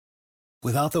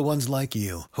Without the ones like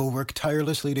you, who work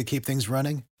tirelessly to keep things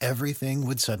running, everything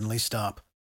would suddenly stop.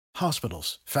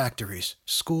 Hospitals, factories,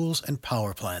 schools, and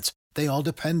power plants, they all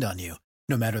depend on you.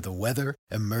 No matter the weather,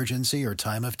 emergency, or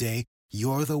time of day,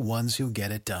 you're the ones who get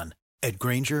it done. At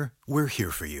Grainger, we're here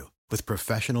for you with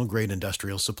professional-grade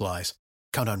industrial supplies.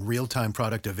 Count on real-time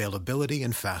product availability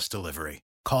and fast delivery.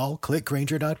 Call, click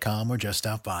Grainger.com, or just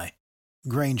stop by.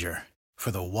 Grainger, for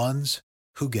the ones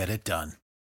who get it done.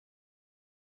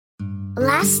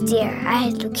 Last year, I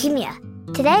had leukemia.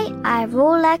 Today, I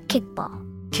roll like kickball.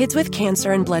 Kids with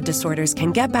cancer and blood disorders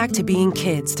can get back to being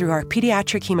kids through our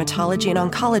pediatric hematology and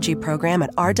oncology program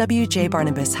at RWJ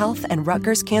Barnabas Health and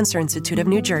Rutgers Cancer Institute of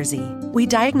New Jersey. We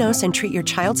diagnose and treat your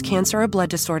child's cancer or blood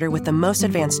disorder with the most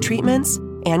advanced treatments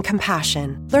and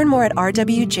compassion. Learn more at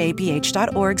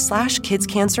rwjbh.org/kids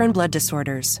cancer and blood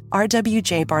disorders.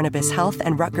 RWJ Barnabas Health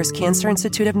and Rutgers Cancer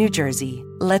Institute of New Jersey.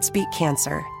 Let's beat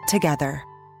cancer together.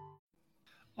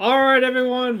 All right,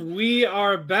 everyone, we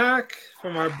are back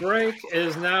from our break. It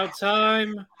is now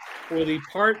time for the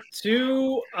part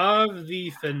 2 of the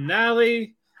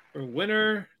finale for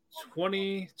Winter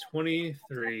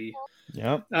 2023.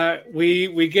 Yep.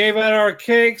 We gave out our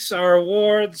cakes, our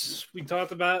awards. We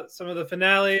talked about some of the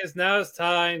finales. Now it's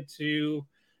time to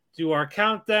do our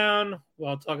countdown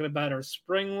while talking about our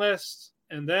spring list,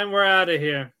 and then we're out of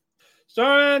here.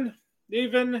 Starman,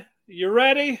 Ethan, you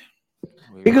ready?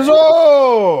 Because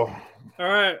all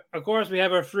right, of course, we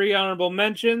have our 3 honorable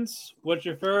mentions. What's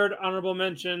your third honorable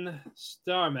mention,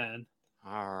 Starman?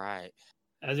 All right.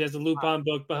 As he has a Lupin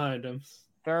book behind him.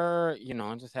 Third,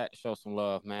 I just had to show some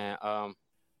love, man.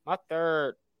 My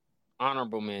third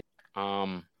honorable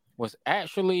mention was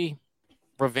actually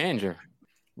Revenger.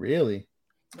 Really?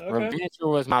 Okay. Revenger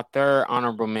was my third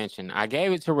honorable mention. I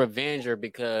gave it to Revenger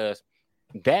because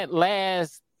that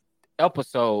last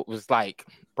episode was like,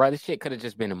 bro, this shit could have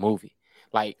just been a movie.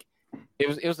 Like, it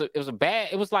was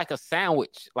like a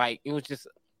sandwich. Like, it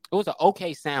was an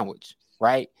okay sandwich,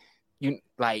 right?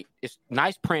 It's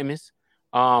nice premise.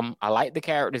 I like the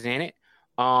characters in it.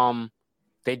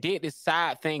 They did this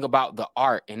side thing about the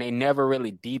art, and they never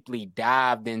really deeply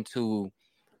dived into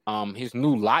his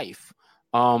new life.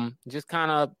 Just kind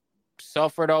of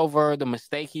suffered over the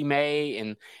mistake he made,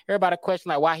 and everybody questioned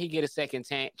like why he get a second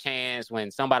chance when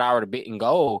somebody already bitten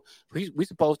gold. We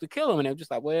supposed to kill him, and they were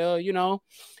just like, well,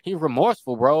 he's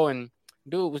remorseful, bro. And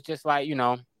dude was just like,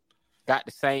 got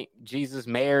the Saint Jesus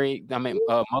Mary,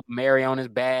 Mother Mary on his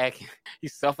back. He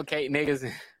suffocate niggas,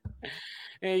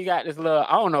 and you got this little.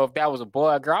 I don't know if that was a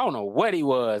boy or girl. I don't know what he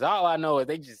was. All I know is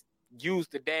they just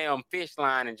used the damn fish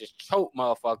line and just choked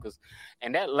motherfuckers.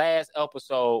 And that last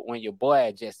episode when your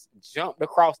boy just jumped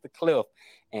across the cliff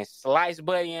and sliced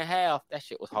Buddy in half, that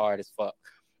shit was hard as fuck.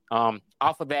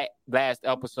 Off of that last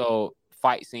episode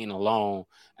fight scene alone,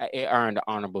 it earned an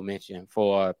honorable mention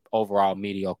for overall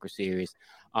mediocre series.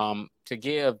 To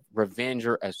give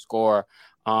Revenger a score,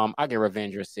 I give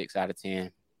Revenger a 6 out of 10.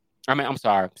 I'm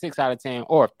sorry, 6 out of 10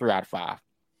 or 3 out of 5.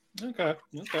 Okay.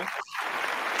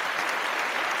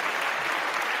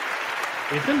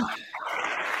 Ethan?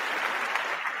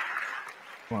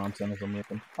 Well, I'm saying I'm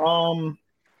looking.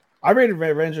 I rated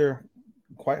Revenger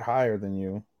quite higher than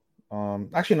you.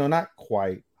 Actually, no, not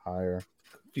quite higher.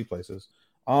 A few places.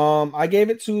 I gave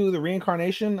it to the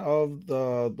reincarnation of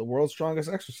the world's strongest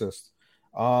exorcist.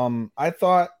 I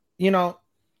thought, let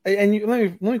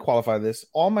me qualify this.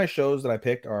 All my shows that I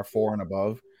picked are 4 and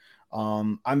above.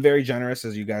 I'm very generous,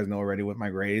 as you guys know already, with my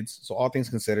grades. So all things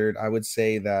considered, I would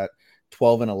say that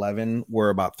 12 and 11 were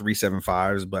about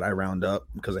 3.75s, but I round up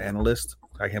because of analyst.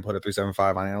 I can't put a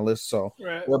 3.75 on analyst. So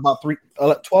right. We're about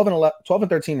 12 and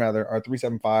 13 rather are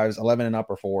 3.75s, 11 and up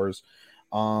are 4s.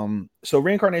 So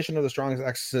reincarnation of the strongest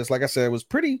exorcist, like I said, was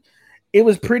pretty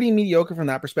mediocre from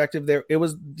that perspective. It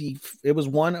was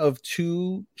one of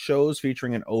 2 shows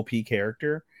featuring an OP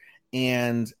character.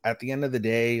 And at the end of the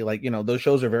day, those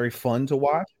shows are very fun to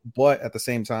watch, but at the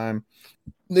same time,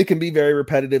 they can be very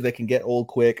repetitive. They can get old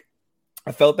quick.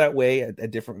 I felt that way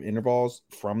at different intervals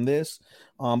from this.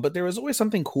 But there was always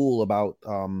something cool about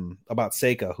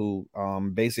Seika, who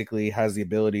basically has the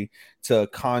ability to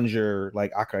conjure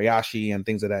like Akayashi and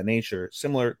things of that nature,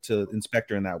 similar to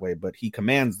Inspector in that way, but he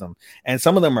commands them. And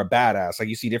some of them are badass. Like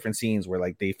you see different scenes where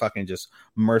like they fucking just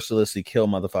mercilessly kill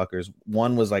motherfuckers.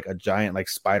 One was like a giant like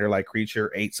spider-like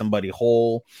creature ate somebody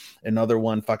whole. Another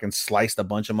one fucking sliced a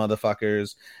bunch of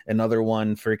motherfuckers. Another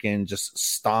one freaking just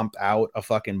stomped out a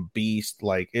fucking beast.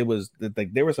 Like it was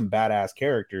like there were some badass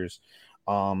characters.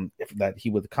 if that he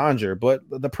would conjure. But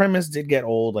the premise did get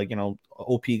old, like,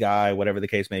 OP guy, whatever the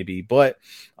case may be. But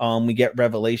we get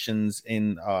revelations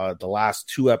in the last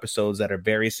 2 episodes that are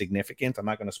very significant. I'm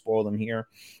not going to spoil them here,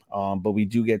 but we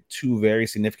do get 2 very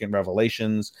significant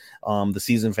revelations. The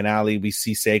season finale, we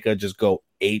see Seika just go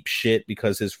ape shit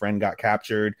because his friend got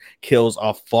captured, kills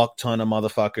a fuck ton of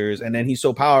motherfuckers, and then he's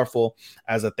so powerful,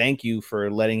 as a thank you for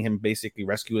letting him basically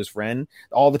rescue his friend,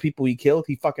 all the people he killed,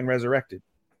 he fucking resurrected.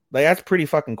 Like, that's pretty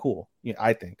fucking cool,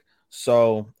 I think.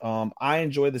 So I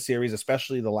enjoyed the series,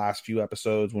 especially the last few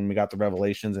episodes when we got the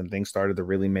revelations and things started to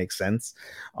really make sense.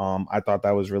 I thought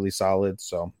that was really solid.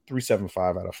 So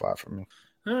 3.75 out of 5 for me.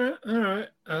 All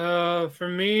right. For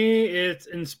me, it's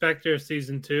Inspector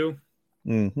season 2.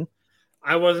 Mm-hmm.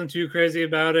 I wasn't too crazy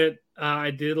about it. I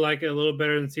did like it a little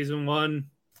better than season 1.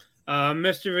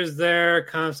 Mischief is there,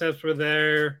 concepts were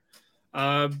there,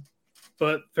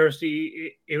 but first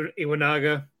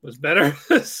Iwanaga was better.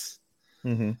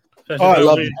 Mm-hmm. I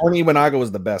love it. Tony Iwanaga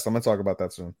was the best. I'm gonna talk about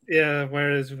that soon. Yeah,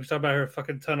 whereas we talk about her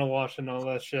fucking tunnel wash and all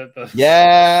that shit. But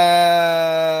yes.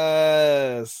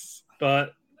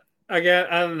 But again,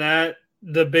 other than that,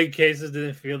 the big cases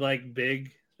didn't feel like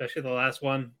big. Especially the last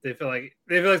one, they feel like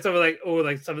something like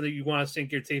something that you want to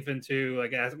sink your teeth into.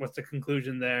 Like, what's the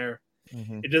conclusion there?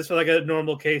 Mm-hmm. It just felt like a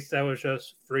normal case that was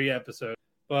just 3 episodes.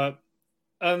 But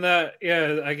other than that,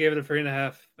 yeah, I gave it a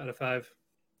 3.5 out of 5.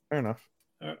 Fair enough.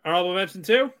 Honorable mention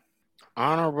 2.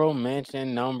 Honorable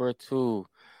mention number 2.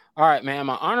 All right, man.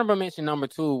 My honorable mention number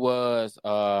 2 was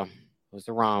a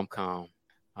rom-com.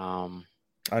 I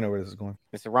know where this is going.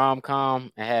 It's a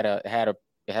rom-com. It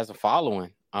has a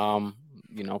following.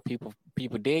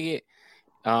 People dig it.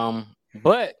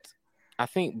 But I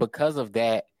think because of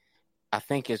that, I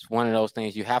think it's one of those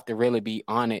things you have to really be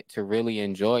on it to really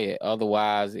enjoy it.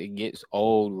 Otherwise, it gets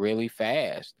old really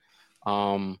fast.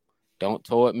 Don't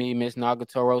Told Me Miss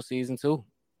Nagatoro season 2.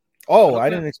 Oh, I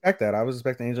didn't expect that. I was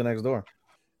expecting Angel Next Door.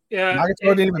 Yeah,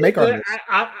 Nagatoro didn't even make our list.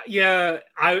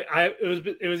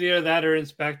 It was either that or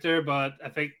Inspector, but I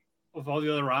think with all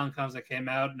the other rom-coms that came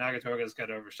out, Nagatoro just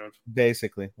got overshadowed.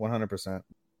 Basically, 100%.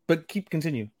 But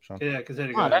continue, Sean. Yeah,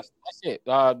 continue. No, that's it.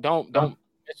 Don't mention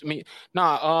me.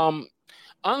 Nah.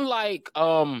 Unlike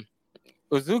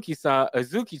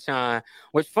Uzuki-chan,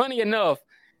 which funny enough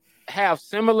have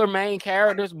similar main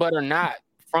characters but are not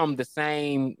from the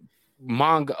same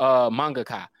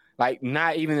mangaka, like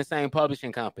not even the same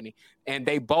publishing company, and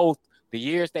they both, the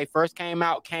years they first came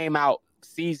out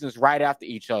seasons right after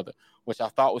each other, which I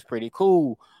thought was pretty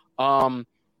cool.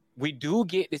 We do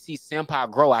get to see Senpai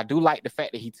grow. I do like the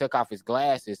fact that he took off his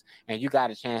glasses and you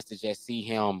got a chance to just see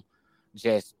him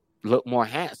just look more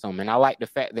handsome. And I like the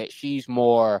fact that she's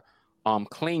more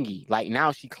clingy. Like,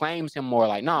 now she claims him more,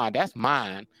 like, nah, that's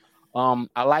mine.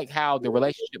 I like how the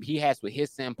relationship he has with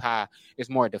his senpai is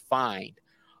more defined.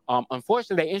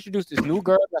 Unfortunately, they introduced this new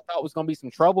girl that I thought was going to be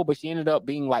some trouble, but she ended up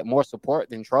being like more support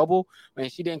than trouble.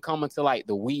 And she didn't come until like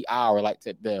the wee hour, like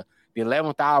to the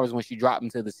 11th hours when she dropped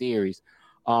into the series.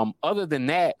 Other than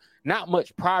that, not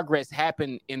much progress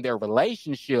happened in their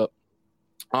relationship.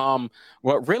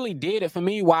 What really did it for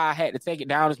me, why I had to take it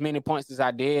down as many points as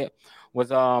I did,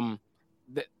 was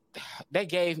they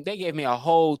gave me a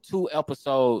whole 2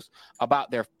 episodes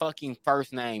about their fucking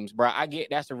first names, bro. I get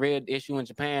that's a real issue in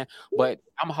Japan, but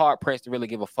I'm hard pressed to really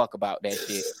give a fuck about that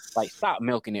shit. Like, stop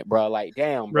milking it, bro. Like,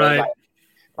 damn, bro. Right.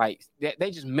 Like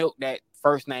they just milked that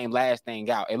first name last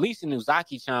thing out. At least in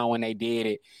Uzaki-chan, when they did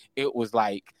it, it was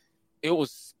like it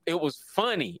was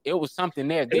funny. It was something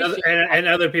there. And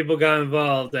other people got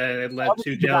involved, and it led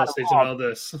to jealousy and all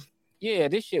this. Yeah,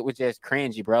 this shit was just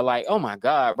cringy, bro. Like, oh my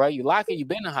god, bro, you like her? You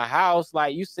been in her house?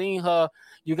 Like, you seen her?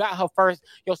 You got her first?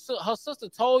 Her sister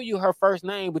told you her first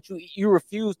name, but you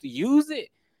refused to use it.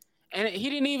 And he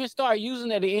didn't even start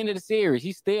using it at the end of the series.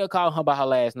 He still called her by her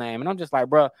last name, and I'm just like,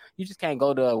 bro, you just can't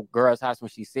go to a girl's house when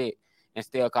she's sick and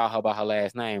still call her by her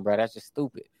last name, bro. That's just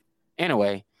stupid.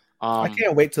 Anyway, I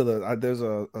can't wait till there's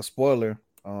a spoiler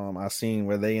I seen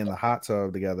where they in the hot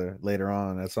tub together later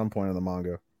on at some point in the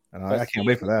manga, and I can't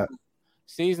wait for that.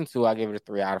 Season 2, I gave it a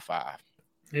 3 out of 5.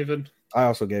 Even I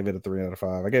also gave it a 3 out of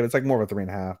 5. It's like more of a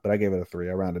 3.5, but I gave it a 3.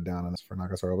 I rounded down on this for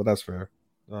Nagatoro, but that's fair.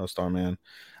 Oh, Starman.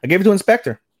 I gave it to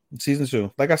Inspector season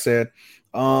 2. Like I said,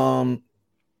 no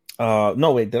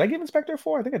wait, did I give Inspector a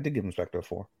 4? I think I did give Inspector a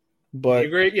 4. But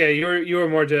yeah, you were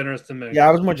more generous than me. Yeah,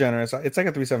 I was more generous. It's like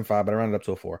a 3.75, but I rounded up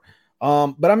to a 4.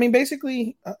 But I mean,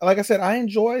 basically, like I said, I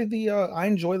enjoy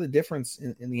the difference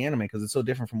in the anime because it's so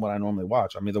different from what I normally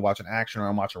watch. I'm either watching action or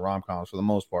I'm watching rom-coms for the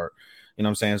most part. You know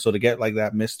what I'm saying? So to get like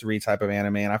that mystery type of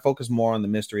anime, and I focus more on the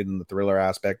mystery than the thriller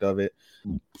aspect of it.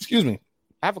 Excuse me.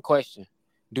 I have a question.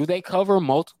 do they cover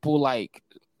multiple like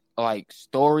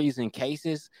stories and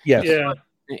cases? Yes. Yeah.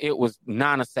 It was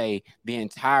Nana say the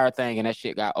entire thing, and that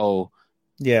shit got old.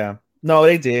 Yeah. No,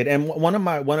 they did. And one of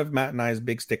Matt and I's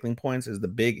big stickling points is the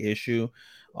big issue,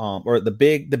 or the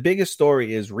biggest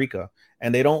story is Rika.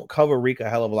 And they don't cover Rika a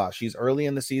hell of a lot. She's early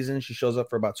in the season. She shows up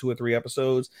for about 2 or 3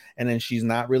 episodes, and then she's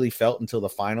not really felt until the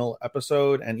final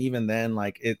episode. And even then,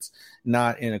 like, it's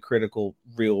not in a critical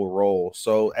real role.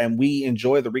 So, and we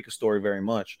enjoy the Rika story very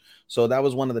much. So that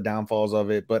was one of the downfalls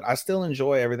of it. But I still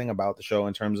enjoy everything about the show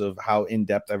in terms of how in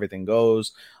depth everything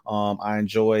goes. I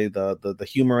enjoy the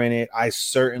humor in it. I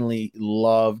certainly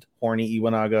loved Horny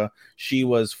Iwanaga. She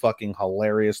was fucking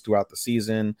hilarious throughout the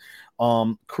season.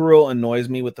 Kuro annoys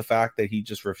me with the fact that he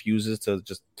just refuses to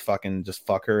just fuck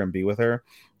her and be with her.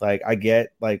 Like, I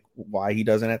get like why he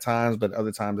doesn't at times, but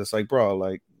other times it's like, bro,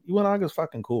 like, Iwanaga's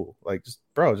fucking cool. Like, just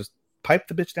pipe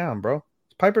the bitch down, bro.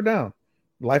 Just pipe her down.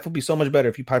 Life will be so much better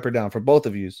if you pipe her down for both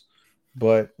of yous.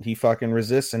 But he fucking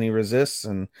resists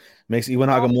and makes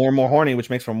Iwanaga more and more horny, which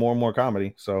makes for more and more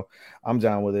comedy. So I'm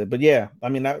down with it. But yeah, I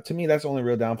mean, to me, that's the only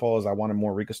real downfall is I wanted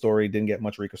more Rika story. Didn't get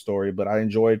much Rika story, but I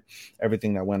enjoyed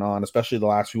everything that went on, especially the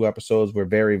last few episodes were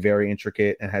very, very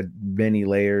intricate and had many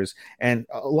layers and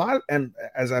a lot. And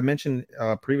as I mentioned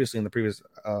previously in the previous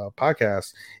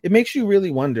podcast, it makes you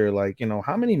really wonder, like, you know,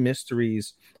 how many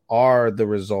mysteries are the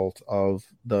result of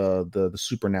the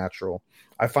supernatural.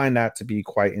 I find that to be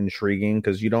quite intriguing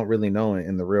because you don't really know it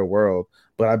in the real world,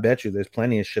 but I bet you there's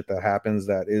plenty of shit that happens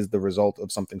that is the result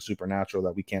of something supernatural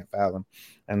that we can't fathom.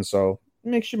 And so it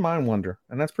makes your mind wander,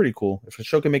 and that's pretty cool. If a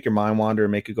show can make your mind wander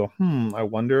and make you go, I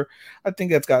wonder, I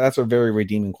think that's a very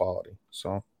redeeming quality.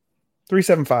 So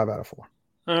 3.75 out of 4.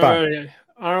 All right.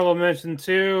 Honorable mention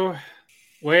 2,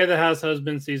 Way of the House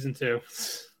Husband season 2.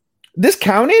 This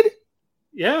counted?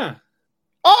 Yeah.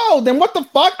 Oh, then what the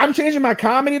fuck? I'm changing my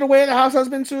comedy to Way of the House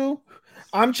Husband too.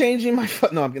 I'm changing my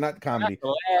no, I'm not comedy. That's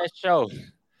the last show,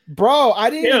 bro.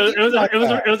 I didn't. Yeah,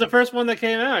 it was the first one that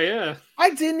came out. Yeah, I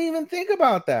didn't even think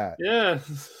about that. Yeah.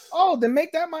 Oh, then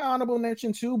make that my honorable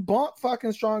mention too. Bump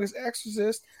fucking Strongest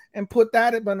Exorcist and put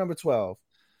that at my number 12.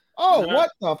 Oh,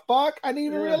 what the fuck? I didn't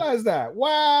even realize that.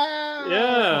 Wow.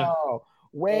 Yeah.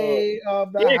 Way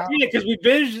of the House. Yeah, because we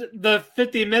binged the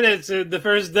 50 minutes in the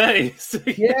first day.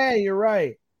 Yeah, you're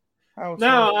right. A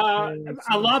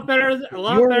lot better than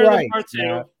part 2.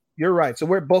 Yeah, you're right. So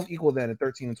we're both equal then at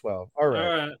 13 and 12. All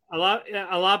right. A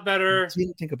lot better. I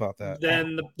didn't think about that.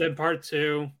 Than part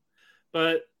 2.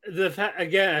 But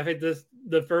again, I think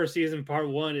the first season, part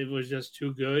 1, it was just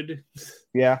too good.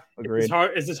 Yeah, agreed.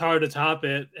 It's just hard to top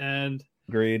it. And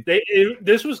agreed.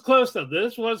 This was close though.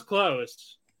 This was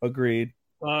close. Agreed.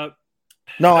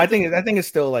 No, I think it's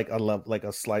still like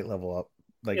a slight level up.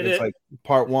 Like it's like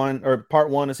part 1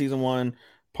 of season 1,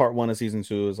 part 1 of season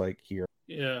 2 is like here.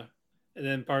 Yeah, and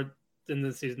then in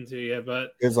the season 2, yeah,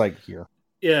 but it's like here.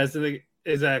 Yeah,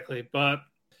 exactly. But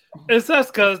it's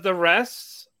just because the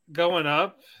rest going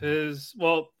up is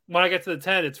when I get to the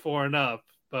 10, it's 4 and up,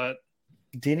 but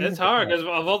it's hard because of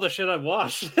all the shit I've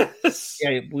watched.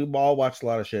 Yeah, we've all watched a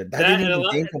lot of shit. And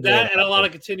a lot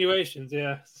of continuations.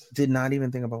 Yeah. Did not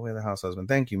even think about Way of the House Husband.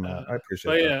 Thank you, Matt. I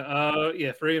appreciate it.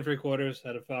 But 3 3/4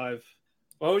 out of 5.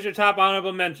 What was your top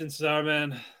honorable mention,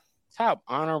 Starman? Top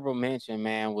honorable mention,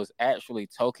 man, was actually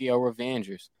Tokyo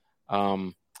Revengers.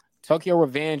 Tokyo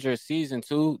Revengers season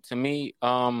 2 to me,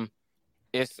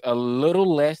 it's a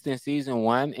little less than season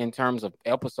 1 in terms of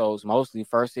episodes. Mostly,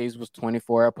 first season was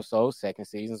 24 episodes. Second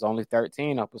season is only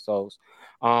 13 episodes.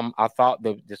 I thought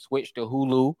the switch to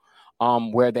Hulu,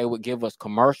 where they would give us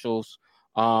commercials,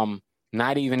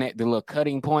 not even at the little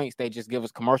cutting points. They just give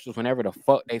us commercials whenever the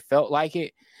fuck they felt like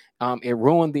it. It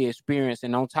ruined the experience.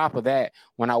 And on top of that,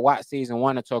 when I watched season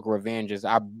 1 of Tokyo Revengers,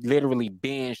 I literally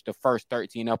binged the first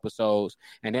 13 episodes,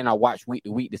 and then I watched week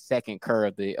to week the second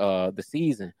curve of the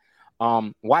season.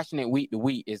 Watching it week to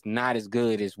week is not as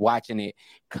good as watching it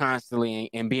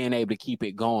constantly and being able to keep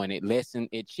it going.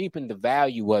 It cheapened the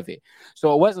value of it.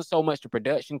 So it wasn't so much the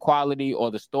production quality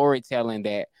or the storytelling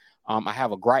that I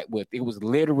have a gripe with. It was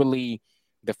literally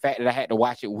the fact that I had to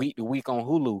watch it week to week on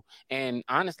Hulu. And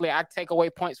honestly, I take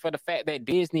away points for the fact that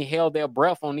Disney held their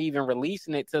breath on even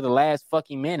releasing it to the last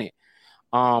fucking minute.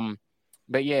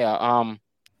 But yeah,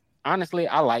 honestly,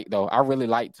 I really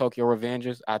like Tokyo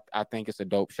Revengers. I think it's a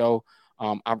dope show.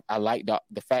 I like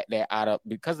the fact that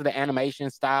because of the animation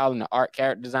style and the art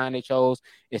character design they chose,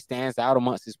 it stands out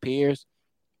amongst its peers.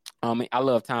 I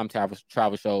love time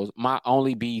travel shows. My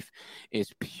only beef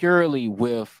is purely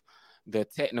with the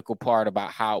technical part about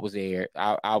how it was aired.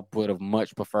 I would have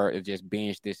much preferred to just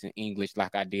binge this in English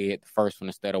like I did the first one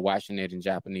instead of watching it in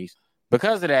Japanese.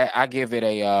 Because of that, I give it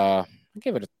a I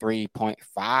give it a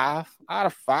 3.5 out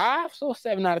of 5. So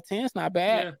 7 out of 10. It's not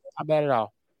bad. Yeah. Not bad at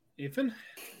all. Ethan?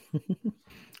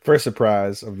 First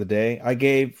surprise of the day. I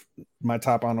gave my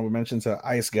top honorable mention to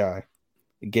Ice Guy.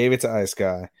 Gave it to Ice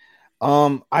Guy.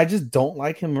 I just don't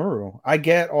like Himuru. I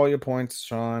get all your points,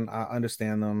 Sean. I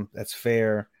understand them. That's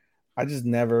fair. I just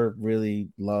never really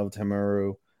loved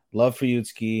Himuru. Love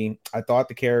Fuyutsuki. I thought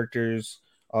the characters,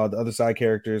 the other side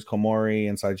characters, Komori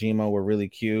and Saejima, were really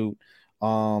cute.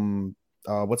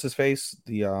 What's his face?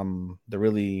 The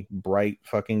really bright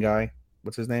fucking guy.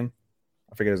 What's his name?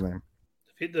 I forget his name.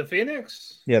 The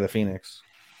Phoenix? Yeah, the Phoenix.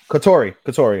 Kotori.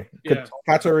 Yeah.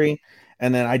 Katori.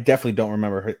 And then I definitely don't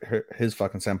remember his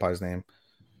fucking senpai's name.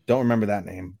 Don't remember that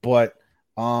name. But,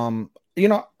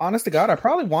 honest to God, I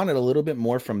probably wanted a little bit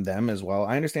more from them as well.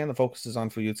 I understand the focus is on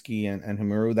Fuyutsuki and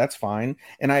Himuru. That's fine.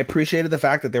 And I appreciated the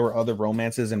fact that there were other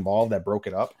romances involved that broke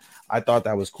it up. I thought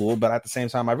that was cool. But at the same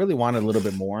time, I really wanted a little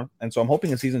bit more. And so I'm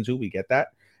hoping in season 2 we get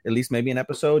that. At least maybe an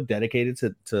episode dedicated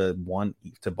to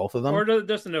both of them. Or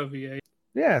just an OVA.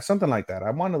 Yeah, something like that.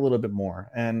 I want a little bit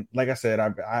more. And like I said,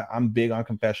 I'm big on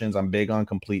confessions. I'm big on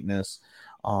completeness.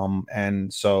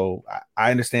 And so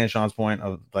I understand Sean's point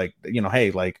of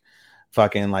hey,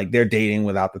 fucking they're dating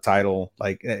without the title.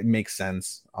 It makes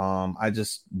sense. I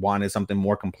just wanted something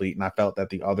more complete. And I felt that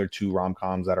the other 2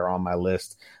 rom-coms that are on my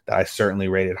list that I certainly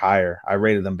rated higher, I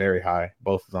rated them very high,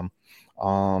 both of them.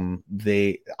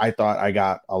 I thought I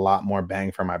got a lot more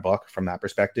bang for my buck from that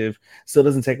perspective. Still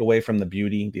doesn't take away from the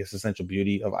beauty, the essential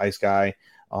beauty of Ice Guy.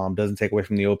 Doesn't take away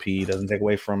from the OP, doesn't take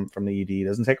away from the ED,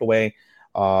 doesn't take away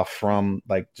from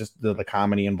just the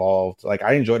comedy involved.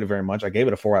 I enjoyed it very much. I gave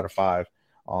it a 4 out of 5.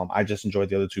 I just enjoyed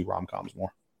the other 2 rom-coms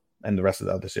more, and the rest of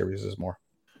the other series is more.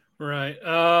 Right.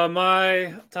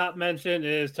 My top mention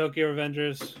is Tokyo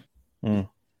Revengers.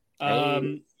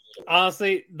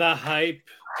 Honestly, the hype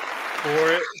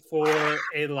for it for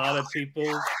a lot of people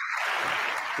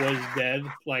was dead.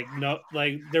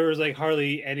 There was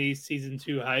hardly any season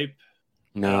 2 hype.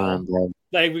 No, bro.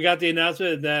 We got the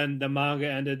announcement, and then the manga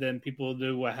ended, then people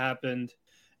knew what happened,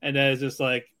 and then it's just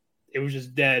it was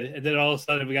just dead. And then all of a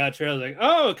sudden we got a trailer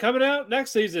oh, coming out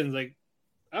next season.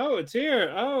 Oh, it's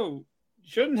here. Oh, you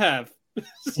shouldn't have.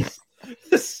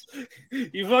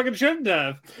 You fucking shouldn't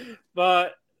have.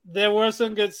 But there was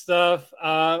some good stuff.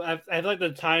 I feel like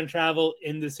the time travel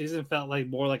in the season felt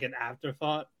more like an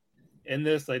afterthought in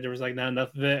this. There was not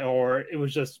enough of it, or it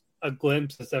was just a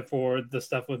glimpse except for the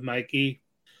stuff with Mikey.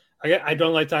 I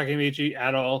don't like Takemichi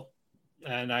at all.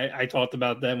 And I talked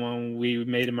about them when we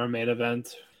made him our main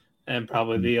event, and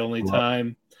probably the only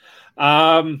time.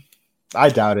 I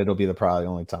doubt it'll be the probably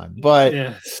only time. But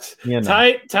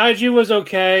Taiju was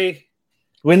okay.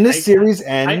 When this series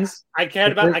ends, I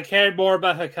cared more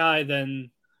about Hakai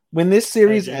than when this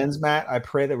series ends, Matt. I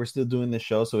pray that we're still doing this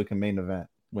show so we can main event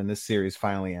when this series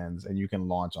finally ends and you can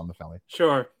launch on the Felly.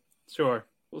 Sure.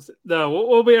 We'll see. No,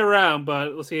 we'll be around,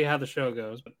 but we'll see how the show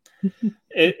goes. But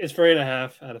it's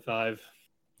 3.5 out of 5.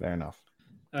 Fair enough.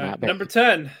 Number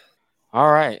 10.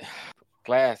 All right,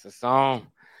 class, a song.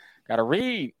 Gotta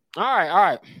read. All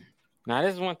right. Now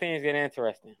this is when things get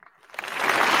interesting.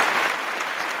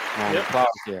 Applause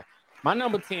here. My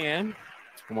number 10.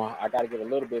 Come on, I gotta give a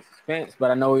little bit of suspense, but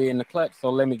I know we're in the clutch, so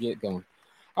let me get going.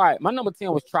 All right, my number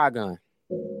 10 was Trigun.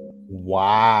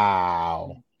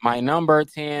 Wow. My number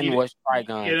 10 was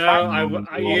Trigun.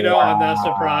 I'm not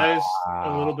surprised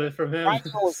a little bit from him.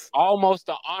 Trigun was almost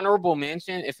an honorable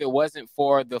mention if it wasn't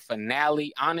for the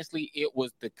finale. Honestly, it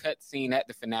was the cutscene at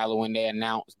the finale when they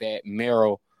announced that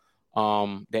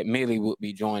that Millie would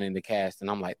be joining the cast,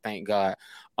 and I'm like, thank God.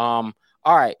 All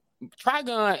right.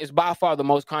 Trigun is by far the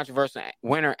most controversial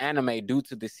winter anime due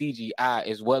to the CGI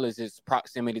as well as its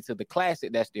proximity to the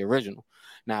classic. That's the original.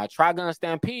 Now, Trigun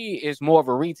Stampede is more of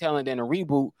a retelling than a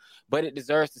reboot, but it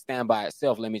deserves to stand by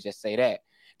itself. Let me just say that.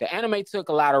 The anime took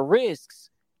a lot of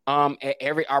risks at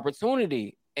every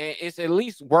opportunity, and it's at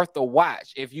least worth the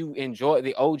watch. If you enjoy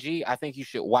the OG, I think you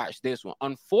should watch this one.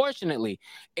 Unfortunately,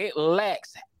 it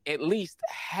lacks at least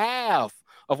half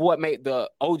of what made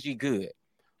the OG good.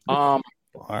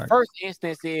 First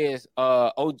instance is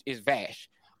Vash.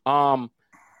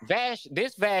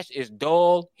 Vash is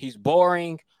dull. He's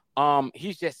boring.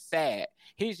 He's just sad.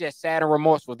 He's just sad and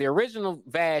remorseful. The original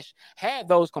Vash had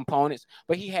those components,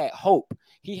 but he had hope.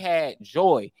 He had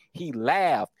joy. He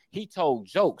laughed. He told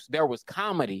jokes. There was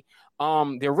comedy.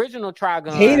 The original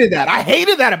Trigun. I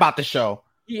hated that about the show.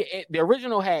 The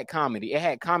original had comedy. It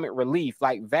had comic relief.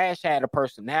 Vash had a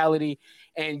personality,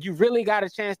 and you really got a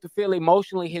chance to feel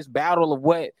emotionally his battle of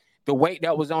what the weight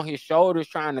that was on his shoulders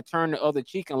trying to turn the other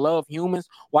cheek and love humans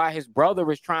while his brother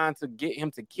is trying to get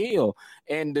him to kill,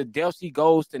 and the depths he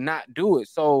goes to not do it.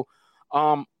 So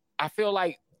I feel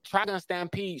like Trigun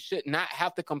Stampede should not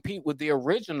have to compete with the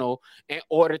original in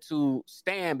order to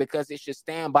stand, because it should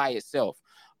stand by itself.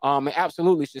 It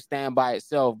absolutely should stand by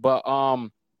itself. But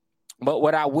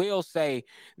what I will say,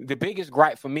 the biggest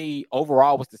gripe for me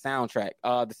overall was the soundtrack.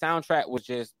 The soundtrack was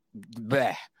just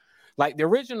bleh. Like the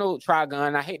original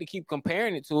Trigun, I hate to keep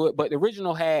comparing it to it, but the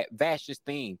original had Vash's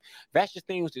theme. Vash's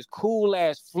theme was this cool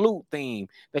ass flute theme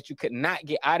that you could not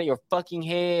get out of your fucking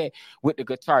head with the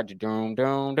guitar. Doom,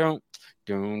 doom, doom,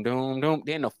 doom, doom, doom.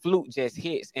 Then the flute just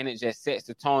hits and it just sets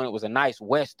the tone. It was a nice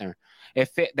Western. It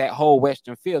fit that whole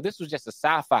Western feel. This was just a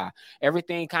sci-fi.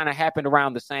 Everything kind of happened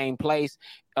around the same place.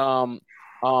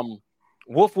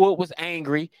 Wolfwood was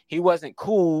angry. He wasn't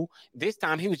cool. This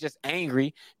time he was just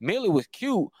angry. Millie was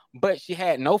cute, but she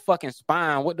had no fucking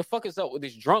spine. What the fuck is up with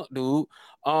this drunk dude?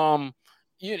 I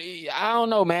don't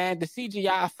know, man. The CGI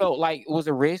I felt like it was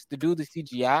a risk to do the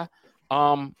CGI.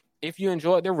 If you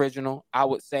enjoyed the original, I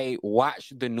would say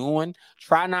watch the new one.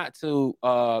 Try not to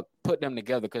put them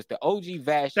together, because the OG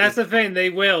Vash. That's the thing.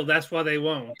 They will. That's why they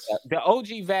won't. The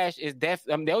OG Vash is the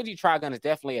OG Trigun is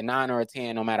definitely a 9 or a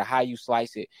 10, no matter how you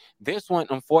slice it. This one,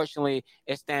 unfortunately,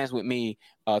 it stands with me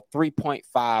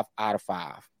 3.5 out of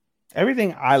 5.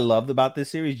 Everything I loved about this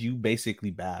series, you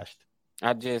basically bashed.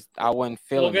 I wasn't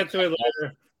feeling. We'll get to it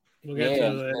later. We'll get to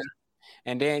it later.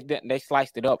 And then they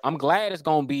sliced it up. I'm glad it's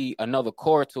gonna be another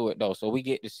core to it though, so we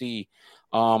get to see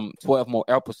 12 more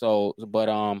episodes.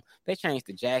 But they changed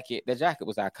the jacket. The jacket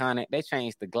was iconic. They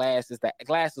changed the glasses. The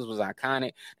glasses was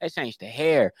iconic. They changed the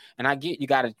hair. And I get you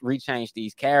got to rechange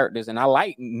these characters. And I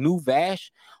like new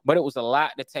Vash, but it was a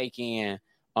lot to take in.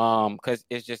 Because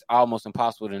it's just almost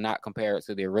impossible to not compare it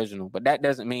to the original. But that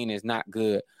doesn't mean it's not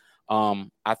good.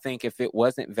 I think if it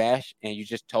wasn't Vash and you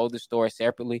just told the story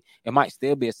separately, it might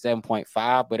still be a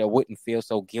 7.5, but I wouldn't feel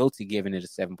so guilty giving it a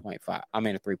 7.5. I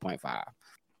mean a 3.5.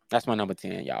 That's my number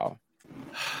 10, y'all.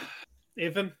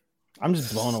 Ethan? I'm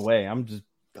just blown away. It's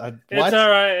all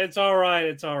right. It's all right.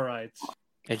 It's all right.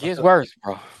 It gets worse,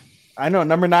 bro. I know.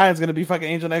 Number 9 is going to be fucking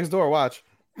Angel Next Door. Watch.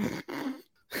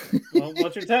 Well,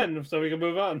 what's your 10 so we can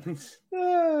move on?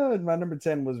 My number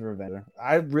 10 was Revenger.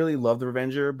 I really loved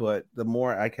Revenger, but the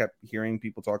more I kept hearing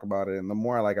people talk about it and the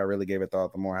more I really gave it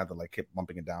thought, the more I had to keep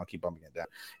bumping it down.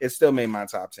 It still made my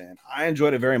top 10. I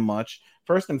enjoyed it very much.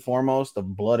 First and foremost, the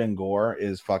blood and gore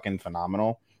is fucking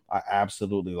phenomenal. I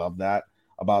absolutely love that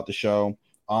about the show.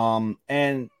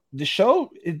 And the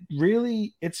show,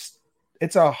 it's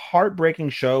a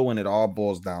heartbreaking show when it all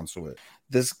boils down to it.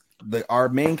 Our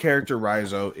main character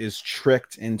Raizo is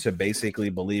tricked into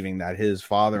basically believing that his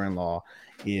father-in-law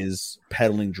is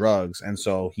peddling drugs, and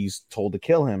so he's told to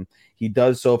kill him. He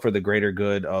does so for the greater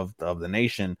good of the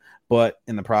nation, but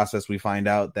in the process we find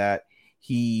out that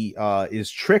he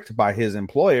is tricked by his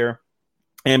employer,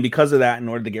 and because of that, in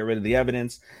order to get rid of the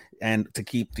evidence and to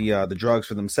keep the drugs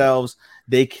for themselves,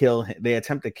 they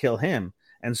attempt to kill him.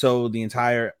 And so the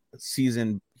entire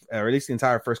season, or at least the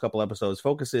entire first couple episodes,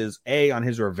 focuses on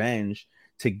his revenge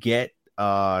to get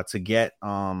his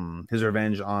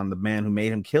revenge on the man who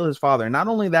made him kill his father. And not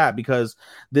only that, because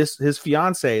his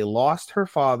fiance lost her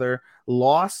father,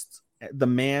 lost the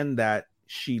man that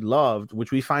she loved,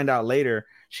 which we find out later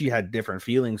she had different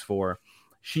feelings for.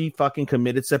 She fucking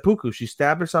committed seppuku. She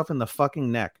stabbed herself in the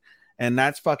fucking neck, and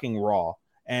that's fucking raw.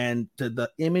 And the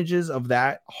images of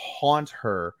that haunt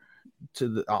her.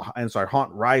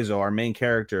 Haunt Raizo, our main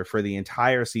character, for the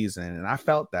entire season, and I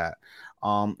felt that.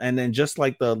 And then just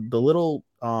like the little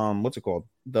what's it called,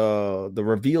 the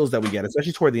reveals that we get,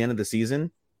 especially toward the end of the season,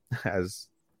 as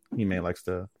he may likes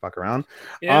to fuck around.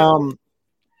 Yeah.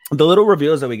 The little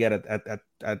reveals that we get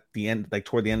at the end,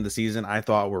 toward the end of the season, I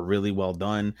thought were really well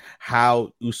done.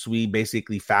 How Usui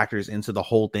basically factors into the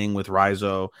whole thing with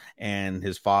Raizo and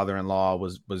his father-in-law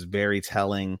was very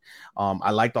telling.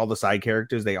 I liked all the side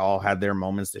characters. They all had their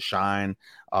moments to shine.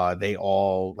 They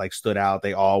all stood out.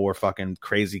 They all were fucking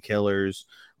crazy killers.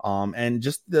 And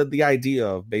just the idea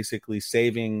of basically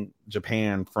saving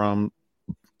Japan from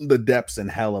the depths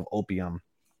and hell of opium,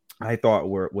 I thought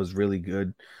was really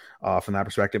good. From that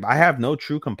perspective, I have no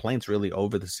true complaints really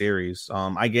over the series.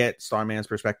 I get Starman's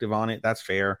perspective on it. That's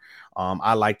fair.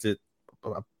 I liked it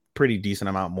a pretty decent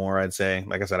amount more, I'd say.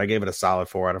 Like I said, I gave it a solid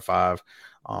 4 out of 5.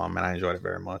 And I enjoyed it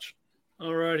very much.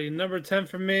 Alrighty, number 10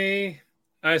 for me,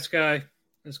 Ice Guy,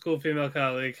 his cool female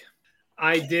colleague.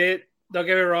 Don't get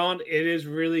me wrong, it is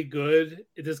really good.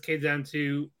 It just came down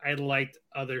to I liked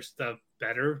other stuff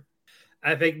better.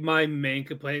 I think my main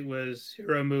complaint was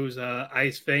Hiromu's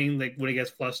ice thing, when he gets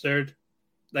flustered.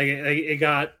 Like it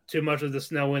got too much of the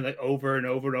snowing like over and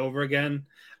over and over again.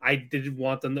 I didn't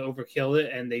want them to overkill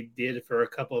it, and they did for a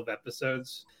couple of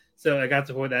episodes. So I got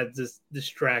to the point that just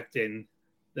distracting.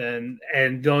 Then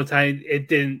and the only time it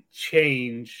didn't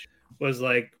change was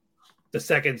like the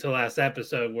second to last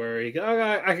episode where he go,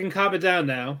 oh, I can calm it down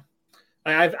now.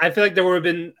 I feel like I feel like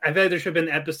there should have been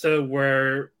an episode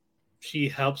where she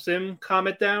helps him calm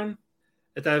it down.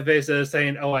 At that face of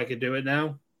saying, "Oh, I can do it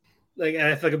now." Like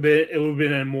I feel like it would have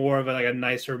been more of a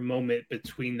nicer moment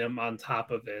between them on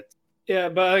top of it. Yeah,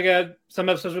 but again, some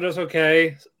episodes were just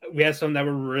okay. We had some that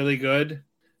were really good.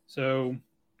 So,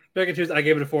 pick and choose. I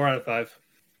gave it a 4 out of 5.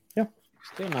 Yeah,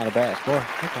 Still not a bad score.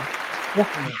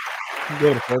 Okay. Yeah,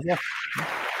 go to 4. Yeah.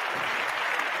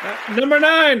 Number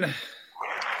 9.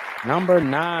 Number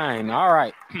 9. All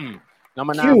right.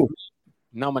 Number 9.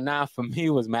 Number 9 for me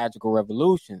was Magical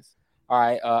Revolutions. All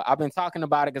right, I've been talking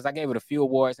about it because I gave it a few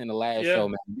awards in the last show,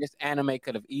 man. This anime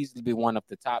could have easily been one of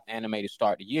the top anime to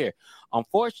start the year.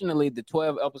 Unfortunately, the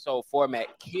 12-episode format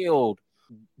killed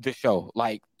the show.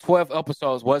 Like, 12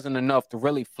 episodes wasn't enough to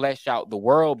really flesh out the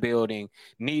world building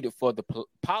needed for the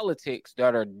politics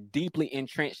that are deeply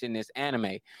entrenched in this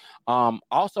anime.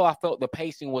 Also, I felt the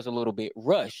pacing was a little bit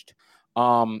rushed.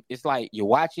 It's like you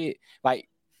watch it, like,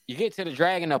 you get to the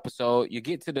dragon episode, you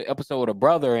get to the episode of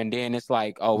Brother, and then it's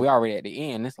like, oh, we're already at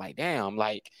the end. It's like, damn,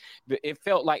 like it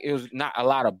felt like it was not a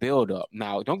lot of buildup.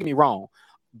 Now, don't get me wrong.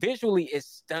 Visually, it's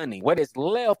stunning. What is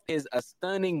left is a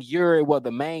stunning Yuri where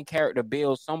the main character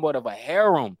builds somewhat of a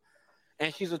harem.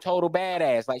 And she's a total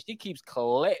badass. Like, she keeps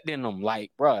collecting them.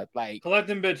 Like, bruh, like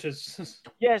collecting bitches.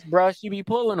 Yes, bruh, she be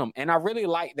pulling them. And I really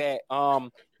like that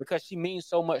because she means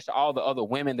so much to all the other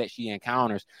women that she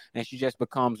encounters. And she just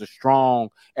becomes a strong,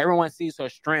 everyone sees her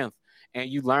strength. And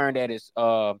you learn that it's,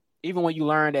 even when you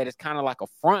learn that it's kind of like a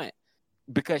front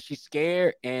because she's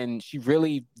scared and she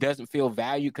really doesn't feel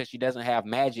valued because she doesn't have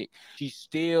magic. She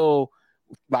still,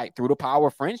 like, through the power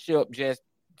of friendship, just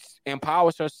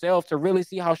empowers herself to really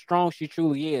see how strong she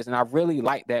truly is. And I really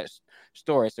like that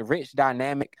story. It's a rich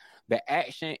dynamic. The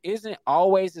action isn't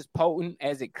always as potent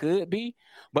as it could be,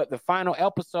 but the final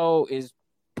episode is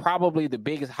probably the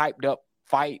biggest hyped up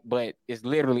fight, but it's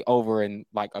literally over in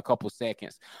like a couple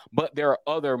seconds. But there are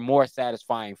other more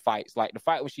satisfying fights. Like the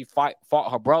fight when she fought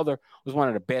her brother was one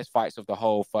of the best fights of the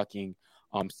whole fucking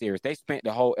series. They spent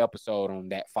the whole episode on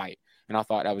that fight, and I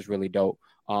thought that was really dope.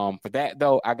 For that,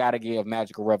 though, I got to give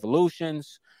Magical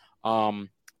Revolutions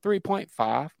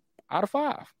 3.5 out of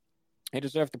 5. It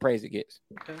deserves the praise it gets.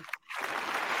 Okay.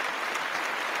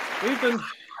 Ethan.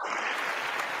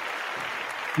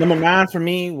 Number 9 for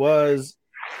me was,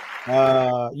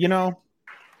 I'm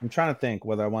trying to think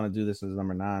whether I want to do this as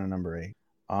number 9 or number 8.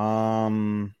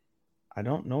 I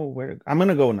don't know where I'm going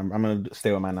to go. I'm going to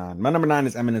stay with my 9. My number 9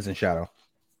 is Eminence in Shadow.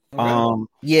 Okay.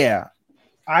 Yeah.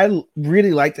 I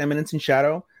really liked Eminence in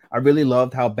Shadow. I really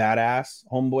loved how badass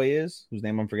Homeboy is, whose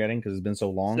name I'm forgetting because it's been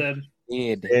so long.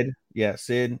 Sid. Yeah,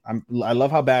 Sid. I love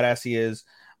how badass he is.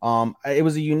 It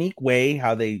was a unique way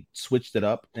how they switched it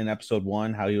up in episode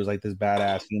 1, how he was like this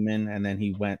badass human, and then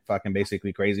he went fucking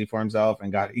basically crazy for himself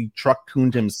and he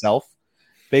truck-tuned himself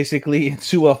basically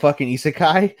into a fucking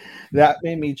isekai. That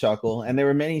made me chuckle, and there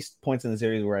were many points in the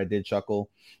series where I did chuckle.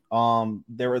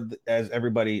 There were, as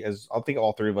I think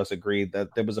all 3 of us agreed,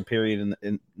 that there was a period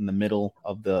in the middle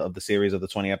of the series of the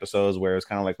 20 episodes where it's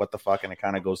kind of like what the fuck, and it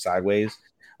kind of goes sideways.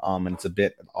 And it's a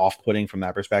bit off-putting from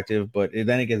that perspective, but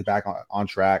then it gets back on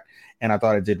track, and I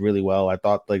thought it did really well. I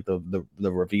thought like the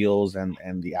reveals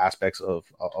and the aspects of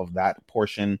that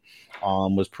portion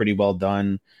was pretty well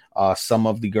done. Some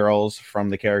of the girls from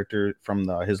the character from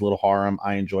his little harem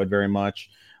I enjoyed very much.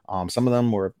 Some of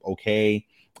them were okay.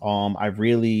 I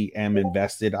really am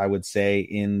invested, I would say,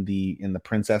 in the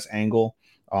princess angle.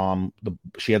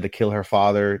 She had to kill her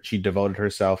father. She devoted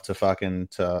herself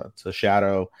to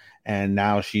Shadow, and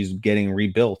now she's getting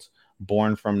rebuilt,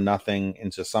 born from nothing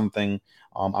into something.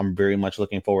 I'm very much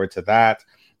looking forward to that.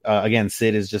 Again,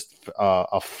 Sid is just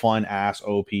a fun ass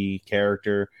OP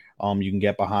character. You can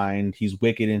get behind. He's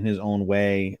wicked in his own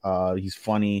way. He's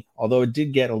funny, although it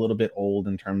did get a little bit old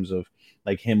in terms of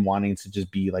like him wanting to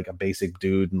just be like a basic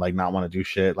dude and like not want to do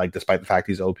shit. Like despite the fact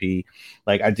he's OP,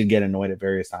 like I did get annoyed at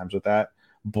various times with that.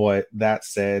 But that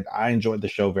said, I enjoyed the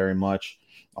show very much.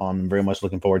 I'm very much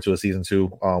looking forward to a season 2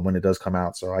 when it does come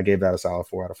out. So I gave that a solid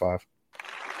 4 out of 5.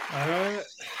 All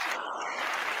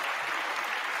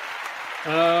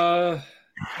right.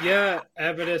 Yeah,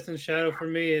 Evidence and Shadow for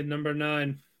me at number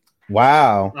 9.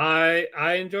 Wow. I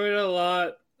enjoyed it a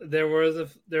lot. There was a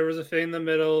thing in the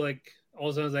middle, like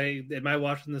also they might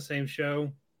watch in the same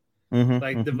show. Mm-hmm,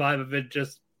 like the vibe of it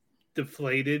just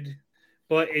deflated.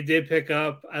 but it did pick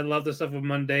up. I love the stuff with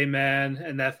Monday Man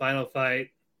and that final fight.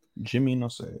 Jimmy no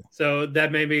say. So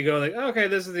that made me go like, okay,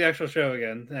 this is the actual show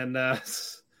again. And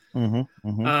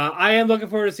Mm-hmm. I am looking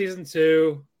forward to season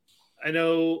 2. I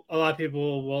know a lot of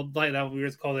people will like that. We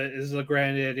just called it is a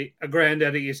granddaddy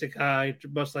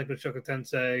isekai, much like Mushoku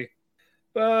Tensei.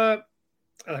 But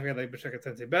I think I like Mushoku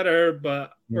Tensei better.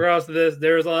 But regardless of this,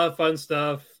 there was a lot of fun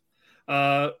stuff.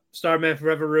 Starman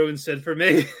Forever ruined Sid for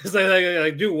me. It's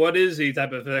like, dude, what is he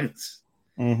type of things.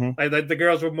 Mm-hmm. Like the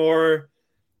girls were more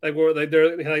like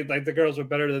the girls were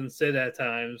better than Sid at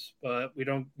times, but we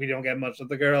don't get much of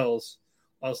the girls.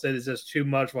 I'll say it's just too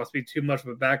much. Wants to be too much of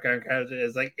a background character.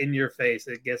 It's like in your face.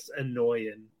 It gets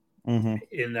annoying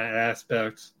in that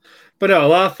aspect. But no, a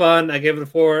lot of fun. I gave it a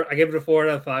 4. I gave it a 4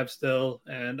 out of 5 still,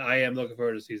 and I am looking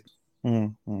forward to season.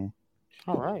 Mm-hmm.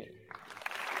 All right.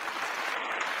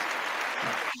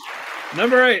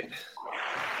 Number 8.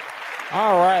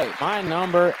 All right, my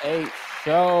number 8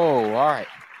 show. All right,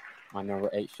 my number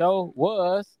 8 show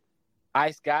was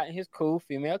Ice Guy and his cool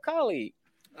female colleague.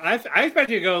 I expect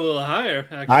you to go a little higher.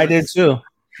 Actually. I did too.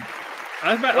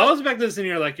 I was expecting this in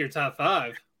your top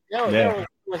 5. There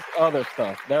was other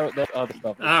stuff. There's other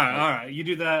stuff. All right. You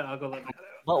do that. I'll go let me.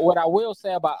 But what I will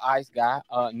say about Ice Guy,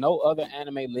 no other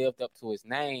anime lived up to his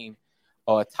name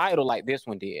or a title like this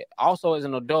one did. Also, as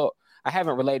an adult, I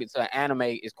haven't related to an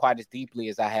anime as quite as deeply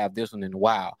as I have this one in a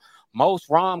while. Most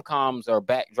rom-coms are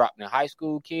backdropped in high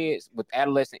school kids with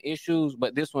adolescent issues,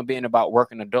 but this one being about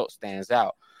working adults stands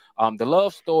out. The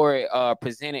love story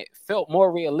presented felt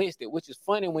more realistic, which is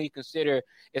funny when you consider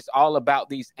it's all about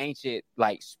these ancient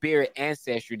like spirit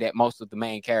ancestry that most of the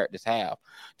main characters have.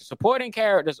 The supporting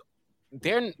characters,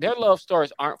 their love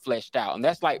stories aren't fleshed out, and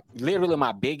that's like literally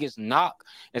my biggest knock.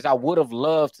 Is I would have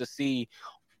loved to see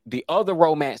the other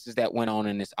romances that went on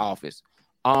in this office.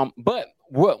 But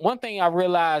one thing I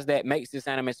realized that makes this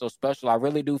anime so special, I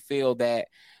really do feel that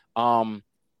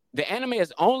the anime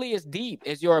is only as deep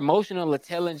as your emotional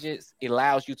intelligence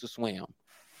allows you to swim.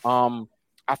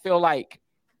 I feel like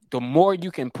the more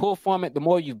you can pull from it, the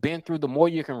more you've been through, the more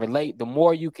you can relate, the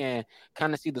more you can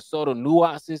kind of see the subtle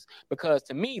nuances. Because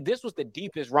to me, this was the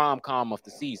deepest rom-com of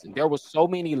the season. There were so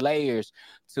many layers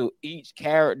to each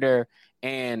character,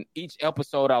 and each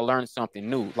episode I learned something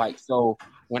new. Like, so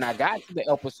when I got to the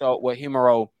episode where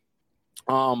Himuro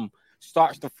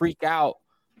starts to freak out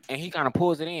and he kind of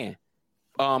pulls it in,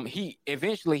 he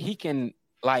can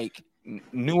like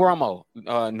Nuemo,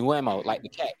 like the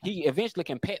cat. He eventually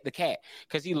can pet the cat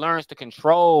because he learns to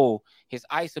control his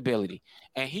ice ability.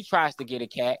 And he tries to get a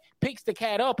cat, picks the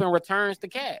cat up, and returns the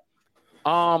cat.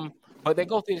 But they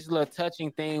go through this little touching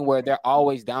thing where they're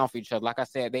always down for each other. Like I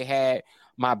said, they had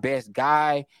my best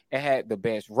guy, it had the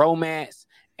best romance.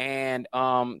 And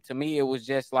to me, it was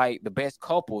just like the best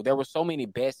couple. There were so many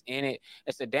bests in it.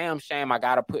 It's a damn shame I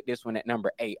got to put this one at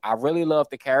number 8. I really love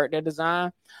the character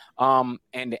design and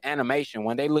the animation.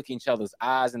 When they look in each other's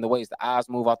eyes and the ways the eyes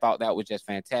move, I thought that was just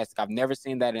fantastic. I've never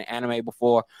seen that in anime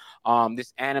before.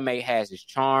 This anime has its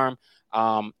charm.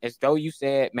 As though you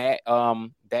said, Matt,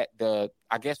 that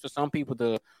I guess for some people,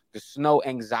 the snow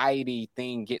anxiety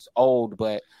thing gets old,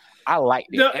 but I liked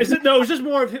it. No, it's just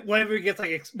more of whenever he gets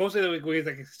like mostly when he's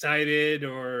like excited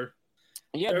or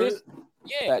this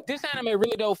anime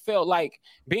really though felt like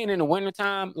being in the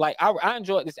wintertime. Like I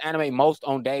enjoyed this anime most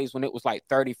on days when it was like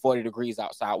 30-40 degrees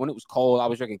outside. When it was cold, I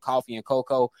was drinking coffee and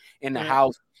cocoa in the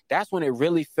house. That's when it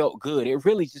really felt good. It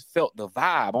really just felt the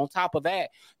vibe. On top of that,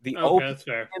 the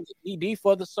ED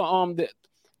for the song,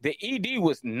 the ED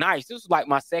was nice. This was like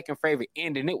my second favorite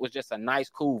ending. It was just a nice,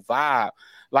 cool vibe.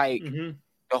 Like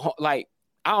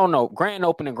I don't know, grand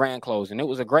opening, grand closing. It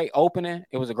was a great opening.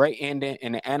 It was a great ending.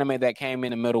 And the anime that came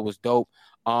in the middle was dope.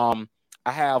 I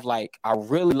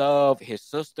really love his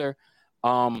sister.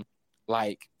 You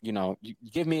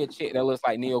give me a chick that looks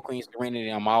like Neo Queen Serenity,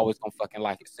 I'm always gonna fucking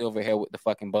like it. Silver hair with the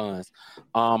fucking buns.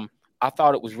 I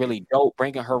thought it was really dope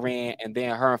bringing her in, and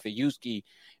then her and Fuyusuki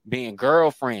being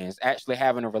girlfriends, actually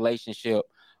having a relationship.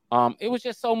 It was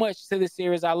just so much to this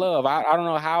series I love. I don't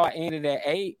know how I ended at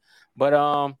 8, but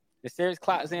the series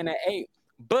clocks in at 8.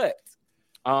 But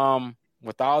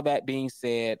with all that being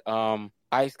said,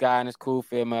 Ice Guy and his cool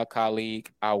female colleague,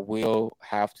 I will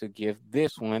have to give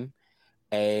this one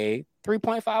a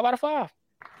 3.5 out of 5.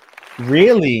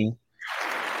 Really?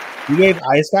 You gave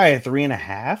Ice Guy a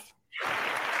 3.5?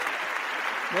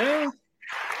 Yeah.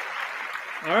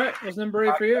 All right, what's number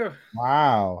 8 for you?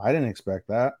 Wow, I didn't expect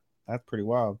that. That's pretty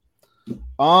wild.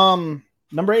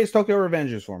 Number 8 is Tokyo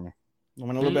Revengers for me. I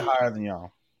went a little bit higher than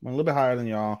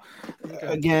y'all. Okay.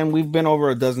 Again, we've been over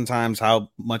a dozen times how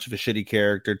much of a shitty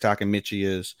character Takemichi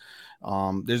is.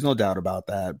 There's no doubt about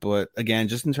that. But again,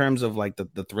 just in terms of like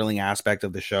the thrilling aspect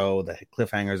of the show, the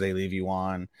cliffhangers they leave you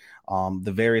on,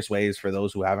 the various ways for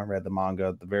those who haven't read the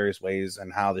manga, the various ways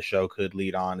and how the show could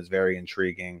lead on is very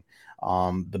intriguing.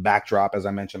 The backdrop, as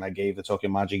I mentioned, I gave the Tokyo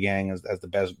Maji Gang as the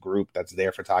best group that's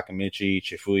there for Takemichi,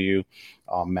 Chifuyu.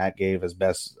 Matt gave as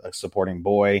best supporting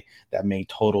boy. That made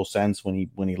total sense when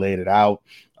he laid it out.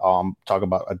 Talk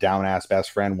about a down ass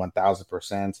best friend,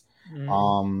 1000%.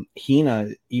 Hina,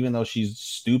 even though she's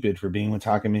stupid for being with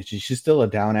Takemichi, she's still a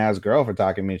down ass girl for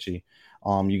Takemichi.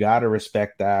 You gotta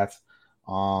respect that.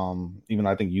 Even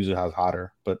though I think Yuzuha's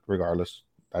hotter, but regardless,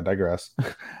 I digress.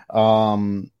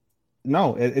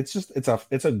 No,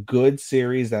 it's a good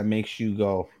series that makes you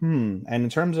go And in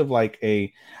terms of like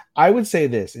I would say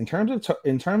this in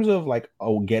terms of like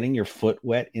getting your foot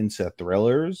wet into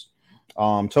thrillers.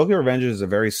 Tokyo Revengers is a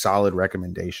very solid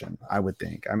recommendation, I would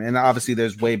think. I mean, obviously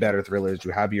there's way better thrillers.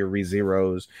 You have your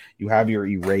ReZeros, you have your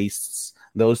Erased.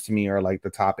 Those to me are like the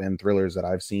top end thrillers that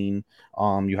I've seen.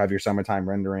 You have your Summertime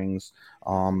Renderings,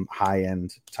 high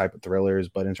end type of thrillers.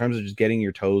 But in terms of just getting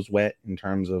your toes wet in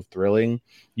terms of thrilling,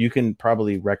 you can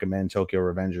probably recommend Tokyo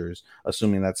Revengers,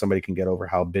 assuming that somebody can get over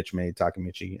how bitch made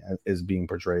Takemichi is being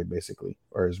portrayed, basically,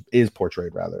 or is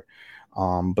portrayed rather.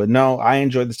 But no, I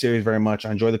enjoyed the series very much.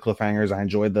 I enjoyed the cliffhangers. I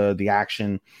enjoyed the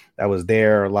action that was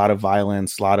there. A lot of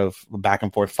violence, a lot of back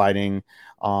and forth fighting.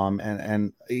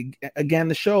 And again,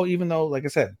 the show, even though, like I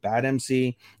said, bad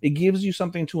MC, it gives you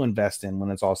something to invest in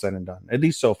when it's all said and done. At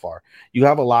least so far, you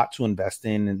have a lot to invest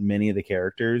in many of the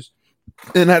characters,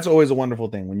 and that's always a wonderful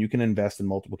thing when you can invest in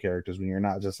multiple characters. When you're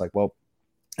not just like, well,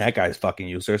 that guy's fucking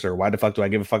useless, or why the fuck do I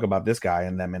give a fuck about this guy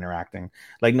and them interacting?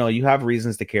 Like, no, you have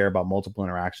reasons to care about multiple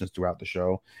interactions throughout the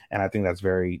show, and I think that's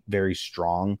very, very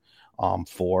strong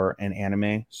for an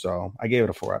anime. So I gave it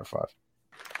a 4 out of 5.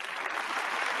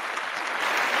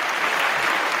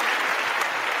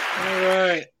 All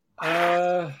right,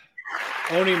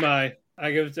 Onimai.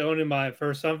 I give it to Onimai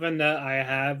for something that I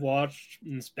have watched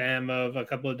in the span of a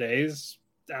couple of days.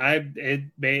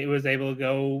 It was able to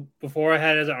go before I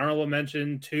had as an honorable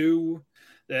mention 2.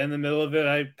 Then in the middle of it,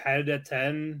 I had it at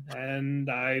 10, and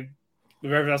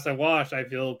with everything else I watched, I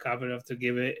feel confident enough to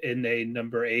give it in a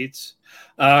number 8.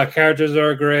 Characters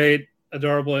are great,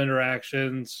 adorable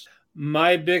interactions.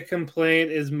 My big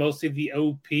complaint is mostly the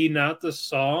OP, not the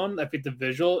song. I think the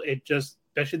visual, it just,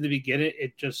 especially in the beginning,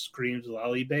 it just screams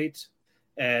lollybait,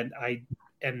 and I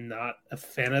am not a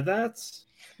fan of that.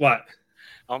 What?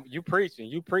 You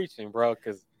preaching, bro.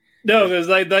 Because no, it was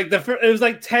it was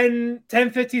like 10,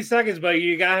 15 seconds, but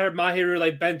you got her Mahiru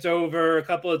like bent over a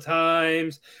couple of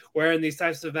times, wearing these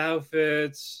types of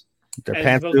outfits. Their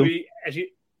pantsuit.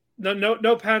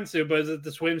 No pantsuit, but it's the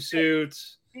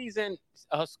swimsuit. He's in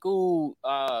a school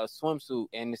swimsuit,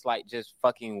 and it's like just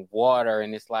fucking water,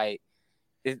 and it's like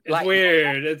it's like,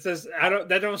 weird. It's just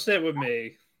that don't sit with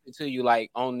me. Until you like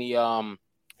on the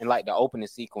in like the opening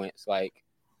sequence, like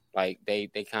they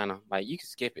kind of like, you can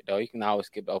skip it though. You can always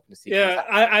skip the opening sequence. Yeah,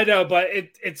 I know, but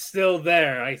it's still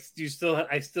there. I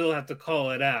still have to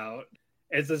call it out.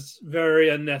 It's just very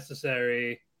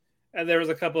unnecessary. And there was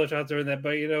a couple of shots during that,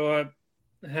 but you know what?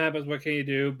 It happens. What can you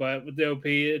do? But with the OP,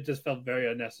 it just felt very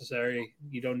unnecessary.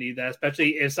 You don't need that,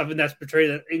 especially if something that's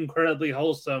portrayed as incredibly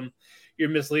wholesome, you're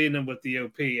misleading them with the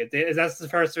OP. If that's the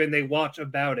first thing they watch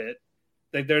about it,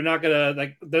 like they're not gonna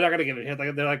give it a hit.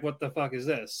 Like they're like, what the fuck is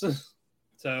this?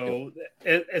 So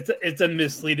it's a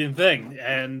misleading thing,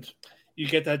 and you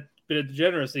get that bit of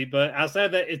degeneracy. But outside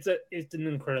of that, it's an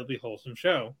incredibly wholesome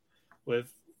show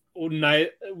with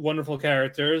wonderful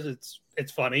characters.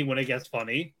 It's funny when it gets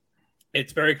funny.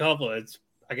 It's very colorful. It's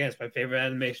my favorite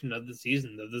animation of the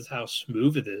season. This is how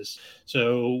smooth it is.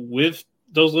 So with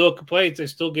those little complaints, I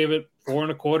still give it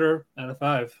 4.25 out of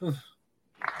 5.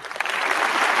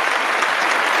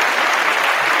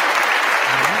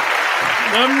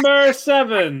 Number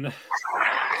 7. All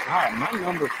right, my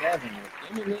number 7 is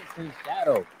Eminence in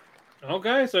Shadow.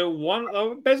 Okay,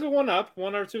 so basically 1 up,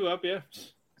 1 or 2 up, yeah.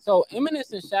 So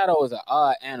Eminence in Shadow is an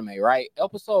odd anime, right?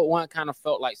 Episode 1 kind of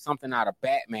felt like something out of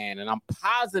Batman, and I'm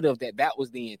positive that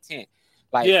was the intent.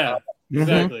 Like, yeah,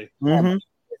 exactly. The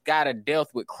guy to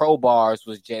death with crowbars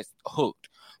was just hooked.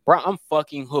 Bro, I'm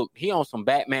fucking hooked. He on some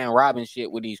Batman Robin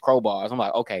shit with these crowbars. I'm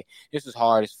like, okay, this is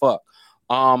hard as fuck.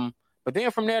 But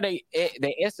then from there, they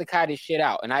isekai this shit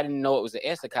out, and I didn't know it was an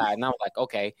isekai, and I was like,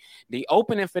 okay. The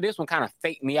opening for this one kind of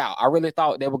faked me out. I really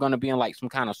thought they were going to be in like some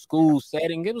kind of school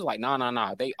setting. It was like, no,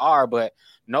 they are, but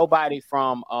nobody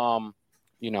from,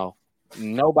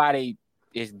 nobody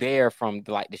is there from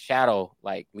like the Shadow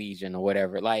like Legion or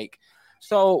whatever. Like,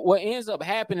 so what ends up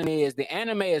happening is the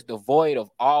anime is devoid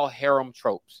of all harem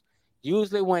tropes.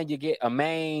 Usually when you get a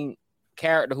main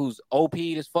character who's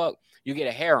OP'd as fuck, you get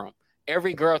a harem.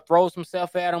 Every girl throws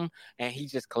himself at him and he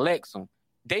just collects them.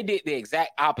 They did the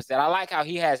exact opposite. I like how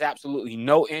he has absolutely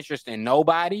no interest in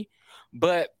nobody,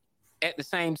 but at the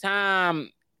same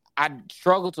time, I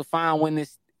struggle to find when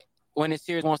this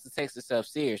series wants to take itself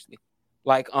seriously.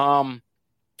 Like, I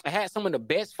had some of the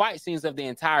best fight scenes of the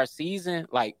entire season,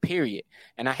 like, period.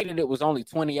 And I hated it was only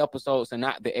 20 episodes and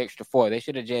not the extra 4. They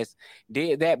should have just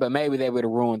did that, but maybe they would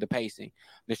have ruined the pacing.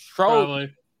 The show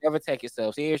never take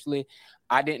itself seriously.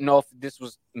 I didn't know if this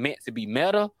was meant to be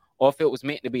meta or if it was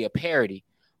meant to be a parody.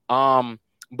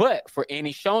 But for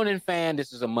any shonen fan,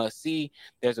 this is a must-see.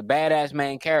 There's a badass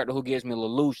main character who gives me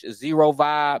Lelouch Zero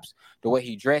vibes, the way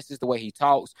he dresses, the way he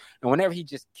talks. And whenever he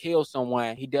just kills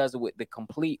someone, he does it with the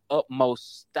complete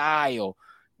utmost style,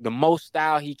 the most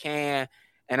style he can.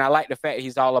 And I like the fact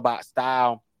he's all about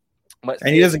style. But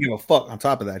he doesn't give a fuck on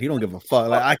top of that. He don't give a fuck.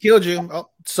 Like, I killed you. Oh,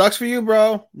 sucks for you,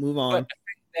 bro. Move on. But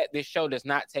that this show does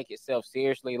not take itself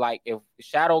seriously. Like, if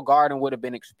Shadow Garden would have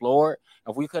been explored,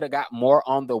 if we could have got more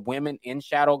on the women in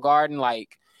Shadow Garden,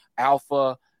 like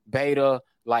Alpha, Beta,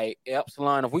 like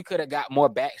Epsilon, if we could have got more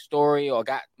backstory or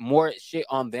got more shit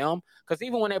on them, because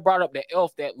even when they brought up the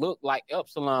elf that looked like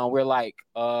Epsilon, we're like,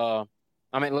 it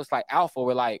looks like Alpha.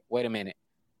 We're like, wait a minute.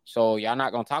 So y'all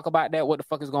not gonna talk about that? What the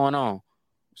fuck is going on?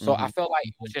 So I felt like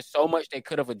it was just so much they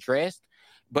could have addressed,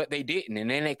 but they didn't. And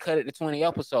then they cut it to 20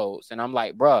 episodes. And I'm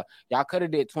like, bruh, y'all could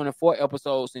have did 24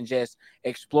 episodes and just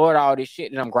explored all this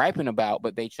shit that I'm griping about,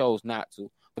 but they chose not to.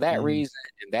 For that reason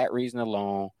and that reason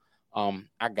alone,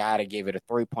 I gotta give it a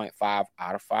 3.5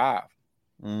 out of 5.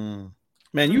 Man,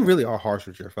 you really are harsh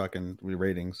with your fucking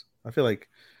ratings. I feel like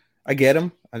I get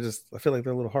them. I feel like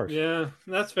they're a little harsh. Yeah,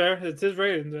 that's fair. It's his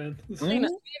ratings, man. Seven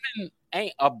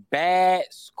ain't a bad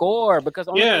score because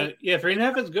for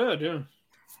 3.5 is good. Yeah.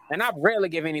 And I rarely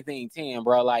give anything 10,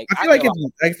 bro. Like I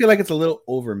feel like it's a little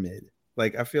over mid.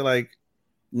 Like I feel like,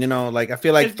 I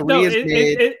feel like 3 is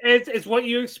mid. It's what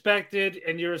you expected,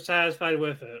 and you're satisfied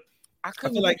with it. I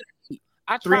feel like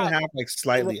 3.5, like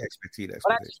slightly expected.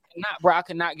 I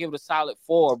could not give it a solid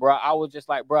 4, bro. I was just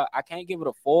like, bro, I can't give it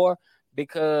a 4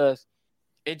 because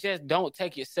it just don't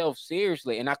take itself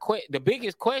seriously. And the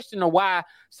biggest question of why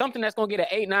something that's gonna get an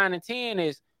 8, 9, and 10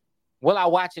 is, will I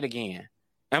watch it again?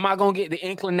 Am I gonna get the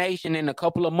inclination in a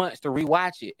couple of months to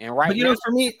rewatch it? And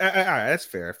for me, that's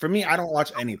fair. For me, I don't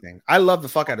watch anything. I love the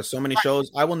fuck out of so many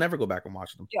shows. I will never go back and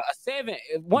watch them. Yeah, a 7.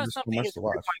 Once something is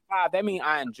 3.5, that means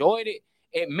I enjoyed it.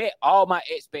 It met all my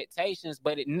expectations,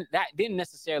 but that didn't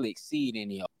necessarily exceed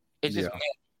any of it. It just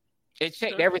it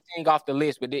checked everything off the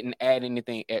list, but didn't add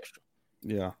anything extra.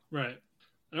 Yeah. Right.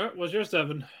 All right. What's your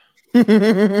 7? For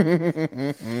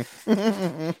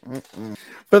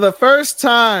the first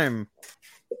time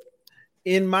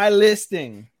in my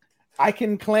listing, I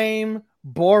can claim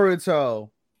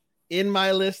Boruto in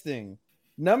my listing.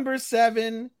 Number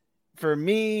 7 for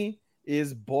me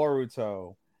is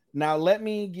Boruto. Now let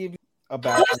me give you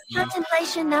about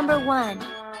contemplation number 1.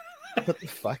 What the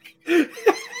fuck?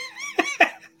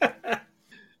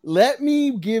 Let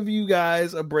me give you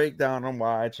guys a breakdown on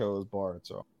why I chose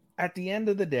Boruto. At the end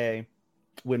of the day,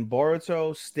 when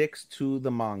Boruto sticks to the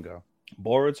manga,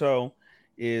 Boruto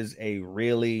is a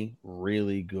really,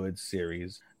 really good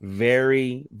series.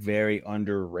 Very, very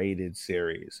underrated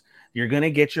series. You're going to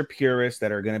get your purists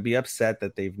that are going to be upset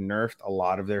that they've nerfed a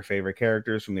lot of their favorite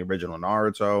characters from the original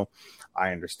Naruto.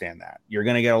 I understand that. You're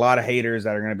going to get a lot of haters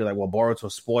that are going to be like, well,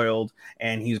 Boruto's spoiled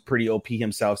and he's pretty OP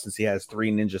himself since he has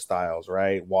 3 ninja styles,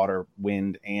 right? Water,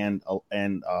 wind, and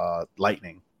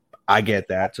lightning. I get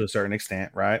that to a certain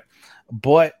extent, right?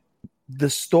 But the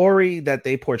story that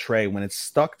they portray when it's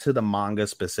stuck to the manga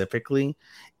specifically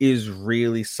is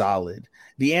really solid.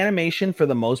 The animation for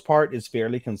the most part is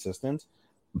fairly consistent.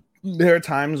 There are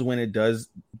times when it does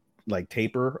like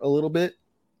taper a little bit,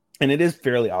 and it is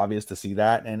fairly obvious to see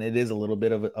that, and it is a little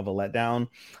bit of a letdown.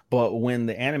 But when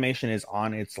the animation is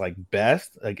on its like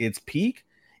best, like its peak,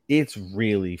 it's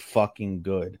really fucking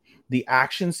good. The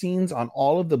action scenes on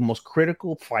all of the most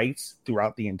critical fights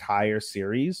throughout the entire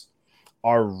series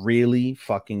are really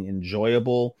fucking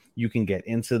enjoyable. You can get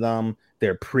into them.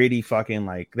 They're pretty fucking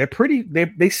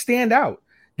they stand out.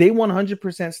 They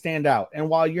 100% stand out. And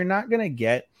while you're not going to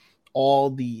get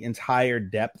all the entire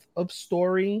depth of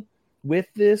story with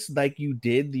this, like you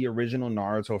did the original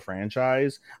Naruto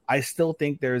franchise, I still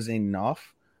think there's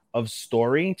enough of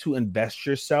story to invest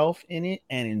yourself in it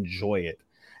and enjoy it.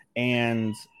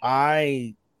 And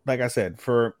like I said,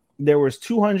 there was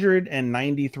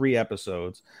 293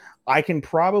 episodes. I can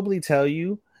probably tell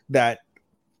you that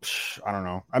I don't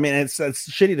know. I mean, it's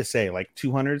shitty to say, like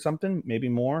 200 something, maybe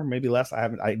more, maybe less.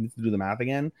 I need to do the math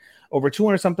again. Over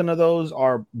 200 something of those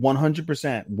are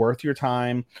 100% worth your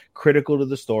time, critical to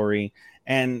the story.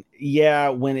 And yeah,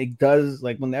 when it does,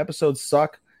 like when the episodes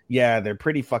suck, yeah, they're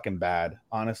pretty fucking bad.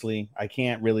 Honestly, I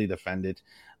can't really defend it.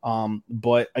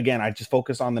 But again, I just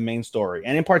focus on the main story,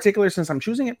 and in particular, since I'm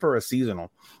choosing it for a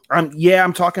seasonal,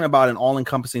 I'm talking about an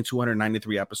all-encompassing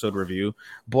 293 episode review.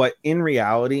 But in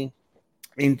reality,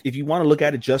 and if you want to look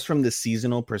at it just from the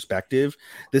seasonal perspective,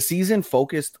 the season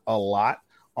focused a lot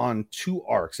on two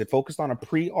arcs. It focused on a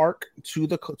pre-arc to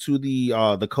the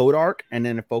code arc, and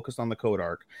then it focused on the code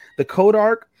arc. The code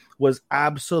arc was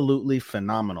absolutely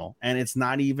phenomenal, and it's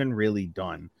not even really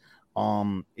done.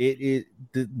 How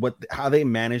they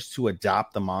managed to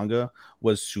adapt the manga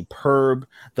was superb.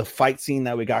 The fight scene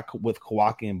that we got with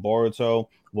Kawaki and Boruto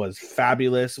was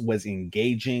fabulous, was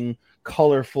engaging,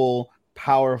 colorful,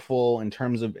 powerful, in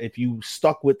terms of if you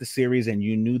stuck with the series and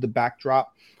you knew the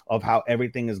backdrop of how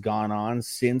everything has gone on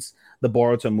since the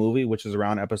Boruto movie, which is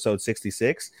around episode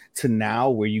 66, to now,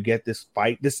 where you get this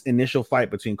initial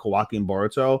fight between Kawaki and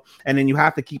Boruto. And then you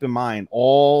have to keep in mind,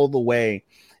 all the way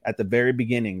at the very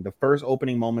beginning, the first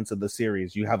opening moments of the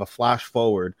series, you have a flash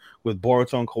forward with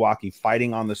Boruto and Kawaki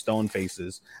fighting on the stone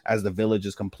faces as the village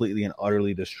is completely and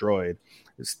utterly destroyed.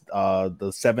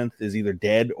 The seventh is either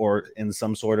dead or in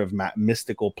some sort of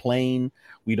mystical plane.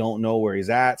 We don't know where he's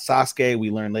at. Sasuke,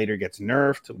 we learn later, gets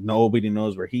nerfed. Nobody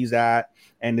knows where he's at.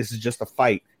 And this is just a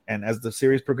fight. And as the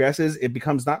series progresses, it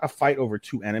becomes not a fight over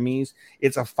two enemies.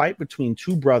 It's a fight between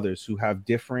two brothers who have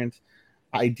different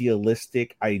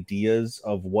idealistic ideas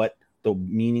of what the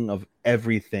meaning of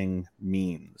everything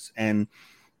means. And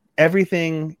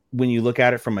everything, when you look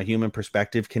at it from a human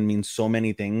perspective, can mean so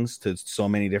many things to so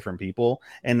many different people.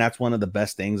 And that's one of the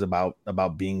best things about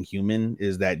being human,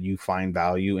 is that you find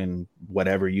value in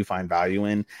whatever you find value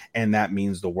in, and that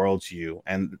means the world to you.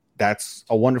 And that's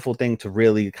a wonderful thing to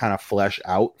really kind of flesh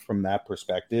out from that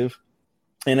perspective.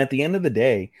 And at the end of the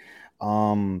day,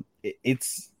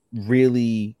 it's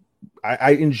really,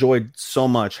 I enjoyed so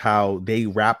much how they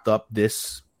wrapped up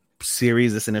this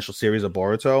initial series of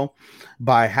Boruto,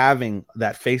 by having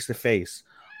that face-to-face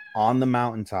on the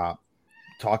mountaintop,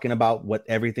 talking about what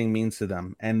everything means to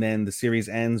them. And then the series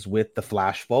ends with the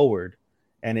flash forward,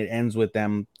 and it ends with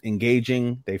them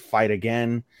engaging. They fight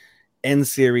again. End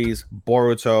series,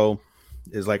 Boruto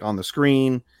is like on the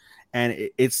screen, and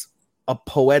it's a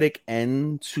poetic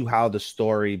end to how the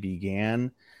story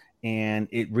began. And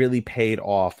it really paid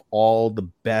off all the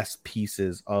best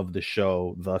pieces of the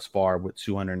show thus far with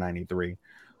 293.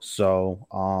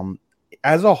 So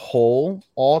as a whole,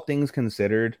 all things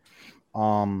considered,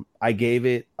 I gave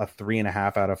it a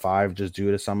 3.5 out of 5, just due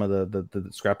to some of the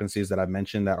discrepancies that I've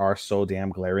mentioned that are so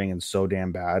damn glaring and so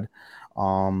damn bad.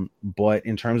 But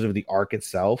in terms of the arc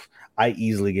itself, I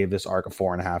easily gave this arc a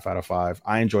 4.5 out of 5.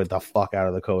 I enjoyed the fuck out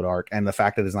of the code arc, and the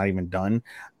fact that it's not even done,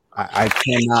 I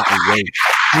cannot wait.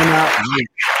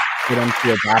 For them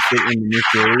to adapt it in the new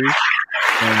series.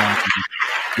 And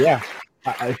yeah,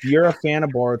 if you're a fan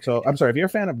of Boruto, if you're a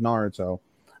fan of Naruto,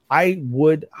 I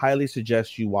would highly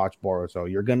suggest you watch Boruto.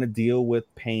 You're going to deal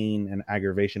with pain and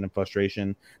aggravation and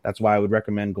frustration. That's why I would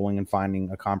recommend going and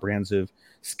finding a comprehensive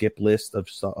skip list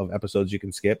of episodes you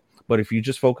can skip. But if you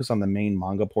just focus on the main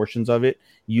manga portions of it,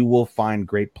 you will find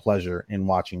great pleasure in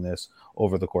watching this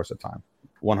over the course of time.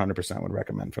 100% would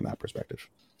recommend from that perspective.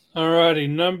 Alrighty,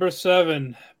 number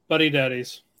 7, Buddy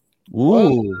Daddies.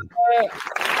 Ooh.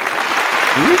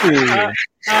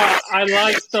 I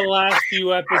liked the last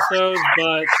few episodes,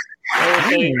 but I would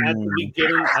say at the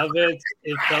beginning of it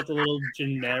felt a little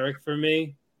generic for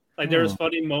me. Like, there was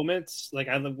funny moments, like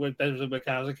I lived with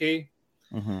Kazuki,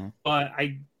 but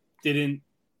I didn't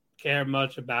care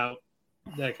much about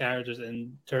the characters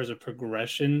in terms of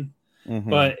progression.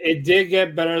 But it did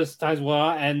get better as time went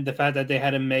on, and the fact that they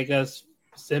had to make us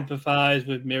sympathize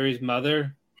with Miri's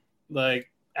mother, like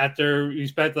after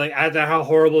how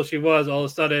horrible she was, all of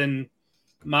a sudden,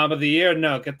 Mom of the Year,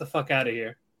 no, get the fuck out of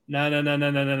here. No.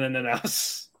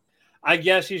 I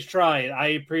guess she's trying. I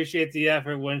appreciate the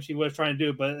effort when she was trying to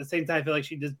do it, but at the same time, I feel like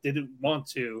she just didn't want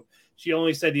to. She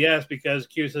only said yes because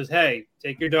Q says, "Hey,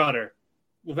 take your daughter,"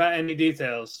 without any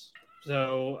details.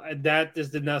 So that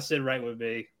just did not sit right with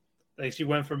me. Like, she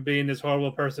went from being this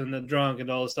horrible person and drunk,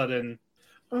 and all of a sudden,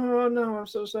 "Oh no, I'm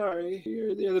so sorry.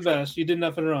 You're the best. You did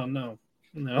nothing wrong." No.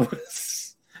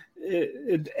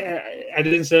 I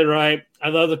didn't say it right. I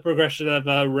love the progression of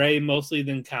Rei mostly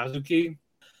than Kazuki,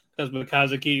 because with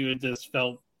Kazuki it just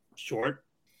felt short,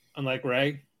 unlike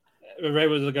Rei. Rei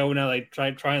was going out like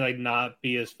trying like not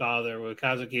be his father. With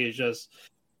Kazuki, is just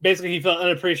basically he felt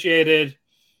unappreciated.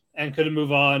 and couldn't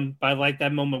move on. But I like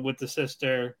that moment with the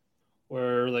sister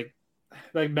where like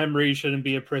memory shouldn't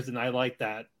be a prison. I like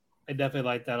that. I definitely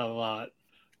like that a lot.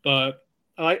 But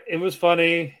it was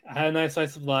funny. I had a nice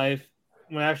slice of life.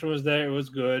 When action was there, it was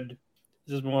good.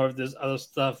 Just more of this other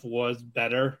stuff was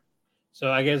better.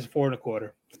 So I guess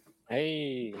 4.25.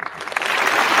 Hey.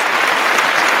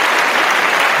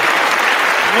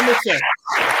 Number 6.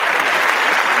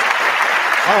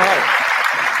 All right.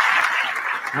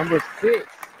 Number 6.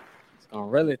 It's gonna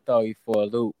really throw you for a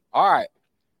loop. All right.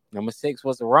 Number 6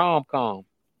 was a rom-com.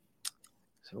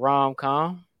 It's a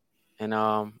rom-com, and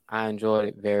I enjoyed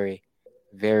it very,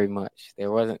 very much.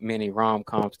 There wasn't many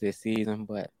rom-coms this season,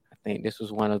 but I think this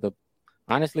was one of the.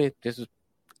 Honestly,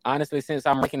 since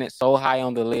I'm ranking it so high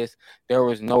on the list, there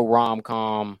was no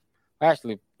rom-com.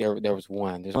 Actually, there was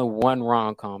one. There's only one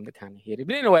rom-com that kind of hit it.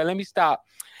 But anyway, let me stop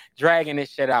dragging this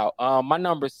shit out. My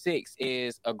number 6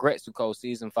 is Agretsuko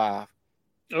season 5.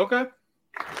 Okay. All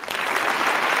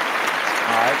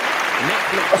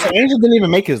right. So Angel didn't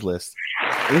even make his list.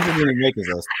 Yo,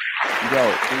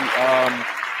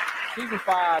 season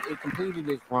 5, it completed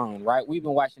its run, right? We've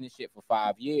been watching this shit for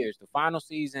 5 years. The final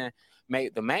season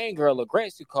made the main girl,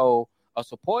 Agretsuko, a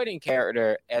supporting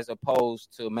character as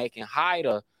opposed to making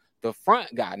Haida the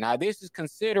front guy. Now, this is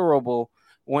considerable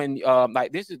when,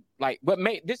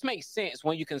 this makes sense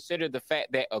when you consider the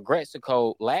fact that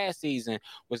Agretsuko last season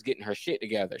was getting her shit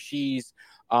together. She's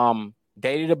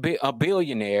dated a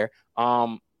billionaire.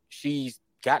 She's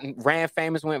ran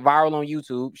famous, went viral on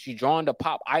YouTube. She joined a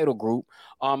pop idol group.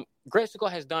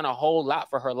 Agretsuko has done a whole lot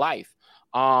for her life.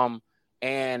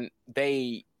 And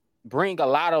they bring a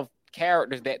lot of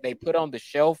characters that they put on the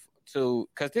shelf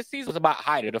because this season was about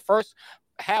Haida. The first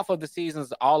half of the season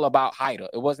is all about Haida.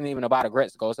 It wasn't even about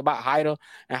Agretsuko. It's about Haida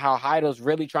and how Haida's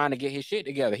really trying to get his shit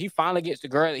together. He finally gets the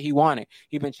girl that he wanted.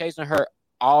 He's been chasing her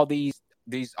all these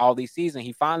seasons.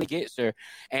 He finally gets her,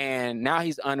 and now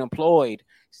he's unemployed,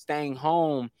 staying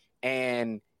home,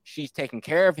 and she's taking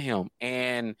care of him.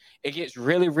 And it gets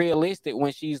really realistic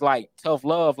when she's like, tough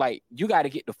love, like, you got to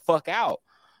get the fuck out.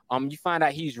 You find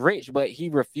out he's rich, but he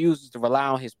refuses to rely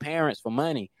on his parents for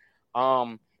money.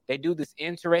 They do this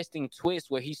interesting twist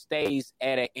where he stays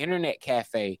at an internet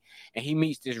cafe and he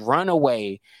meets this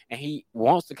runaway and he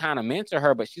wants to kind of mentor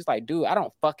her, but she's like, dude, I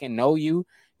don't fucking know you.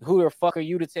 Who the fuck are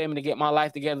you to tell me to get my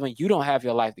life together when you don't have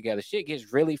your life together? Shit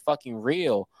gets really fucking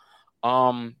real.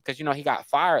 Because, he got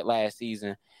fired last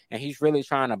season and he's really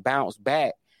trying to bounce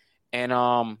back. And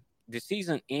the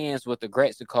season ends with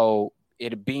Agretsuko,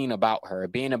 it being about her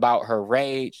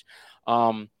rage.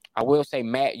 I will say,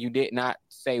 Matt, you did not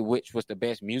say which was the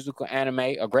best musical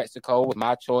anime. Agretsuko was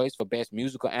my choice for best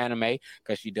musical anime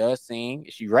because she does sing,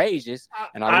 she rages,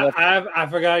 and I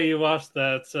forgot you watched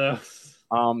that. So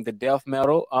the death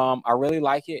metal, I really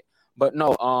like it. But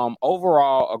no,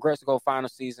 overall, Agretsuko final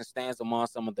season stands among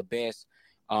some of the best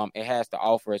it has to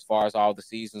offer as far as all the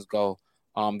seasons go.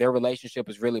 Their relationship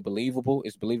is really believable.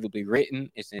 It's believably written.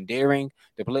 It's endearing.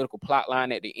 The political plot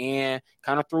line at the end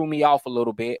kind of threw me off a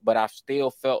little bit, but I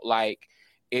still felt like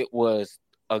it was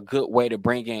a good way to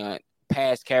bring in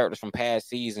past characters from past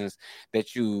seasons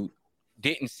that you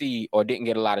didn't see or didn't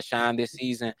get a lot of shine this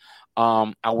season.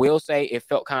 I will say it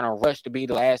felt kind of rushed to be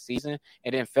the last season.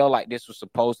 It didn't feel like this was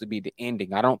supposed to be the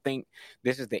ending. I don't think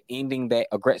this is the ending that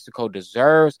Agretsuko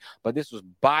deserves, but this was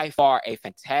by far a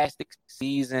fantastic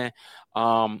season.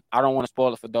 I don't want to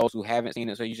spoil it for those who haven't seen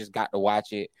it, so you just got to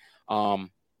watch it.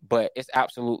 But it's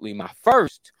absolutely my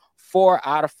first 4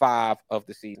 out of 5 of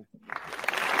the season.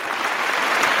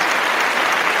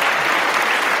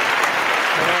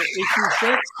 Issue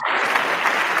 6.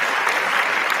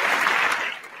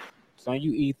 It's on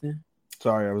you, Ethan.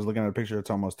 Sorry, I was looking at a picture of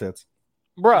Tomo's tits.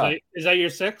 Bro, is that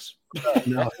your 6?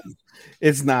 No,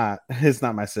 it's not. It's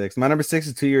not my 6. My number 6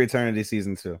 is 2 Year Eternity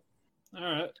season 2. All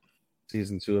right.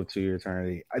 Season 2 of 2 Year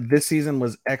Eternity. This season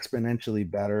was exponentially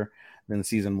better than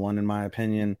season 1, in my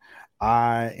opinion.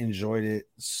 I enjoyed it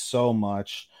so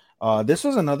much. This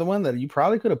was another one that you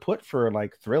probably could have put for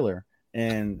like thriller,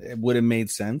 and it would have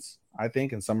made sense, I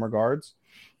think, in some regards.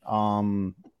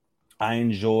 I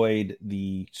enjoyed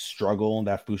the struggle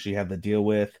that Fushi had to deal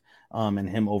with, and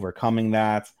him overcoming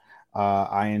that.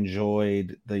 I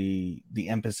enjoyed the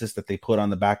emphasis that they put on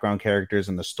the background characters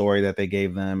and the story that they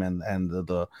gave them, and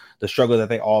the struggle that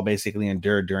they all basically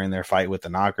endured during their fight with the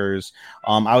Knockers.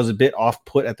 I was a bit off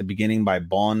put at the beginning by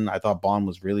Bon. I thought Bon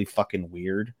was really fucking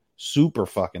weird, super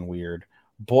fucking weird,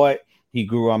 but he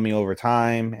grew on me over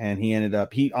time, and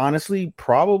he honestly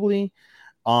probably,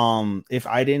 if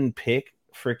I didn't pick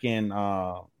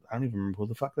freaking I don't even remember who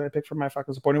the fuck did I pick for my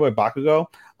fucking supporting boy, Bakugo.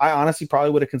 I honestly probably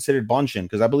would have considered Bunshin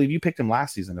because I believe you picked him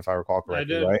last season, if I recall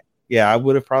correctly, right? Yeah, I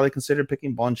would have probably considered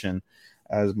picking Bunshin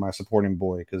as my supporting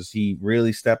boy because he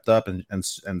really stepped up and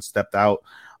stepped out.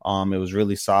 It was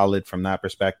really solid from that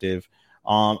perspective.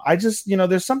 I just,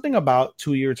 there's something about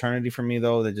 2 Year Eternity for me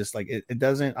though that just like it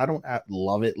doesn't. I don't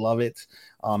love it.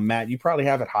 Matt, you probably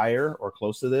have it higher or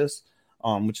close to this,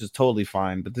 which is totally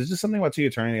fine. But there's just something about 2 Year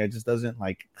Eternity that just doesn't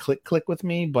like click with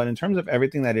me. But in terms of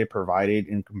everything that it provided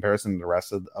in comparison to the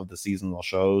rest of the seasonal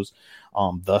shows,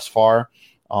 thus far,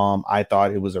 I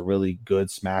thought it was a really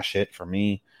good smash hit for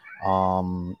me.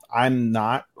 I'm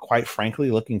not quite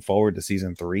frankly looking forward to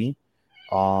season 3.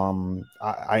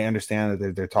 I understand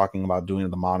that they're talking about doing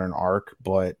the modern arc,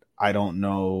 but I don't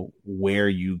know where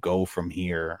you go from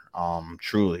here.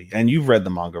 Truly. And you've read the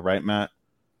manga, right, Matt?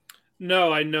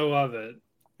 No, I know of it.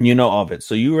 You know of it.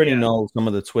 So you already know some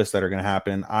of the twists that are going to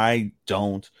happen. I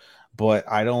don't, but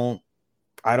I don't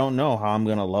know how I'm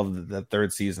going to love the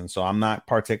third season. So I'm not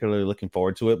particularly looking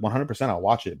forward to it. 100% I'll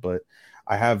watch it, but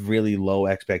I have really low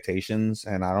expectations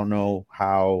and I don't know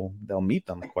how they'll meet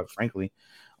them, quite frankly.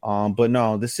 But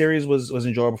no, this series was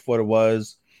enjoyable for what it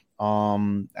was.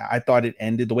 I thought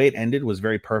the way it ended was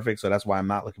very perfect. So that's why I'm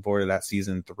not looking forward to that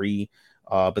season 3.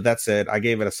 But that said, I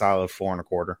gave it a solid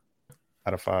 4.25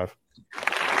 out of 5.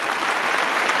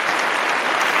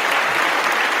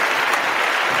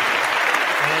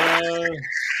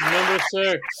 Number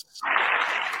 6,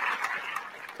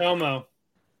 Tomo.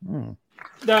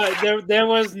 There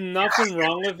was nothing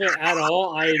wrong with it at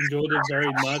all. I enjoyed it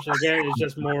very much. Again, it's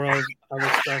just more of I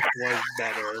respect was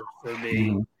better for me.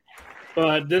 Mm-hmm.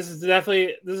 But this is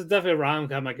definitely a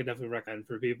rom-com I could definitely recommend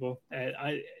for people.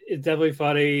 It's definitely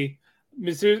funny.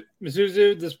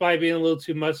 Misuzu, despite being a little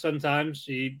too much sometimes,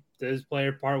 she does play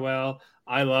her part well.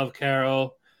 I love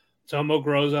Carol. Tomo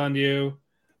grows on you.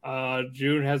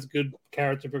 June has good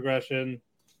character progression.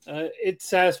 It's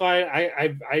satisfying.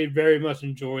 I very much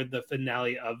enjoyed the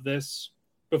finale of this.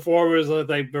 Before it was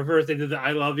like first they did the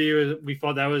 "I love you," we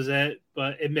thought that was it,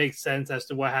 but it makes sense as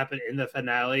to what happened in the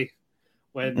finale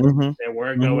when they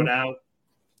were going out,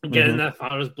 getting that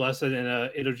father's blessing in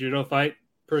a judo fight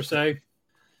per se,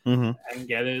 and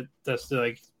get it just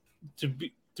to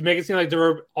make it seem like they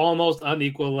were almost on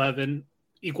equal leveling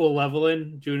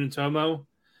June and Tomo.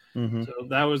 So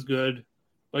that was good.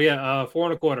 But yeah,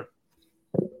 4.25.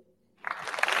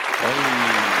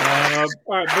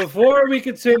 All right, before we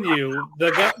continue,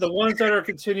 the ones that are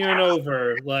continuing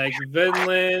over, like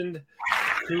Vinland,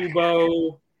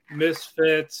 Kubo,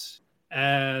 Misfits,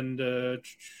 and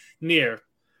Nier.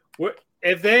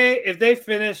 If they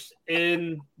finish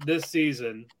in this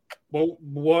season,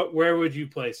 where would you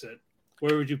place it?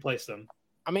 Where would you place them?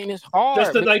 I mean, it's hard.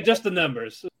 Just the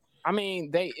numbers. I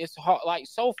mean, it's hard. Like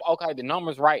okay, the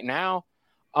numbers right now.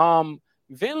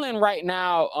 Vinland right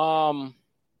now.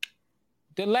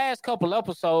 The last couple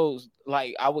episodes,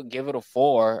 like I would give it a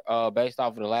 4, based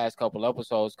off of the last couple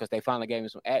episodes because they finally gave me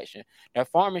some action. That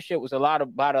farming shit was about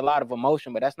a lot of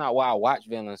emotion, but that's not why I watch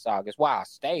Vinland Saga. It's why I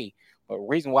stay. But the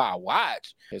reason why I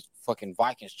watch is fucking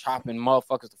Vikings chopping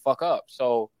motherfuckers the fuck up.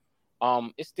 So,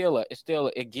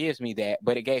 it gives me that,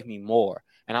 but it gave me more.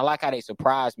 And I like how they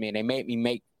surprised me and they made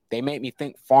me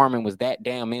think farming was that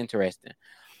damn interesting.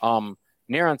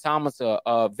 Nier Automata,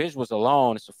 visuals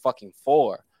alone, it's a fucking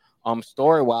 4.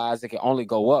 Story wise, it can only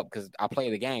go up because I play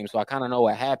the game, so I kind of know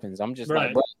what happens. I'm just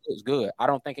like, bro, it's good. I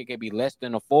don't think it could be less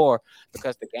than a 4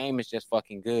 because the game is just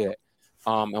fucking good.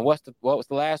 And what was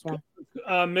the last one?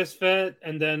 Misfit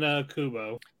and then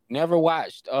Kubo. Never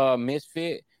watched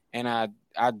Misfit, and I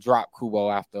dropped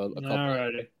Kubo after a couple.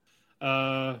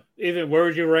 Alrighty. Even where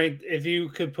would you rank if you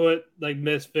could put like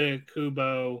Misfit,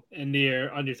 Kubo, and Nier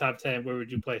on your top 10? Where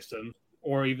would you place them,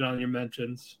 or even on your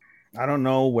mentions? I don't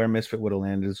know where Misfit would have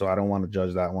landed, so I don't want to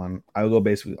judge that one. I would go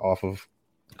basically off of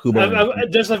Kubo.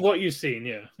 Just like what you've seen,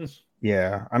 yeah.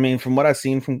 Yeah, I mean, from what I've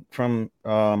seen from score.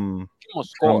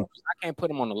 I can't put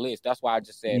him on the list. That's why I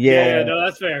just said. Yeah, no,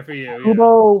 that's fair for you.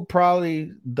 Kubo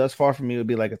probably thus far for me would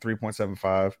be like a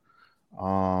 3.75.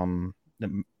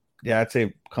 Yeah, I'd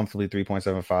say comfortably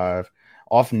 3.75.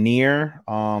 Off Nier,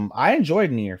 I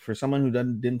enjoyed Nier. For someone who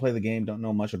didn't play the game, don't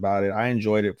know much about it, I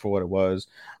enjoyed it for what it was.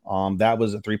 That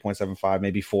was a 3.75,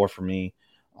 maybe 4 for me.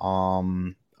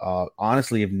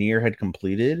 Honestly, if Nier had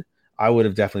completed, I would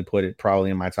have definitely put it probably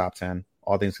in my top 10,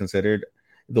 all things considered.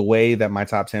 The way that my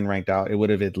top 10 ranked out, it would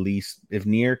have at least, if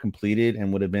Nier completed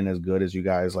and would have been as good as you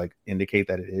guys like indicate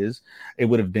that it is, it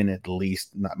would have been at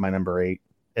least not my number 8,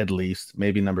 at least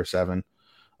maybe number 7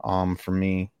 for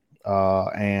me.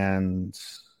 And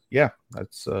yeah,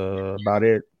 that's about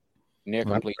it. Nier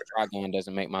complete Trigon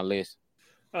doesn't make my list.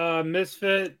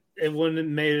 Misfit, it wouldn't have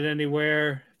made it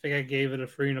anywhere. I think I gave it a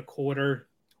 3 1/4.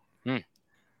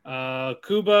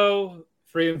 Kubo,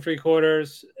 3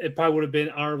 3/4. It probably would have been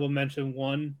honorable mention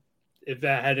 1 if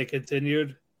that had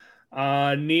continued.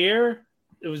 Nier,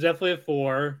 it was definitely a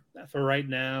 4 for right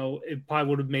now. It probably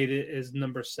would have made it as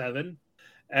number 7.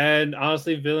 And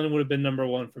honestly, Villain would have been number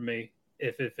 1 for me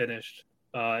if it finished.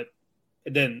 But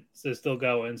it didn't. So it's still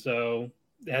going. So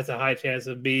it has a high chance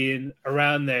of being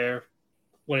around there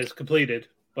when it's completed.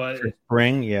 But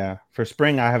for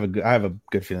spring, I have a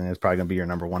good feeling it's probably gonna be your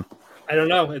number 1. I don't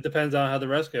know. It depends on how the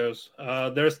rest goes.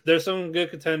 There's some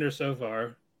good contenders so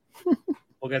far.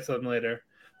 We'll get something later.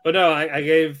 But no, I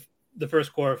gave the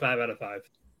first quarter 5 out of 5.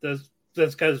 That's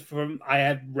because I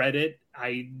had read it,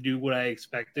 I knew what I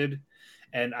expected,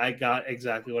 and I got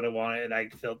exactly what I wanted, and I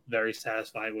felt very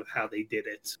satisfied with how they did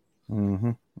it.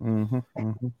 All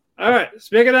right.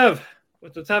 Speaking of,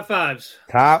 what's the top 5s?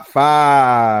 Top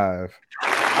 5. All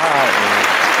right, man.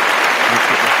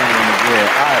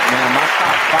 All right, man. My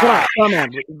top 5. Come on, man.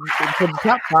 For the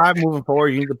top 5 moving forward,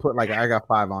 you need to put like I got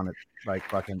 5 on it, like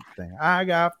fucking thing. I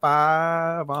got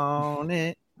 5 on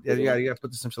it. Yeah, you got to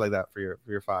put some shit like that for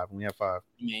your 5 when you have 5.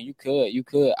 Man, you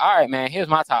could. All right, man. Here's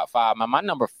my top 5. My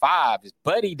number 5 is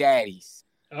Buddy Daddies.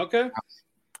 Okay.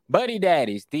 Buddy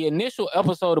Daddies. The initial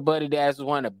episode of Buddy Daddies was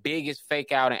one of the biggest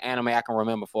fake out in anime I can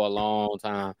remember for a long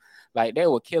time. Like, they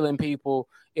were killing people.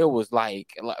 It was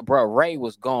like bro, Ray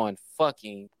was going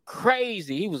fucking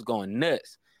crazy. He was going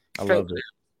nuts. I love it.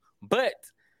 But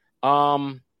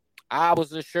I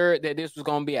was assured that this was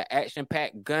going to be an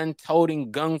action-packed,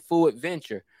 gun-toting, gung-fu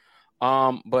adventure.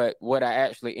 But what I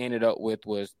actually ended up with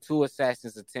was 2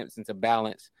 assassins attempting to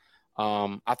balance.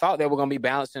 I thought they were going to be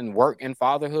balancing work and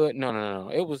fatherhood. No.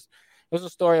 It was a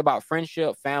story about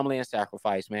friendship, family, and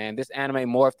sacrifice, man. This anime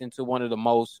morphed into one of the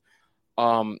most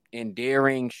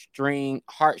endearing,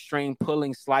 heartstring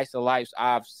pulling slice of life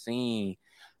I've seen.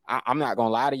 I'm not going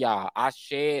to lie to y'all. I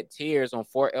shed tears on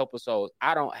 4 episodes.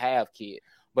 I don't have kids,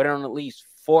 but on at least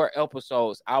 4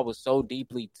 episodes, I was so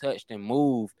deeply touched and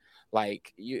moved.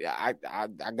 Like I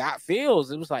got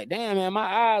feels. It was like, damn, man, my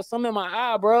eye, something in my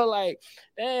eye, bro. Like,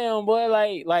 damn, boy.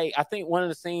 Like I think one of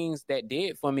the scenes that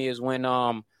did for me is when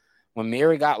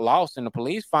Mary got lost and the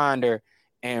police find her,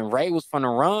 and Ray was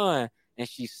finna run, and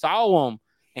she saw him,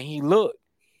 and he looked,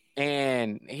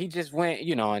 and he just went,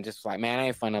 and just like, man, I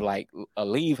ain't finna like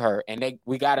leave her. And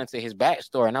we got into his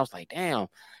backstory, and I was like, damn,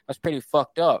 that's pretty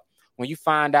fucked up. When you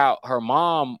find out her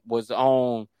mom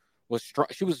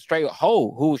she was a straight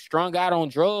hoe who was strung out on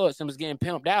drugs and was getting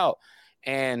pimped out,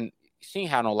 and she ain't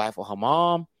had no life with her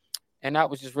mom, and that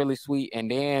was just really sweet.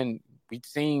 And then we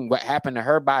seen what happened to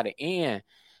her by the end.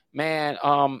 Man,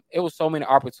 it was so many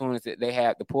opportunities that they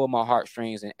had to pull my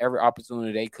heartstrings, and every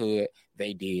opportunity they could,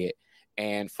 they did.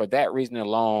 And for that reason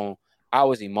alone, I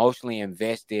was emotionally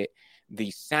invested.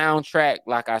 The soundtrack,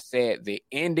 like I said, the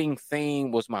ending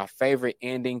theme was my favorite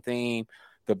ending theme.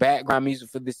 The background music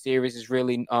for this series is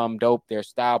really dope. Their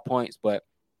style points, but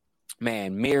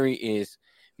man, Mary is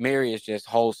just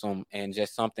wholesome and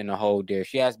just something to hold dear.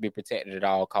 She has to be protected at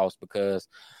all costs because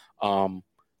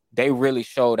they really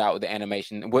showed out with the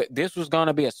animation. This was going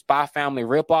to be a Spy Family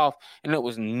ripoff, and it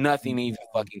was nothing even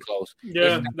fucking close.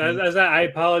 Yeah, I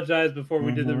apologize before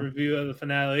we did the review of the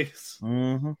finales.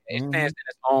 It stands in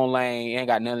its own lane. It ain't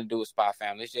got nothing to do with Spy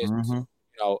Family. It's just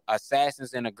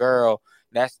assassins and a girl.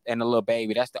 And a little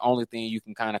baby. That's the only thing you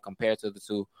can kind of compare to the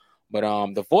two. But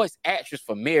the voice actress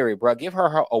for Mary, bro, give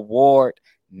her award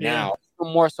now.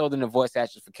 Yeah. More so than the voice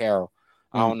actress for Carol.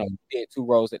 I don't know. They did 2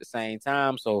 roles at the same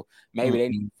time, so maybe they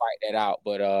need to fight that out.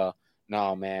 But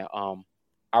no, man.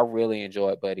 I really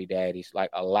enjoyed Buddy Daddies like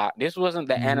a lot. This wasn't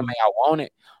the anime I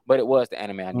wanted, but it was the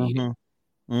anime I needed.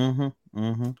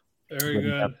 Very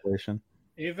good.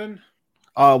 Even?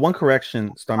 One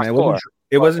correction, Starman.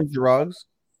 It wasn't drugs.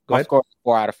 Go ahead. Score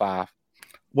 4 out of 5.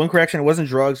 One correction: it wasn't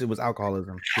drugs; it was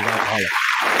alcoholism. She was alcoholic.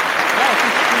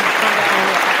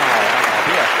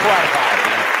 Yeah, 4 out of 5.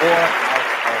 Man. 4 out of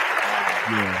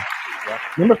 5. Yeah.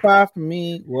 Number 5 for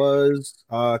me was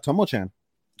Tomo-chan.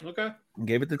 Okay.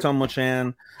 Gave it to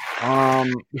Tomo-chan.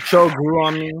 The show grew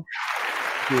on me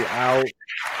throughout.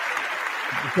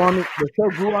 The show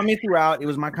grew on me throughout. It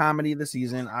was my comedy of the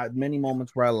season. I had many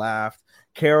moments where I laughed.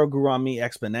 Carol grew on me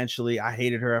exponentially. I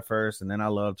hated her at first, and then I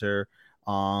loved her.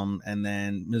 And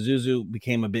then Mizuzu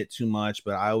became a bit too much,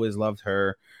 but I always loved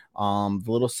her. The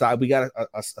little side, we got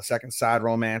a second side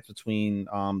romance between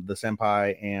the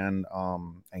senpai and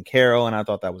Carol, and I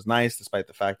thought that was nice, despite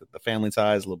the fact that the family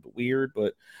tie is a little bit weird.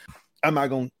 But I'm not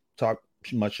going to talk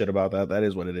much shit about that. That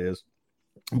is what it is.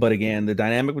 But again, the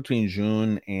dynamic between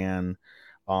Jun and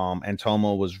And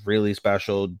Tomo was really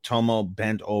special. Tomo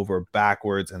bent over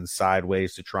backwards and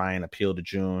sideways to try and appeal to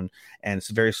June. And it's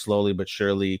very slowly but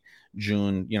surely,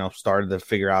 June, started to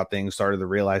figure out things, started to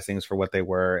realize things for what they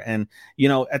were. And,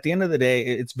 at the end of the day,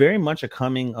 it's very much a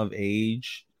coming of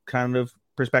age kind of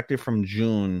perspective from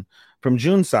June's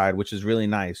side, which is really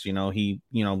nice. He,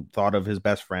 thought of his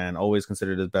best friend, always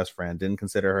considered his best friend, didn't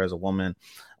consider her as a woman.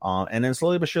 And then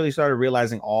slowly but surely started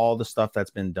realizing all the stuff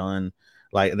that's been done,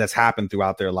 like that's happened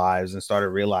throughout their lives, and started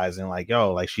realizing like,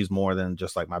 yo, like she's more than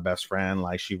just like my best friend.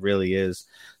 Like she really is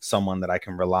someone that I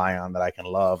can rely on, that I can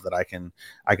love, that I can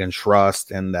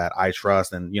trust, and that I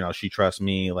trust. And, she trusts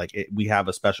me. Like we have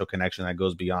a special connection that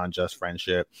goes beyond just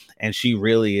friendship. And she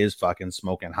really is fucking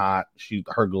smoking hot.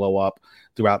 Her glow up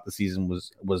throughout the season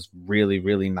was really,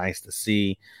 really nice to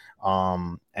see.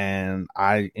 And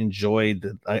I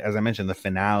enjoyed, as I mentioned, the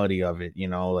finality of it.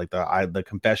 Like the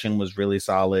confession was really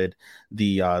solid.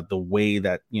 The way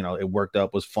that it worked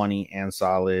up was funny and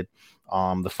solid.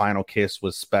 The final kiss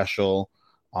was special.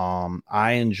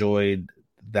 I enjoyed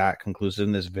that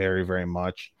conclusiveness very, very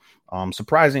much.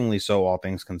 Surprisingly so, all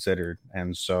things considered.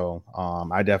 And so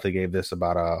I definitely gave this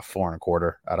about a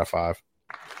 4.25 out of 5.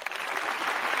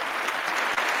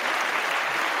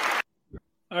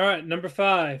 All right, number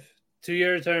 5, 2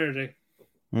 Year Eternity.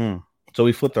 So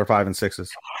we flipped our 5 and 6s.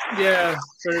 Yeah,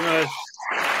 pretty much.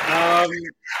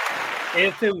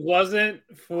 If it wasn't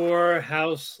for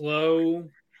how slow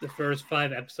the first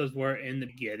 5 episodes were in the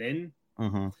beginning,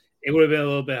 it would have been a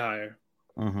little bit higher.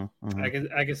 I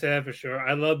can say that for sure.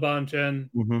 I love Bonchen.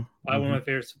 One of my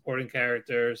favorite supporting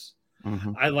characters.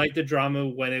 I like the drama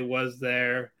when it was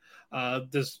there.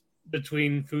 This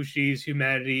between Fushi's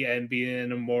humanity and being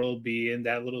an immortal being,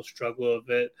 that little struggle of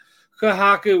it.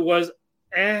 Kohaku was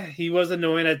he was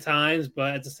annoying at times,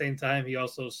 but at the same time he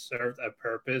also served a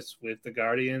purpose with the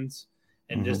Guardians,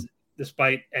 and just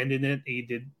despite ending it, he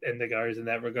did end the Guardians in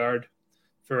that regard,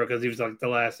 because he was like the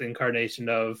last incarnation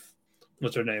of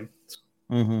what's her name.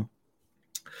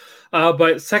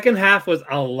 But second half was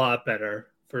a lot better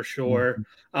for sure.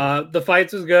 The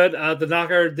fights was good. The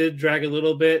knocker did drag a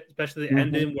little bit, especially the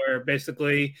ending where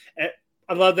basically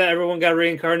I love that everyone got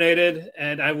reincarnated,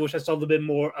 and I wish I saw a little bit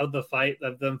more of the fight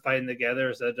of them fighting together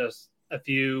instead of just a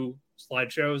few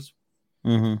slideshows.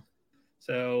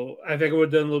 So I think I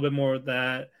would have done a little bit more of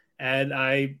that. And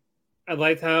I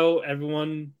liked how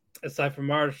everyone, aside from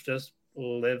March, just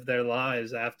lived their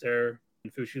lives after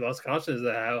Fushi lost consciousness,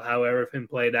 how everything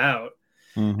played out.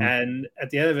 And at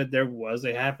the end of it, there was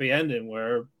a happy ending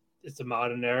where it's a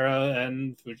modern era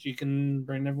and Fuji can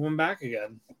bring everyone back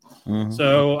again.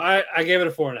 So I gave it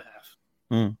a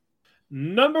 4.5.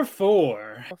 Number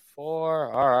 4.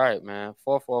 4. All right, man.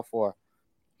 4.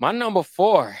 My number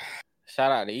 4.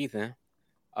 Shout out to Ethan.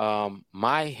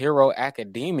 My Hero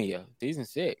Academia, season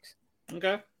 6.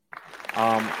 Okay.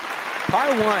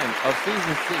 Part 1 of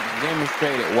season 6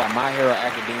 demonstrated why My Hero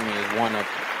Academia is one of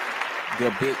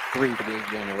the big 3 for this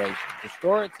generation. The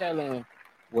storytelling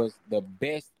was the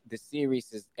best the series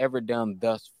has ever done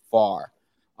thus far.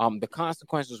 The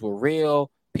consequences were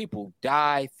real. People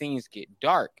die. Things get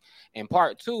dark. In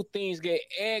part 2, things get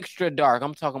extra dark.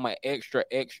 I'm talking about extra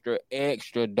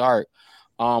dark.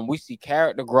 We see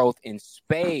character growth in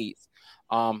spades.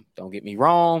 Don't get me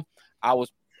wrong.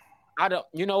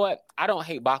 You know what? I don't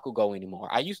hate Bakugo anymore.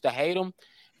 I used to hate him.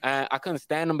 I couldn't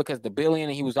stand him because the billion,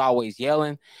 he was always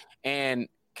yelling. And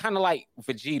kind of like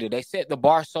Vegeta, they set the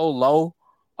bar so low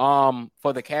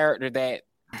for the character that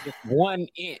just 1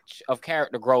 inch of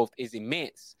character growth is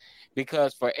immense,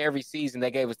 because for every season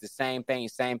they gave us the same thing.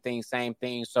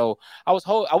 So I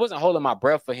wasn't holding my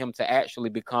breath for him to actually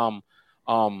become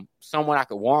someone I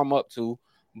could warm up to.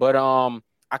 But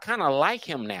I kind of like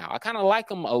him now. I kind of like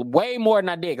him way more than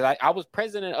I did. I was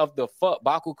president of the Fuck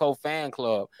Bakugo fan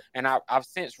club, and I've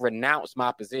since renounced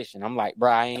my position. I'm like,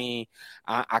 bro, I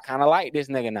kind of like this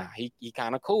nigga now. He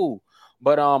kind of cool.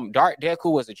 But Dark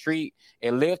Deku was a treat.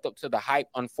 It lived up to the hype.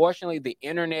 Unfortunately, the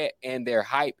internet and their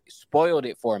hype spoiled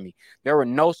it for me. There were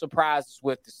no surprises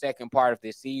with the second part of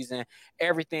this season.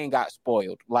 Everything got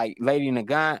spoiled. Like Lady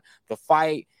Nagant, the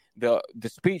fight, the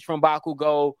speech from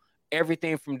Bakugo,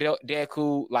 everything from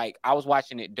Deku. Like, I was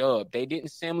watching it dubbed. They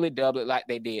didn't similarly dub it like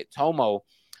they did Tomo.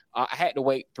 I had to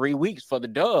wait 3 weeks for the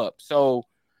dub. So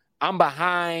I'm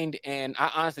behind, and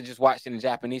I honestly just watched it in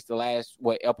Japanese the last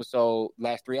 3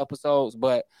 episodes,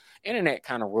 but internet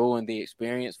kind of ruined the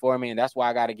experience for me, and that's why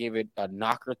I got to give it a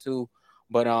knock or 2.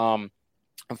 But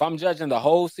if I'm judging the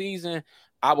whole season,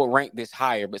 I would rank this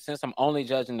higher. But since I'm only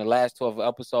judging the last 12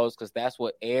 episodes, because that's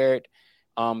what aired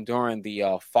during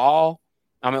the fall,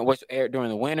 what's aired during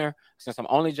the winter. Since I'm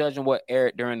only judging what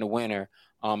aired during the winter,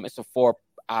 it's a 4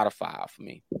 out of 5 for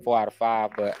me. 4 out of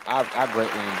 5. But I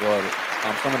greatly enjoyed it.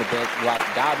 Some of the best, like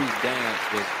Dobby's dance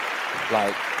was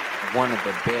like one of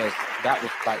the best. That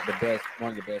was like the best, one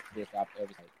of the best bits I've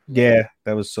ever seen. Yeah,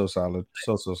 that was so solid,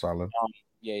 so solid.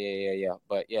 Yeah.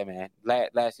 But yeah, man,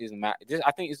 last season, I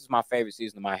think this is my favorite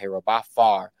season of My Hero by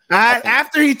far.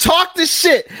 After he talked that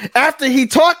shit,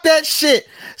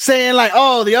 saying like,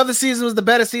 "Oh, the other season was the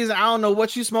better season." I don't know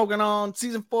what you smoking on.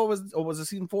 Season 4 was it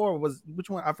season 4? Or was which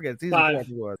one? I forget. Season 4 I think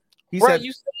it was. He said,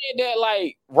 "You said that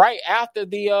like right after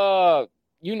the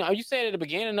you said at the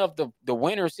beginning of the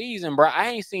winter season, bro. I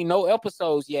ain't seen no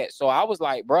episodes yet, so I was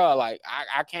like, bro, like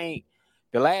I can't."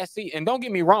 The last season, and don't get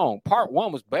me wrong, part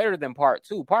 1 was better than part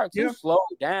 2. Part 2 slowed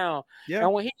down. Yeah.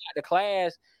 And when he got the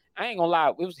class, I ain't gonna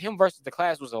lie, it was him versus the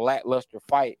class was a lackluster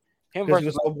fight. Him versus he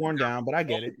was so worn down, but I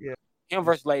get it. Yeah. Him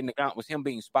versus Lady Nagant was him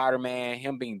being Spider-Man,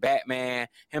 him being Batman,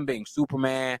 him being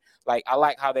Superman. Like, I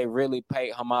like how they really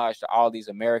paid homage to all these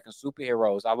American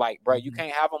superheroes. I like, bro, you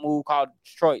can't have a move called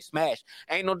Detroit Smash.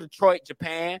 Ain't no Detroit,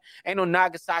 Japan. Ain't no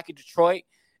Nagasaki, Detroit.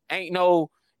 Ain't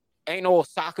no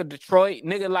Osaka, Detroit.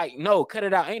 Nigga, like, no, cut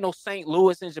it out. Ain't no St.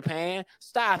 Louis in Japan.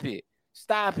 Stop it.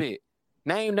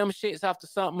 Name them shits after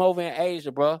something over in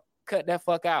Asia, bro. Cut that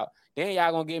fuck out. Then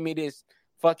y'all gonna give me this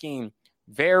fucking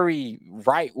very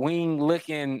right-wing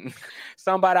looking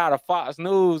somebody out of Fox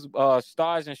News,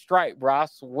 Stars and Stripes, bro. I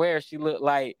swear she looked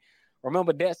like,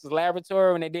 remember Dexter's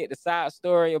Laboratory when they did the side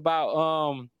story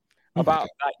about like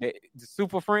the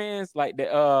Super Friends, like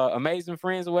the Amazing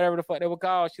Friends or whatever the fuck they were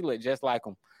called. She looked just like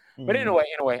them. But anyway,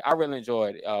 I really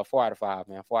enjoyed it. 4 out of 5,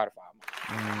 man. 4 out of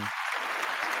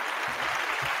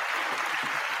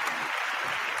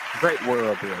 5. Great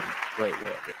world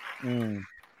building.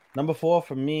 Number 4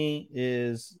 for me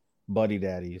is Buddy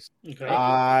Daddies. Okay.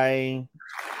 I'm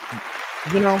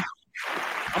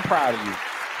proud of you.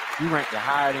 You ranked it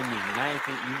higher than me, and I didn't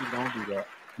think you was gonna do that.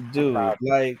 Dude,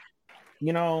 like,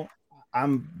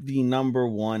 I'm the number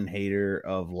 1 hater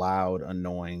of loud,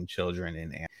 annoying children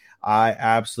in anime. I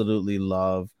absolutely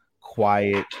love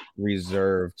quiet,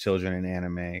 reserved children in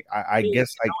anime. I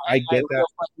guess I get that.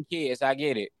 Kids, I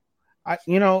get it.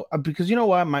 Because you know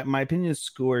what, my opinion is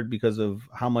scored because of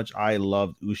how much I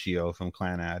loved Ushio from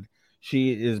Clanad.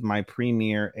 She is my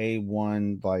premier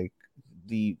A1, like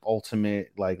the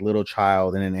ultimate like little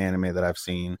child in an anime that I've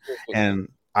seen, and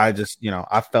I just,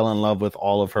 I fell in love with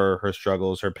all of her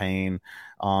struggles, her pain,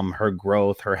 her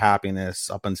growth, her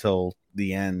happiness up until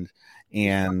the end.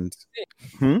 And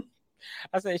I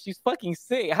said she's fucking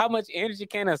sick. How much energy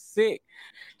can a sick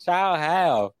child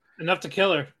have? Enough to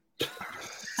kill her.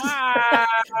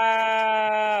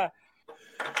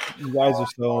 You guys are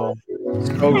so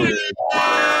rude.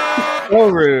 So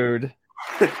rude.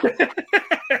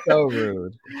 So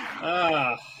rude.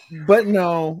 But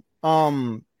no,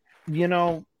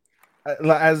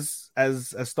 as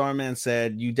Starman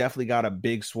said, you definitely got a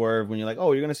big swerve when you're like,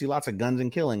 oh, you're gonna see lots of guns and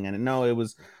killing. And no, it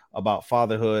was about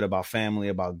fatherhood, about family,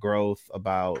 about growth,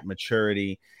 about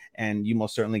maturity. And you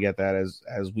most certainly get that,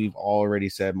 as we've already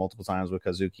said multiple times with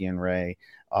Kazuki and Rei,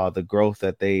 the growth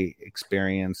that they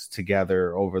experience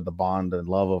together over the bond and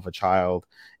love of a child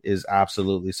is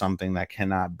absolutely something that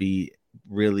cannot be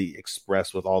really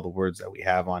expressed with all the words that we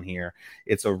have on here.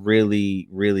 It's a really,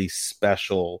 really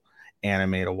special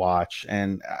anime to watch.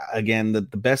 And again, the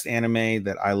best anime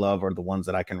that I love are the ones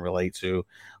that I can relate to.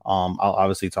 I'll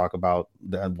obviously talk about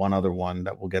the one other one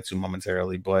that we'll get to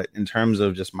momentarily, but in terms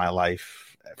of just my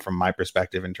life, from my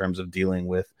perspective, in terms of dealing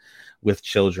with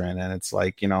children, and it's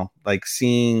like, like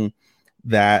seeing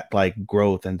that like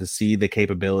growth and to see the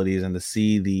capabilities and to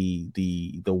see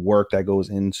the work that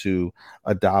goes into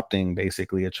adopting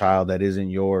basically a child that isn't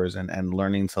yours, and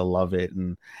learning to love it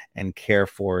and care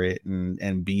for it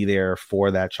and be there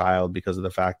for that child, because of the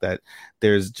fact that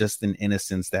there's just an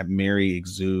innocence that Mary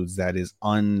exudes that is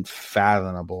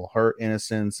unfathomable. Her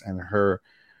innocence and her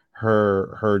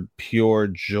pure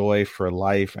joy for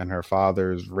life and her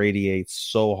father's radiates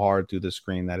so hard through the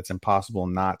screen that it's impossible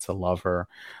not to love her.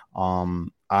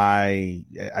 I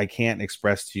can't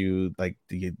express to you like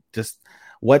just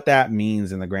what that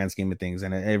means in the grand scheme of things,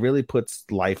 and it really puts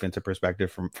life into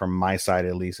perspective from my side,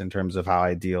 at least in terms of how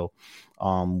I deal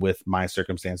with my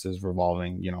circumstances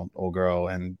revolving, old girl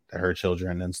and her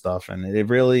children and stuff. And it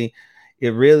really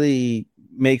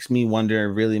makes me wonder,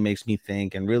 it really makes me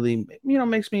think, and really,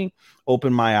 makes me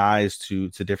open my eyes to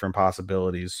different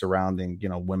possibilities surrounding,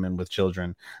 women with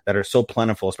children that are so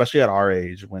plentiful, especially at our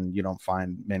age, when you don't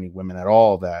find many women at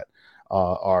all that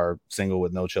are single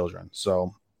with no children.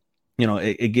 So,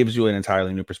 it gives you an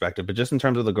entirely new perspective. But just in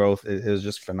terms of the growth, it is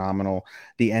just phenomenal.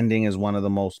 The ending is one of the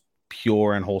most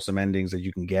pure and wholesome endings that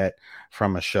you can get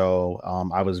from a show.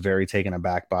 I was very taken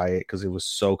aback by it because it was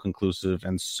so conclusive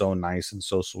and so nice and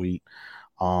so sweet.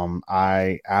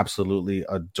 I absolutely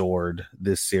adored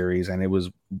this series, and it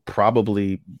was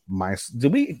probably I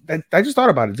just thought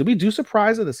about it. Did we do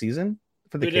surprise of the season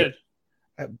for the We did.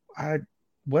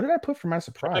 What did I put for my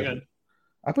surprise? Trigun.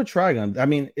 I put Trigun. I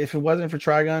mean, if it wasn't for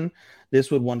Trigun, this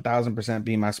would 1000%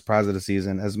 be my surprise of the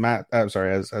season. As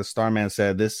Starman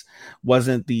said, this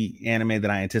wasn't the anime that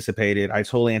I anticipated. I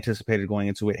totally anticipated going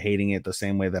into it hating it the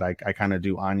same way that I kind of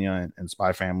do Anya and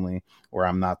Spy Family, where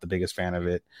I'm not the biggest fan of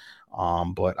it.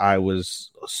 But I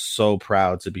was so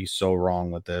proud to be so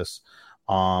wrong with this.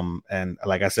 And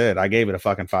like I said, I gave it a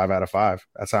fucking 5 out of 5.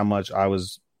 That's how much I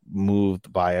was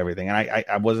moved by everything. And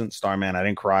I wasn't Starman. I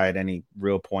didn't cry at any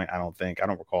real point. I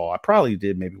don't recall. I probably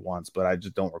did maybe once, but I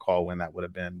just don't recall when that would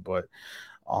have been. But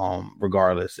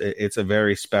regardless, it's a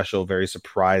very special, very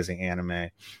surprising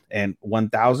anime. And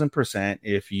 1000%,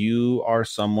 if you are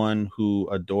someone who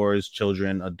adores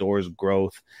children, adores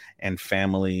growth and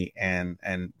family, and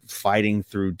fighting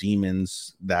through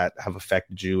demons that have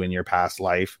affected you in your past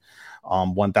life,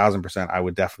 1000%, I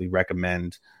would definitely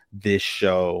recommend this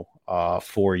show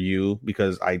for you,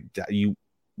 because you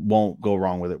won't go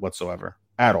wrong with it whatsoever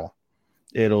at all.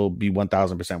 It'll be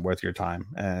 1000% worth your time,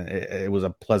 and it was a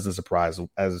pleasant surprise.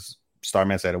 As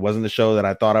Starman said, it wasn't the show that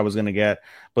I thought I was going to get,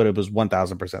 but it was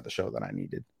 1000% the show that I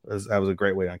needed. That was a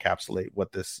great way to encapsulate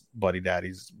what this Buddy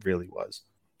Daddies really was.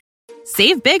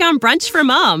 Save big on brunch for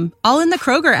mom, all in the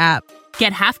Kroger app.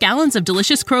 Get half gallons of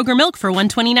delicious Kroger milk for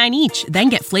 $1.29 each. Then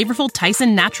get flavorful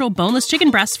Tyson natural boneless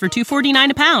chicken breasts for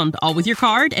 $2.49 a pound, all with your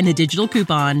card and a digital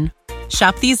coupon.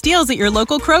 Shop these deals at your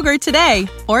local Kroger today,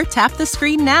 or tap the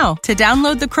screen now to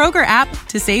download the Kroger app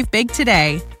to save big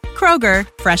today. Kroger,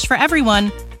 fresh for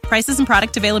everyone. Prices and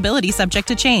product availability subject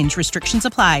to change. Restrictions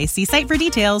apply. See site for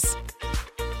details.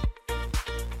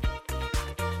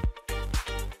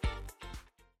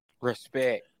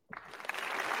 Respect.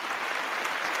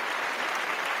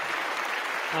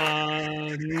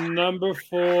 Number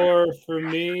 4 for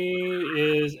me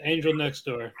is Angel Next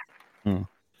Door.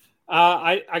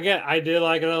 I did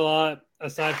like it a lot,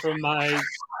 aside from my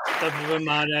stuff with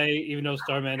Mane, even though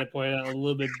Starman had pointed out a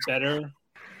little bit better.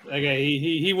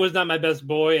 He was not my best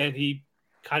boy, and he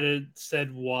kind of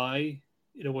said why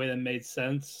in a way that made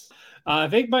sense. I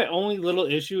think my only little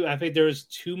issue, I think there was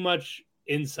too much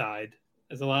inside.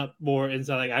 There's a lot more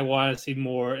inside. Like, I want to see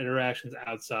more interactions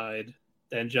outside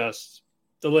than just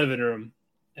the living room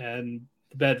and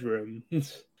the bedroom.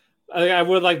 I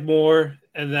would like more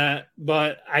in that,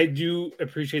 but I do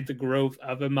appreciate the growth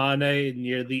of Imane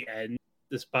near the end,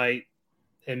 despite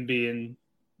him being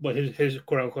his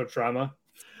quote unquote trauma.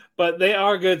 But they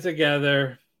are good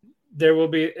together. There will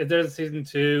be, if there's a season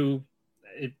 2,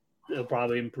 it'll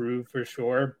probably improve for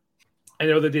sure. I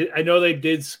know they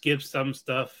did skip some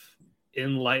stuff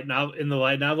in the light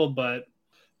novel, but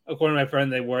according to my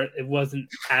friend, it wasn't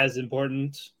as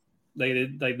important. They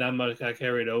did, like, not much got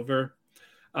carried over.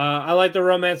 I like the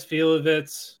romance feel of it.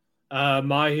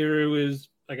 Mahiru is,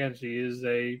 again, she is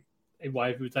a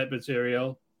waifu type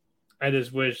material. I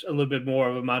just wish a little bit more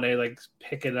of Imane, like,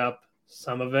 picking up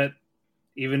some of it,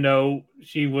 even though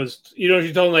she was, she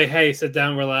told him, like, hey, sit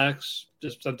down, relax.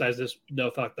 Just sometimes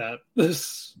no, fuck that.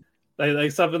 This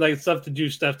like something like stuff to do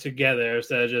stuff together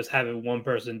instead of just having one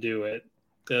person do it.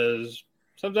 Because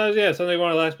sometimes, something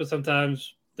want to relax, but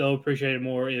sometimes they'll appreciate it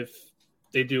more if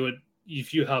they do it,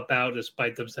 if you help out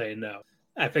despite them saying no.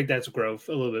 I think that's growth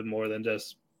a little bit more than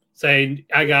just saying,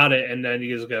 I got it, and then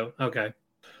you just go, okay.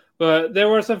 But there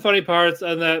were some funny parts,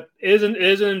 and that is an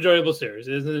enjoyable series.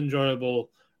 It is an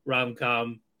enjoyable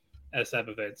rom-com type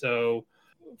of thing. So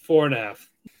 4.5.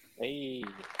 Hey.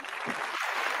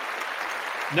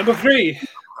 Number 3.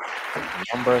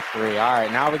 All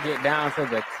right, now we get down to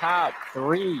the top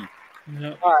 3.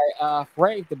 Yep. All right,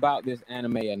 raved about this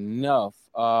anime enough.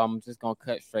 I'm just gonna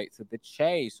cut straight to the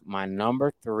chase. My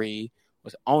number 3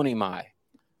 was Onimai.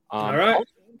 All right.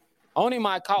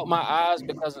 Onimai caught my eyes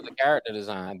because of the character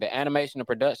design. The animation and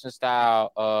production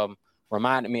style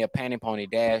reminded me of Panty Pony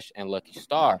Dash and Lucky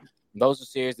Star. Those are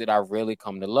series that I really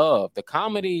come to love. The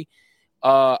comedy,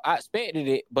 I expected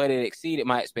it, but it exceeded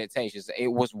my expectations. It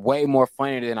was way more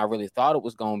funny than I really thought it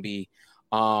was going to be.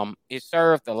 It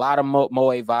served a lot of moe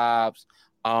vibes.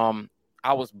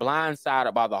 I was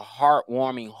blindsided by the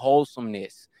heartwarming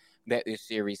wholesomeness that this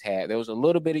series had. There was a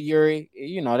little bit of Yuri,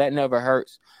 that never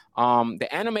hurts. The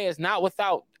anime is not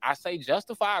without, I say,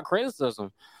 justified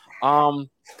criticism.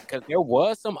 Because there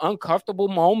was some uncomfortable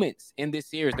moments in this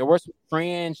series. There were some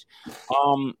cringe,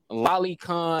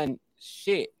 lolicon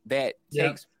shit that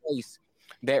takes place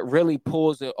that really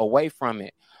pulls it away from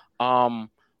it.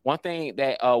 One thing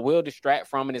that will distract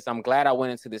from it is I'm glad I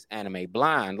went into this anime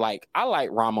blind. Like, I like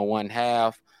Rama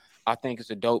 1/2. I think it's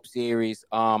a dope series.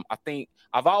 I think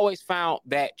I've always found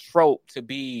that trope to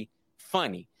be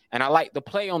funny, and I like to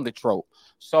play on the trope.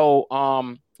 So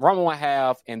Rama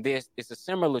 1/2 and this is a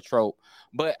similar trope,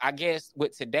 but I guess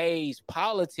with today's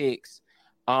politics,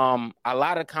 a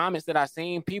lot of comments that I've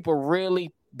seen, people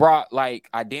really brought like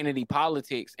identity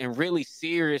politics and really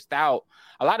serious out.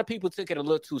 A lot of people took it a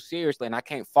little too seriously, and I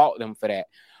can't fault them for that.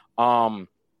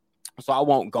 So I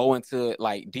won't go into it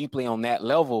like deeply on that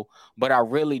level, but I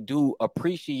really do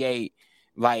appreciate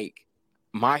like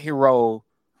My Hero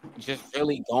just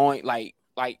really going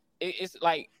it's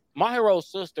like My Hero's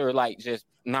sister like just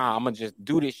I'm gonna just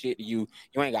do this shit to you.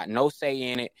 You ain't got no say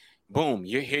in it. Boom,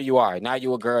 here you are. Now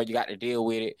you're a girl. You got to deal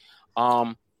with it.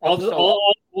 I'll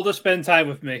just spend time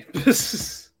with me.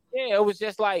 Yeah, it was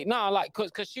just like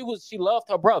because she loved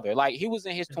her brother. Like, he was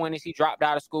in his 20s, he dropped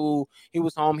out of school, he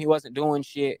was home, he wasn't doing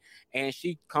shit, and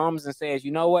she comes and says,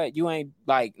 you know what, you ain't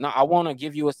like, no, I want to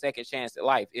give you a second chance at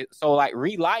life. So like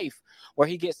Re-Life, where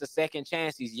he gets a second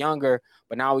chance, he's younger,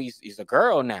 but now he's a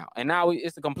girl now, and now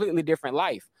it's a completely different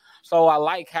life. So I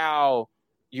like how,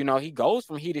 you know, he goes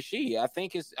from he to she. I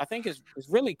think it's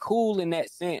really cool in that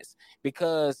sense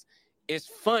because it's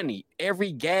funny.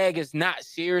 Every gag is not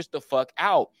serious the fuck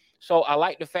out. So I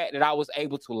like the fact that I was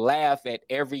able to laugh at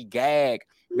every gag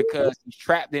because he's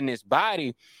trapped in his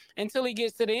body until he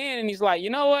gets to the end and he's like,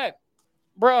 you know what,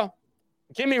 bro,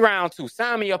 give me round 2.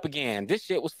 Sign me up again. This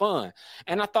shit was fun.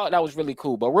 And I thought that was really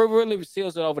cool. But what really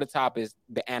seals it over the top is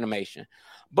the animation.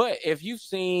 But if you've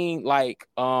seen like,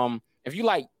 if you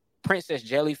like Princess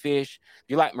Jellyfish, if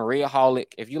you like Maria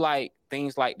Holic, if you like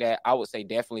things like that, I would say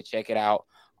definitely check it out.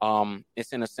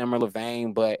 It's in a similar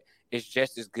vein, but it's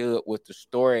just as good with the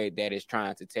story that it's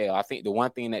trying to tell. I think the one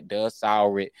thing that does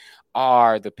sour it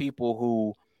are the people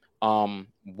who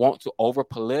want to over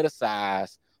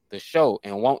politicize the show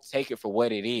and won't take it for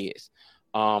what it is.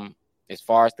 As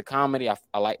far as the comedy, I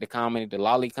like the comedy, the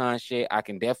lolicon shit. I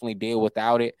can definitely deal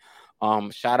without it.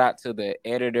 Shout out to the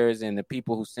editors and the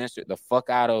people who censored the fuck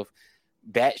out of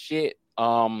that shit.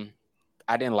 I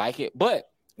didn't like it, but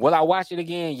will I watch it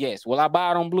again? Yes. Will I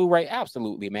buy it on Blu-ray?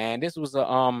 Absolutely, man. This was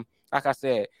a like I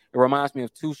said, it reminds me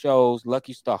of 2 shows,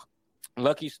 Lucky Star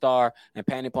and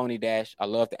Panty Pony Dash. I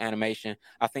love the animation.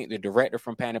 I think the director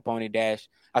from Panty Pony Dash,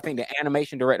 I think the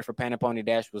animation director for Panty Pony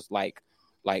Dash was like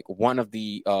one of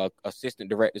the assistant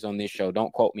directors on this show.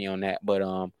 Don't quote me on that, but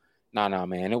no,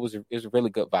 man, it was a really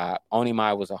good vibe.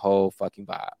 Onimai was a whole fucking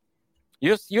vibe.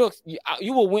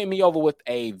 You will win me over with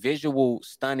a visual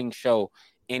stunning show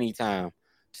anytime.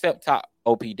 Except Top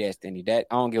OP Destiny. That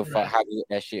I don't give a fuck how good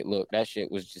that shit looked. That shit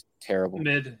was just terrible.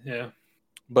 Mid, yeah.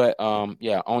 But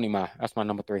yeah, Onimai. That's my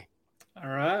number 3. All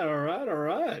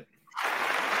right.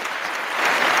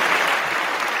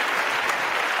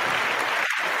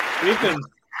 Ethan.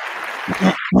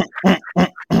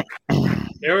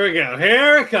 Here we go.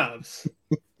 Here it comes.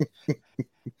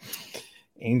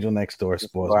 Angel Next Door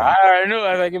spoils. I already knew.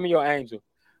 I was like, give me your angel.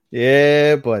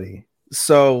 Yeah, buddy.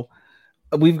 So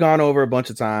we've gone over a bunch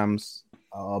of times,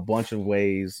 a bunch of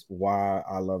ways why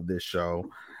I love this show.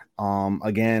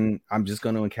 Again, I'm just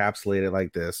going to encapsulate it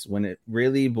like this. When it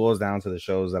really boils down to the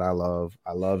shows that I love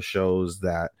shows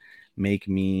that make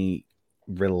me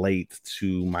relate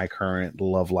to my current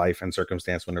love life and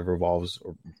circumstance when it revolves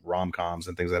rom-coms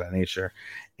and things of that nature.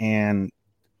 And,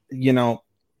 you know,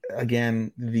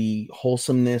 again, the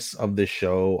wholesomeness of the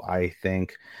show, I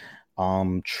think,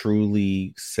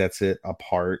 truly sets it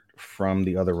apart from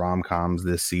the other rom-coms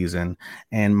this season.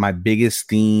 And my biggest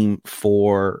theme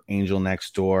for Angel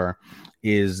Next Door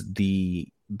is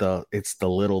it's the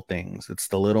little things, it's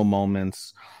the little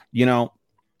moments. You know,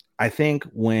 I think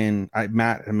when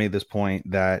Matt had made this point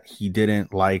that he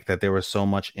didn't like that there was so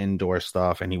much indoor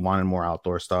stuff and he wanted more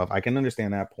outdoor stuff, I can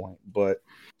understand that point. But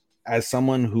as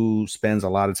someone who spends a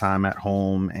lot of time at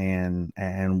home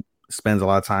and spends a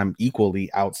lot of time equally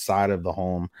outside of the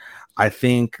home, I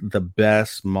think the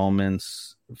best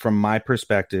moments from my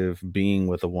perspective being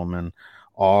with a woman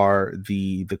are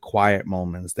the quiet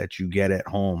moments that you get at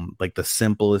home, like the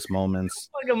simplest moments.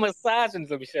 Like a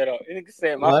misogynist. Let me shut up. Nigga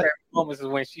said my favorite moments is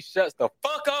when she shuts the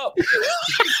fuck up.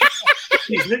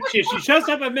 she shuts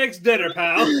up and makes dinner,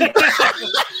 pal.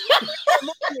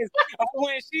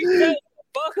 When she shuts the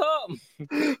fuck up.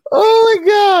 Oh my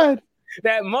god.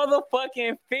 That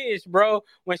motherfucking fish, bro.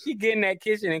 When she get in that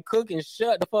kitchen and cook and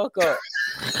shut the fuck up.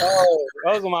 Oh,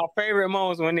 those are my favorite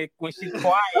moments when she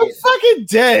quiet. I'm fucking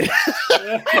dead.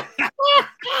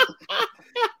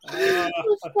 I'm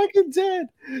fucking dead.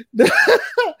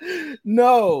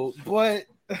 No, but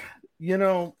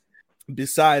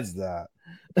besides that,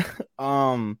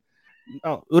 urusai,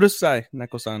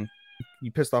 Neko-san.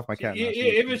 You pissed off my cat.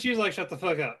 Even she's like, shut the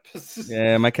fuck up.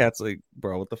 Yeah, my cat's like,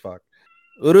 bro, what the fuck?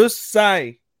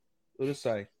 Urusai.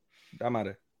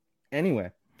 Damare.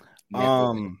 Anyway,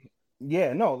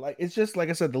 yeah, no, like it's just like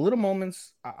I said, the little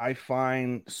moments I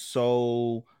find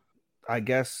so, I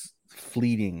guess,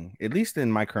 fleeting, at least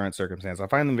in my current circumstance. I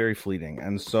find them very fleeting.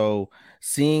 And so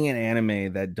seeing an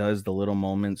anime that does the little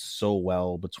moments so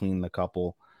well between the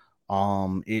couple,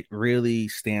 it really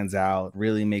stands out,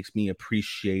 really makes me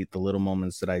appreciate the little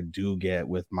moments that I do get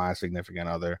with my significant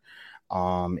other.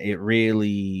 It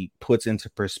really puts into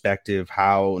perspective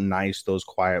how nice those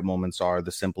quiet moments are,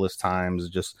 the simplest times,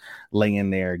 just laying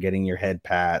there, getting your head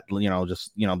pat,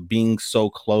 just, being so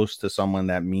close to someone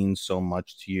that means so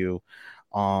much to you.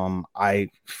 I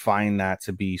find that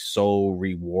to be so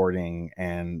rewarding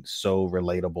and so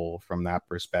relatable from that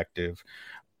perspective.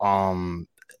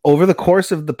 Over the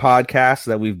course of the podcast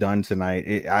that we've done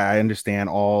tonight, I understand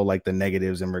all like the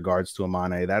negatives in regards to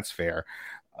Amane. That's fair.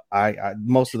 I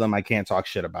most of them I can't talk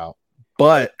shit about,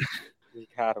 but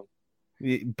at the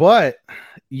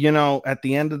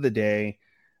end of the day,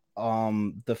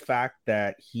 the fact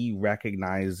that he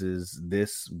recognizes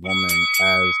this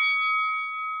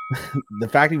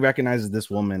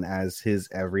woman as his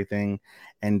everything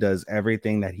and does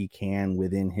everything that he can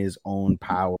within his own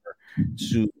power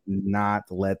to not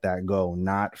let that go,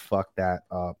 not fuck that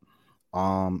up.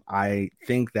 I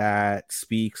think that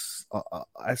speaks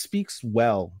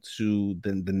well to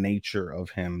the nature of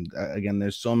him. Again,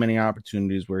 there's so many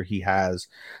opportunities where he has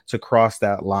to cross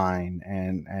that line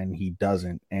and he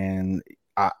doesn't. And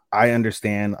I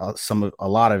understand a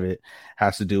lot of it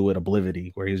has to do with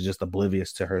oblivion, where he's just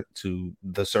oblivious to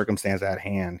the circumstance at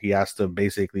hand. He has to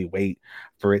basically wait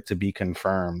for it to be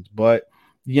confirmed. But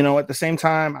at the same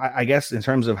time, I guess in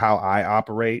terms of how I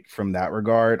operate from that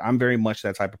regard, I'm very much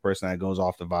that type of person that goes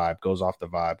off the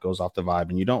vibe.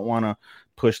 And you don't want to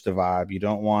push the vibe. You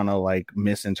don't want to like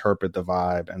misinterpret the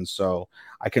vibe. And so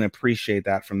I can appreciate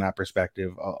that from that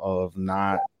perspective of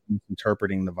not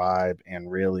interpreting the vibe and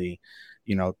really,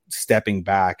 stepping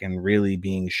back and really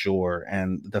being sure.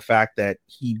 And the fact that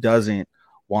he doesn't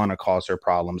want to cause her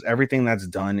problems. Everything that's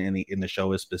done in the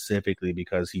show is specifically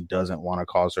because he doesn't want to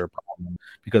cause her problem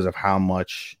because of how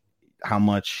much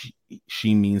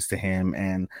she means to him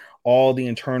and all the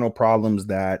internal problems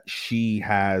that she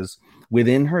has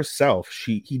within herself.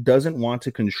 He doesn't want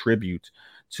to contribute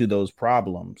to those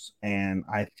problems. And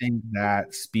I think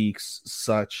that speaks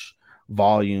such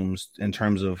volumes in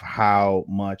terms of how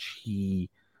much he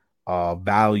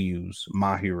values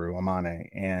Mahiru Amane.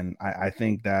 And I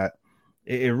think that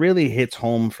it really hits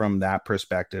home from that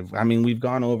perspective. I mean, we've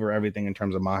gone over everything in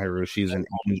terms of Mahiru.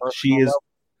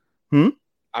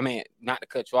 I mean, not to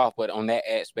cut you off, but on that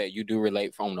aspect, you do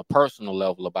relate from the personal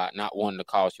level about not wanting to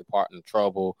cause your partner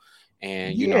trouble.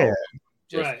 And,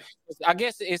 right. I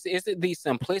guess it's the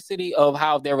simplicity of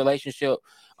how their relationship,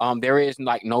 there is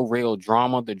like no real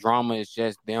drama. The drama is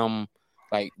just them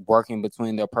like working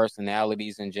between their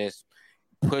personalities and just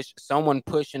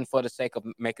pushing for the sake of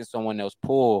making someone else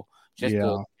pull just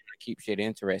to keep shit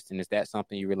interesting. Is that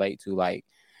something you relate to? Like,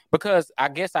 because I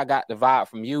guess I got the vibe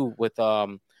from you with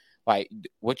like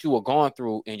what you were going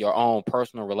through in your own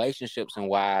personal relationships and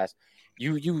wise.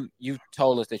 You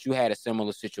told us that you had a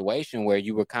similar situation where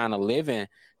you were kind of living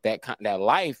that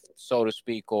life, so to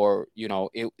speak, or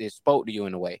it spoke to you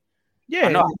in a way. Yeah,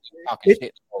 no.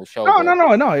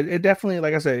 It definitely,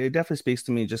 like I said, it definitely speaks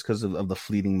to me just because of the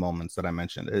fleeting moments that I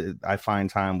mentioned. I find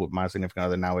time with my significant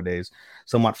other nowadays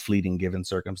somewhat fleeting given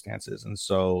circumstances, and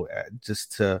so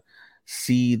just to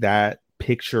see that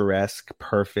picturesque,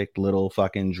 perfect little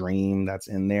fucking dream that's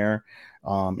in there,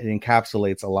 it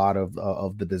encapsulates a lot of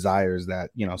the desires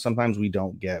that sometimes we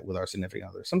don't get with our significant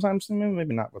other. Sometimes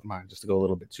maybe not with mine, just to go a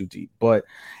little bit too deep. But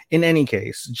in any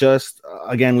case, just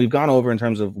again, we've gone over in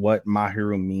terms of what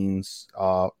Mahiru means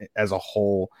as a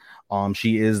whole.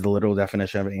 She is the literal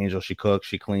definition of an angel. She cooks,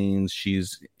 she cleans,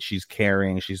 she's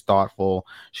caring, she's thoughtful,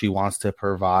 she wants to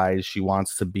provide, she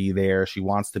wants to be there, she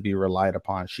wants to be relied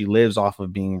upon. She lives off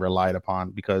of being relied upon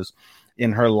because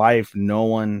in her life, no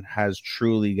one has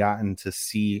truly gotten to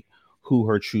see who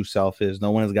her true self is.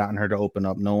 No one has gotten her to open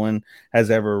up. No one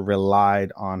has ever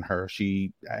relied on her.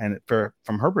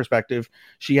 From her perspective,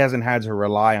 she hasn't had to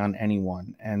rely on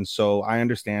anyone. And so I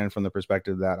understand from the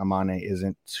perspective that Amane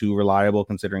isn't too reliable,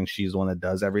 considering she's the one that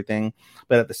does everything.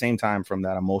 But at the same time, from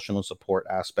that emotional support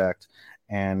aspect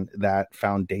and that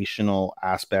foundational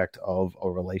aspect of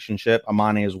a relationship,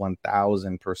 Amane is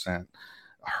 1000%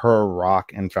 her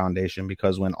rock and foundation,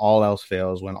 because when all else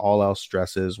fails, when all else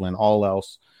stresses, when all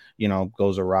else, you know,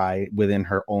 goes awry within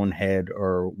her own head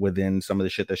or within some of the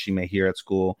shit that she may hear at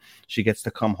school, she gets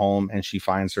to come home and she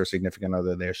finds her significant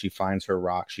other there. She finds her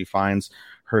rock. She finds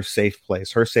her safe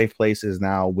place. Her safe place is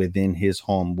now within his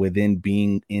home, within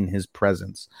being in his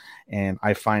presence. And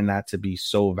I find that to be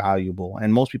so valuable.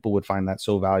 And most people would find that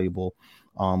so valuable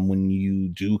when you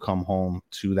do come home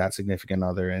to that significant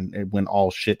other, and when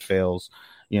all shit fails,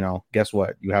 you know, guess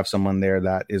what? You have someone there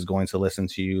that is going to listen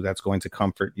to you, that's going to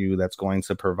comfort you, that's going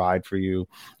to provide for you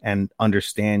and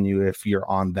understand you if you're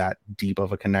on that deep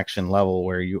of a connection level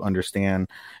where you understand,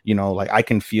 you know, like I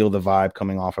can feel the vibe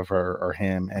coming off of her or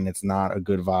him, and it's not a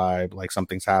good vibe, like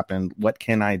something's happened. What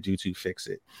can I do to fix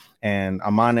it? And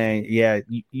Amane, yeah,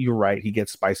 you're right. He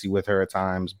gets spicy with her at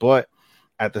times, but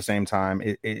at the same time,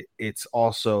 it's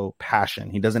also passion.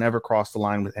 He doesn't ever cross the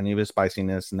line with any of his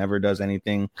spiciness, never does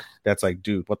anything that's like,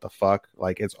 dude, what the fuck?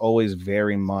 Like, it's always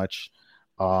very much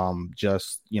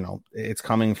just, you know, it's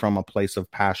coming from a place of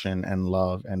passion and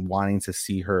love and wanting to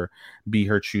see her be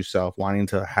her true self, wanting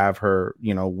to have her,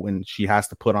 you know, when she has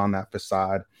to put on that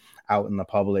facade out in the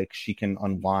public, she can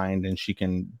unwind and she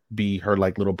can be her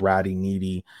like little bratty,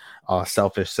 needy,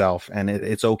 selfish self. And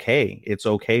it's okay. It's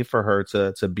okay for her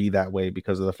to be that way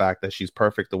because of the fact that she's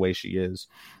perfect the way she is.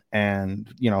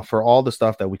 And, you know, for all the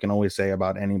stuff that we can always say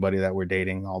about anybody that we're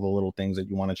dating, all the little things that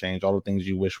you want to change, all the things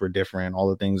you wish were different, all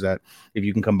the things that if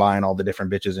you can combine all the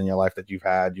different bitches in your life that you've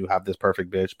had, you have this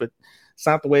perfect bitch, but it's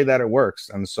not the way that it works.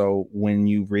 And so when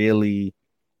you really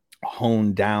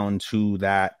hone down to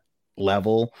that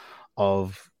level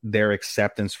of their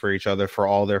acceptance for each other, for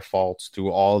all their faults, through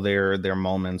all their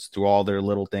moments, through all their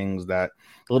little things, that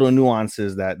little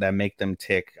nuances that make them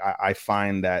tick, I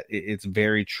find that it's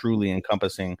very truly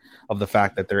encompassing of the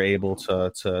fact that they're able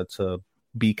to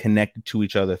be connected to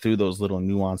each other through those little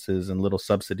nuances and little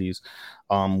subsidies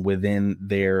within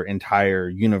their entire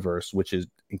universe, which is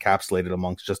encapsulated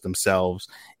amongst just themselves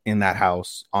in that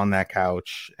house, on that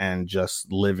couch, and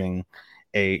just living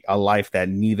a life that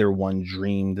neither one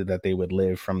dreamed that they would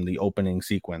live from the opening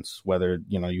sequence. Whether,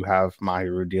 you know, you have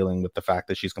Mahiru dealing with the fact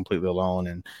that she's completely alone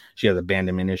and she has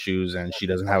abandonment issues and she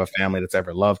doesn't have a family that's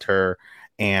ever loved her,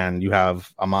 and you have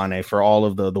Amane for all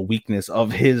of the weakness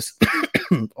of his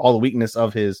all the weakness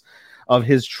of his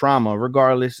trauma.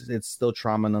 Regardless, it's still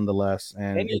trauma nonetheless.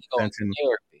 And it sends him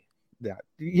therapy.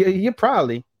 Yeah,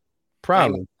 probably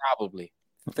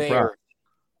fair.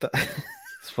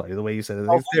 It's funny the way you said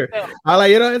it. I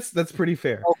like, you know, that's pretty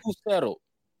fair. Oh, who settled?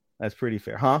 That's pretty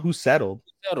fair, huh? Who settled?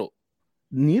 Who settled?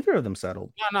 Neither of them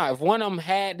settled. No. If one of them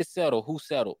had to settle, who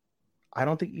settled? I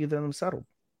don't think either of them settled.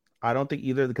 I don't think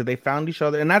either, because they found each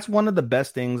other, and that's one of the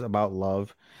best things about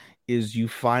love, is you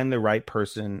find the right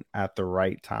person at the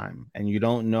right time, and you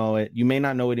don't know it. You may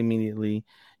not know it immediately.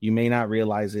 You may not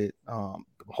realize it.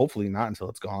 Hopefully not until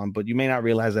it's gone, but you may not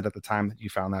realize it at the time that you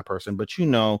found that person, but you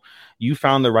know, you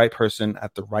found the right person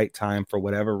at the right time for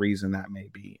whatever reason that may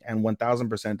be. And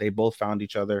 1000%, they both found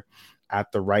each other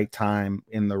at the right time,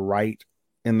 in the right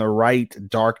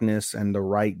darkness and the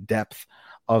right depth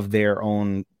of their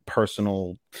own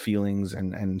personal feelings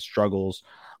and struggles.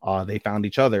 They found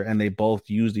each other and they both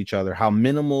used each other. How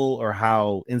minimal or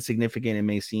how insignificant it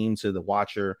may seem to the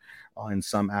watcher in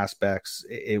some aspects,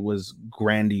 it was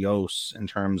grandiose in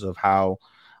terms of how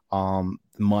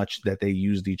much that they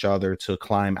used each other to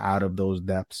climb out of those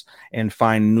depths and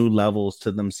find new levels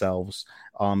to themselves,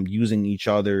 using each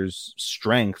other's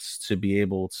strengths to be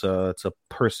able to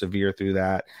persevere through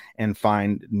that and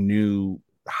find new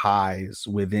highs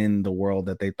within the world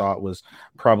that they thought was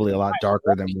probably a lot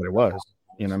darker than what it was.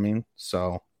 You know what I mean?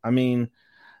 So, I mean,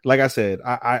 like I said,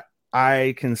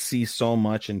 I can see so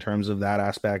much in terms of that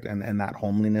aspect and that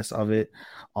homeliness of it.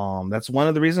 That's one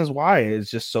of the reasons why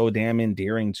it's just so damn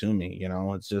endearing to me. You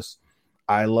know, it's just,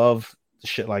 I love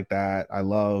shit like that. I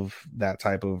love that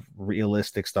type of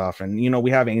realistic stuff. And, you know,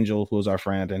 we have Angel, who's our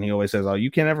friend, and he always says, oh,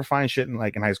 you can never find shit in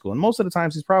high school. And most of the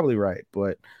times he's probably right.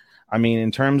 But I mean,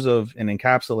 in terms of an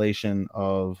encapsulation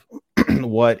of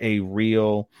what a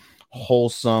real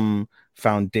wholesome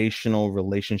foundational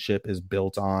relationship is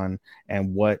built on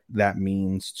and what that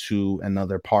means to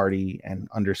another party, and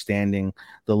understanding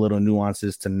the little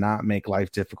nuances to not make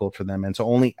life difficult for them and to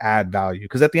only add value,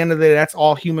 because at the end of the day, that's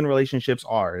all human relationships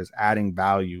are, is adding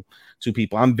value to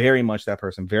people. I'm very much that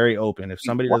person, very open. If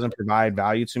somebody doesn't provide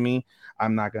value to me,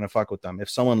 I'm not going to fuck with them. If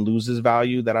someone loses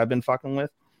value that I've been fucking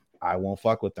with, I won't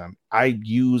fuck with them. I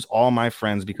use all my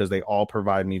friends because they all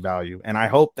provide me value. And I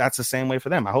hope that's the same way for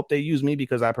them. I hope they use me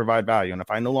because I provide value. And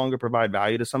if I no longer provide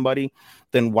value to somebody,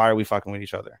 then why are we fucking with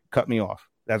each other? Cut me off.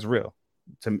 That's real.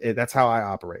 That's how I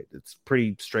operate. It's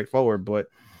pretty straightforward, but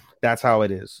that's how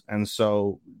it is. And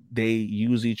so they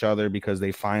use each other because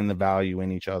they find the value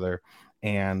in each other.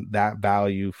 And that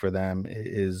value for them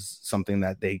is something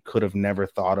that they could have never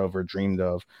thought of or dreamed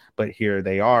of. But here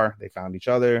they are. They found each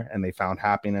other and they found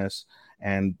happiness.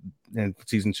 And in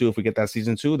season 2, if we get that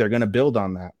season 2, they're going to build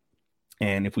on that.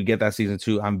 And if we get that season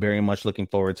 2, I'm very much looking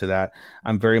forward to that.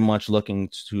 I'm very much looking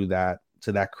to that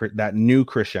new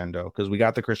crescendo, because we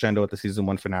got the crescendo at the season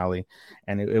 1 finale,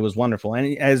 and it was wonderful.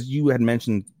 And as you had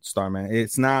mentioned, Starman,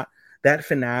 it's not that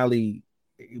finale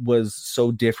was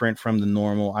so different from the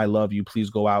normal "I love you, please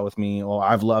go out with me," or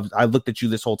 "I've looked at you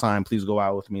this whole time, please go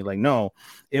out with me." Like, no,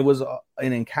 it was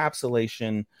an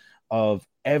encapsulation of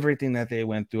everything that they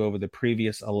went through over the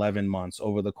previous 11 months,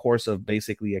 over the course of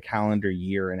basically a calendar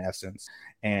year in essence.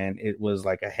 And it was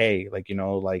like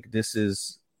this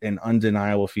is an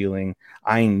undeniable feeling.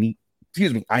 I need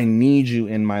you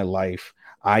in my life.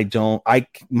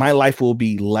 My life will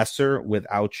be lesser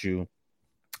without you.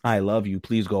 I love you,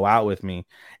 please go out with me.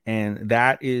 And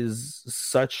that is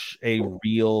such a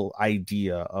real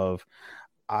idea of,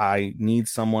 I need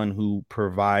someone who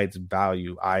provides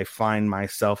value. I find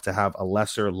myself to have a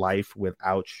lesser life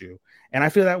without you. And I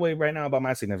feel that way right now about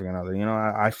my significant other.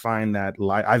 I find that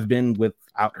I've been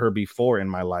without her before in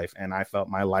my life, and I felt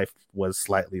my life was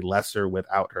slightly lesser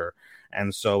without her.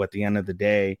 And so at the end of the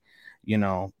day,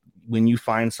 when you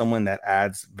find someone that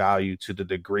adds value to the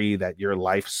degree that your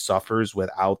life suffers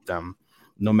without them,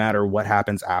 no matter what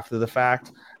happens after the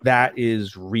fact, that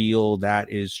is real, that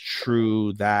is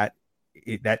true, that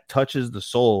touches the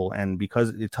soul. And because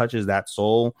it touches that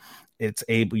soul,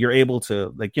 you're able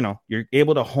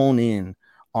to hone in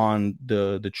on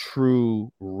the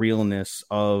true realness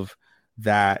of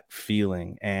that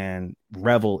feeling and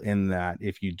revel in that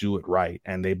if you do it right.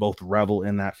 And they both revel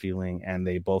in that feeling, and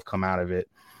they both come out of it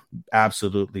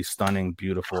absolutely stunning,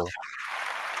 beautiful.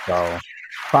 So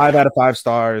 5 out of 5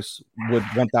 stars, would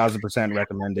 1000%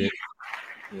 recommend it.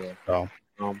 Yeah. So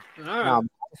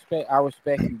I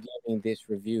respect you giving this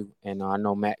review, and I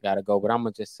know Matt got to go, but I'm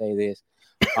gonna just say this.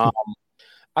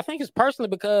 I think it's personally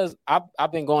because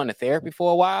I've been going to therapy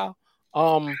for a while.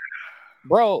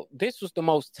 Bro, this was the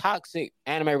most toxic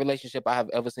anime relationship I have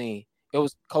ever seen. It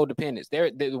was codependence.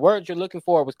 The word you're looking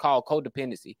for was called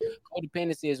codependency.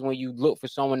 Codependency is when you look for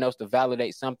someone else to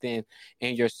validate something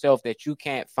in yourself that you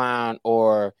can't find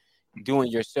or do in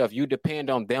yourself. You depend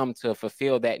on them to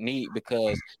fulfill that need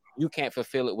because you can't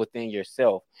fulfill it within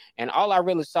yourself. And all I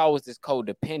really saw was this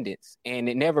codependence, and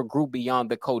it never grew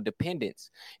beyond the codependence.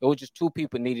 It was just two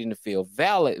people needing to feel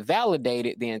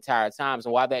validated the entire time.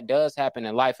 So while that does happen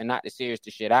in life, and not to serious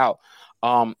the shit out,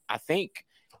 I think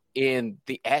in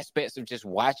the aspects of just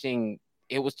watching,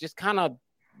 it was just kind of,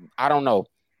 I don't know.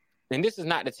 And this is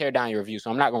not to tear down your review, so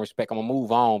I'm not going to respect. I'm going to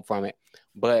move on from it.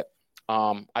 But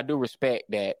I do respect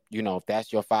that, if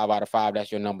that's your 5 out of 5,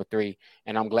 that's your number 3.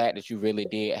 And I'm glad that you really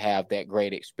did have that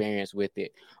great experience with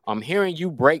it. Hearing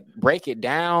you break it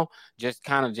down just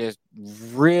kind of just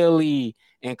really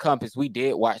encompass. We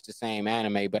did watch the same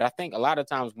anime, but I think a lot of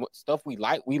times stuff we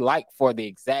like for the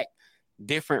exact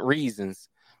different reasons.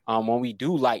 When we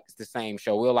do like the same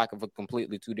show, we'll like it for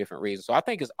completely 2 different reasons. So I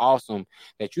think it's awesome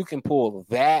that you can pull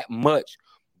that much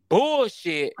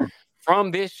bullshit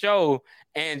from this show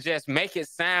and just make it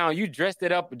sound, you dress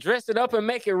it up and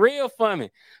make it real for me.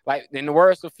 Like in the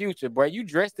words of Future, bro, you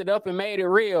dressed it up and made it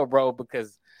real, bro,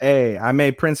 because hey, I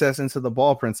made Princess into the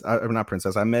ball prince, not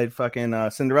Princess. I made fucking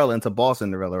Cinderella into ball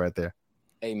Cinderella right there.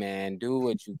 Hey man, do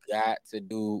what you got to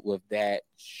do with that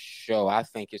show. I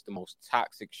think it's the most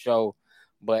toxic show.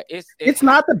 But it's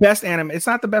not the best anime. It's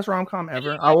not the best rom-com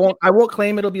ever. I won't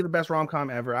claim it'll be the best rom-com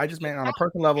ever. I just meant on a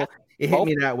personal level, it hit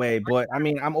me that way. But I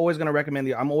mean, I'm always gonna recommend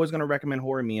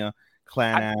Horimiya,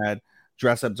 Clanad,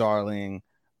 Dress Up Darling,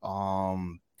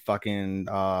 fucking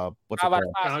what's it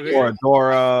called?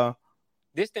 Dora.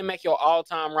 This didn't make your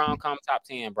all-time rom-com top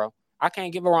 10, bro. I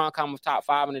can't give a rom-com of top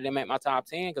 5 and it didn't make my top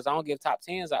 10 because I don't give top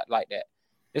 10s out like that.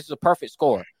 This is a perfect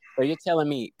score. So you're telling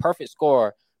me perfect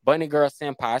score. Bunny Girl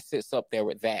Senpai sits up there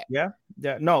with that. Yeah.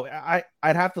 No,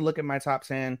 I'd have to look at my top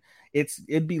 10.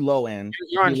 It'd be low end.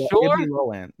 You're unsure? It'd be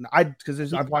low end.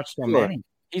 Because I've watched so many.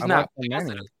 He's not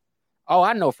positive. Oh,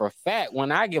 I know for a fact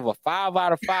when I give a 5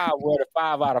 out of 5, where the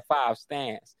 5 out of 5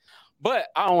 stands. But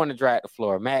I don't want to drag the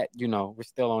floor. Matt, we're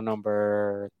still on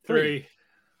number 3.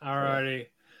 Alrighty.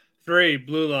 3,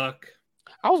 Blue Lock.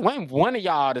 I was waiting for one of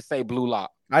y'all to say Blue Lock.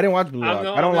 I didn't watch Blue Lock.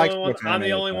 I don't like sports anime. I'm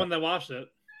the only one that watched it.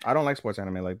 I don't like sports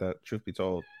anime like that, truth be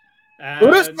told.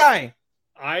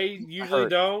 I usually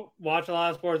don't watch a lot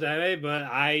of sports anime, but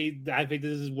I think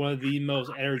this is one of the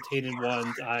most entertaining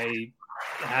ones I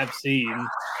have seen.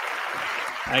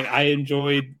 I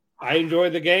enjoyed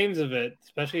the games of it,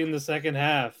 especially in the second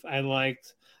half. I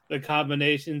liked the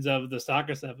combinations of the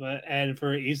soccer stuff, and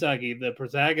for Isagi, the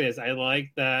protagonist, I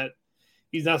like that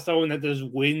he's not someone that just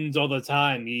wins all the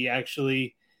time. He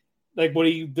actually, like, when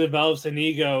he develops an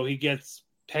ego, he gets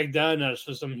pegged down us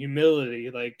for some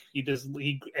humility. Like, he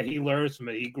learns from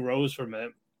it. He grows from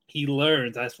it. He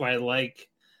learns. That's why I like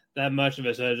that much of it,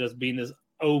 instead of just being this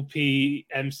OP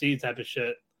MC type of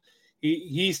shit.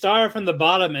 He started from the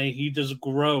bottom and he just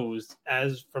grows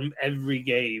as from every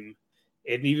game.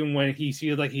 And even when he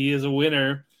feels like he is a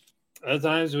winner, other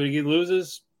times when he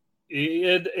loses,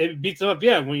 it beats him up.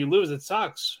 Yeah, when you lose, it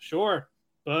sucks, sure.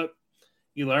 But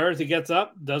he learns, he gets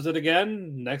up, does it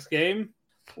again, next game,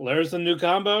 learns some new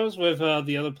combos with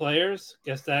the other players,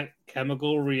 gets that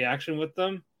chemical reaction with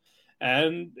them,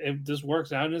 and it just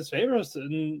works out in his favor.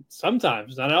 And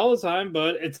sometimes, not all the time,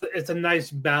 but it's a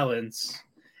nice balance.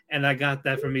 And I got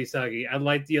that from Isagi. I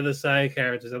like the other side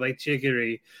characters. I like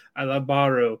Chikiri. I love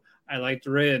Baru. I liked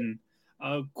Rin.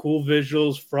 Cool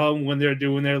visuals from when they're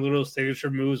doing their little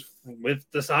signature moves with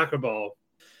the soccer ball.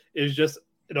 It was just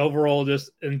an overall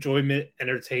just enjoyment,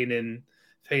 entertaining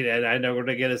thing. And I know we're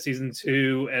gonna get a season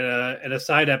 2 and a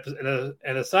side episode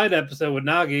with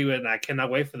Nagi, and I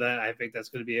cannot wait for that. I think that's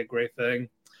going to be a great thing.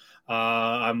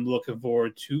 I'm looking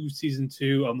forward to season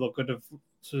 2. I'm looking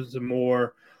to some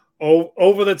more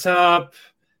over the top,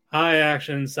 high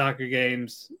action soccer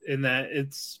games. In that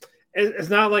it's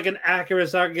not like an accurate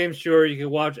soccer game. Sure, you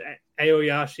can watch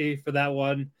Aoyashi for that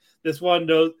one. This one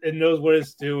knows what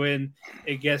it's doing.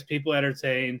 It gets people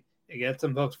entertained. It gets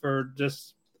them hooked for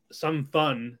just some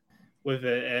fun with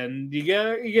it, and you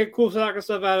get cool soccer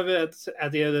stuff out of it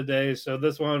at the end of the day. So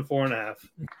this one, 4.5.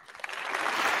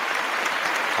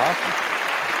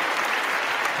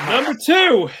 Awesome. Number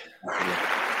 2.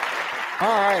 All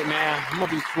right, man. I'm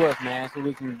gonna be swift, man, so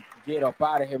we can get up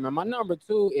out of here, man. My number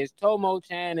 2 is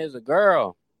Tomo-chan is a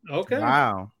girl. Okay.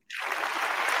 Wow.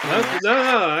 No,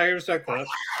 I respect that.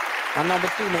 My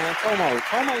number 2, man, Tomo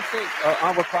took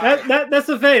unrequited. That's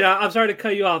the fate. I'm sorry to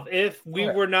cut you off. If we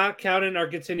were not counting our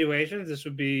continuations, this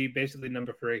would be basically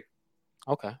number 3.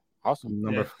 Okay, awesome.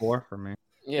 Number 4 for me.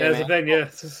 Yeah, that's the thing.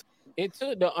 Yes. It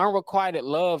took the unrequited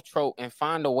love trope and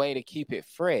find a way to keep it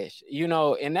fresh,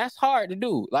 and that's hard to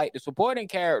do. Like, the supporting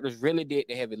characters really did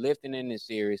the heavy lifting in this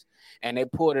series, and they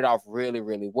pulled it off really,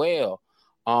 really well.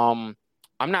 I'm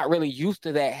not really used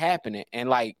to that happening. And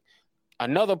like,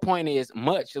 another point is,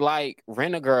 much like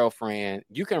Rent a Girlfriend,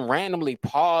 you can randomly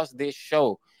pause this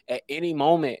show at any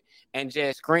moment and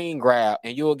just screen grab,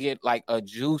 and you'll get like a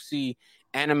juicy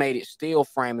animated still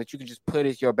frame that you can just put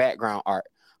as your background art.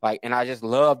 Like, and I just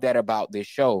love that about this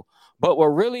show. But what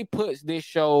really puts this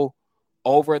show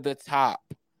over the top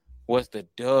was the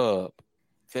dub.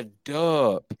 The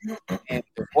dub. And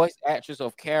the voice actress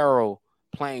of Carol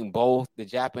playing both the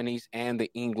Japanese and the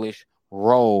English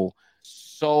role.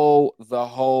 So the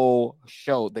whole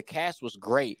show. The cast was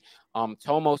great.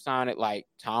 Tomo sounded like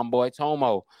Tomboy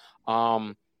Tomo.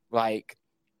 Like,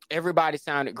 everybody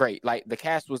sounded great. Like, the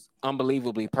cast was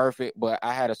unbelievably perfect, but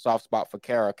I had a soft spot for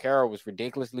Kara. Kara was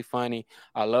ridiculously funny.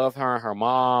 I love her and her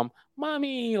mom.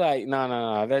 Mommy, like,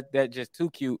 no. That's just too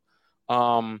cute.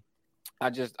 I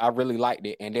really liked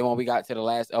it. And then when we got to the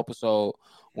last episode,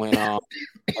 when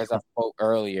as I spoke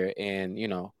earlier, and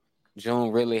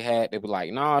June really had to be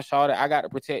like, "No, Shawty, I got to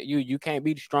protect you. You can't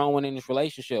be the strong one in this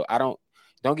relationship.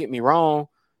 Don't get me wrong.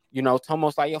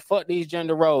 Tomo's like, fuck these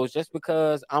gender roles. Just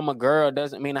because I'm a girl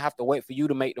doesn't mean I have to wait for you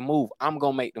to make the move. I'm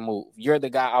going to make the move. You're the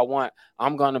guy I want.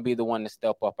 I'm going to be the one to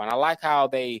step up." And I like how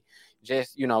they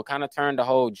just, kind of turned the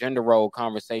whole gender role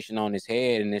conversation on his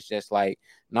head. And it's just like,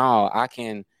 no,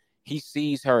 he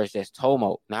sees her as just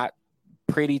Tomo, not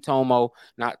pretty Tomo,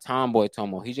 not tomboy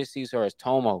Tomo. He just sees her as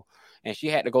Tomo. And she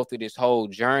had to go through this whole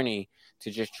journey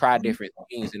to just try different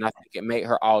things. And I think it made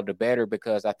her all the better,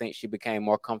 because I think she became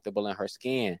more comfortable in her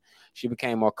skin. She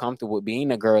became more comfortable with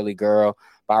being a girly girl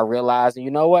by realizing, you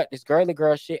know what, this girly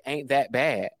girl shit ain't that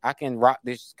bad. I can rock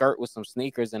this skirt with some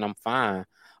sneakers and I'm fine.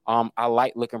 I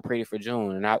like looking pretty for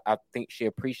June. And I think she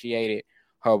appreciated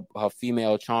her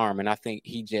female charm. And I think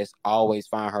he just always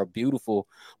find her beautiful.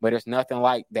 But there's nothing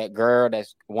like that girl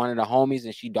that's one of the homies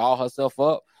and she doll herself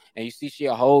up. And you see she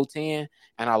a whole 10,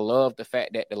 and I love the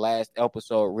fact that the last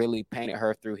episode really painted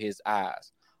her through his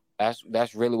eyes.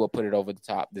 That's really what put it over the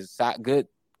top. This good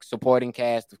supporting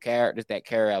cast of characters that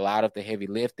carry a lot of the heavy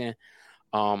lifting.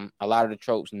 A lot of the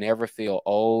tropes never feel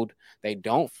old. They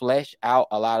don't flesh out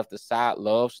a lot of the side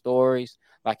love stories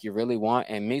like you really want.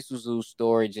 And Misuzu's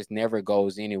story just never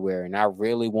goes anywhere. And I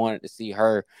really wanted to see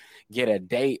her get a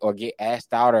date or get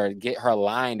asked out or get her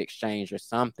line exchange or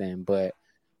something. But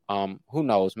who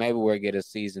knows? Maybe we'll get a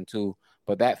season 2.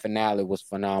 But that finale was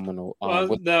phenomenal.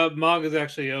 The manga's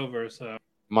actually over, so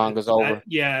manga's over.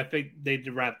 I think they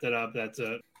wrapped it up. That's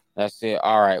it. That's it.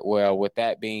 All right. Well, with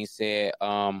that being said,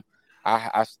 I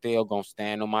still gonna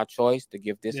stand on my choice to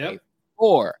give this a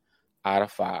 4 out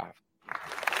of 5.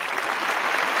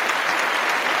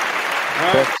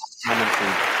 All right.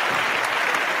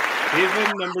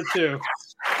 Even number 2.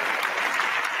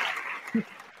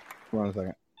 Hold on a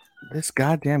second. This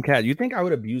goddamn cat. You think I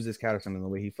would abuse this cat or something the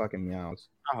way he fucking meows?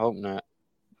 I hope not.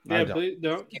 Yeah, please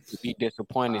don't. If you be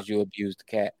disappointed, you abuse the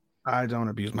cat. I don't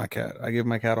abuse my cat. I give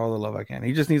my cat all the love I can.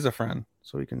 He just needs a friend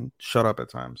so he can shut up at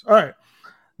times. All right.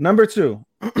 Number 2.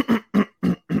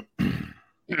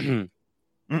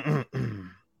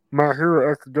 My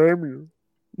Hero Academia.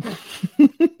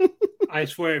 I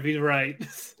swear if he's right.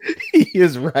 He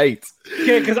is right.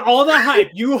 Okay, because all the hype,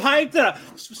 you hyped it up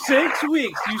 6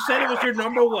 weeks. You said it was your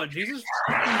number 1. Jesus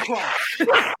Christ.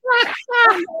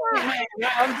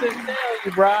 I'm just telling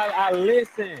you, bro. I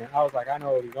listen. I was like, I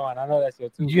know where he's going. I know that's your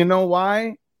 2. You know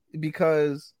why?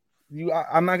 Because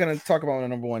I'm not going to talk about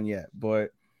number 1 yet,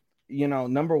 but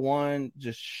number 1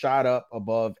 just shot up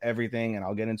above everything, and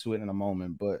I'll get into it in a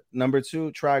moment. But number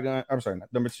 2,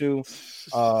 number 2,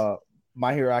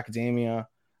 My Hero Academia.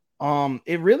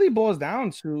 It really boils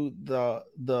down to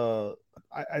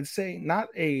I'd say not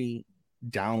a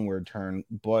downward turn,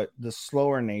 but the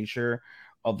slower nature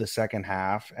of the second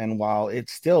half. And while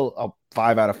it's still a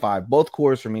 5 out of 5, both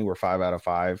cores for me were 5 out of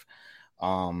 5.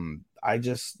 I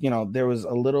just, there was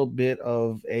a little bit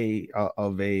of a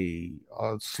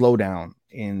slowdown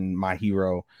in My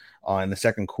Hero in the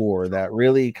second core that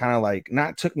really kind of like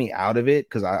not took me out of it,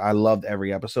 because I loved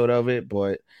every episode of it,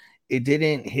 but it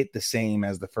didn't hit the same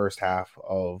as the first half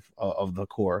of the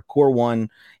core. Core 1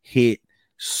 hit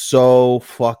so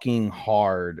fucking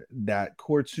hard that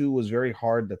core 2 was very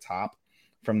hard to top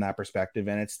from that perspective,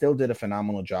 and it still did a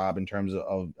phenomenal job in terms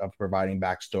of providing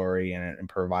backstory and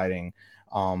providing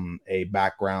a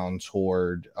background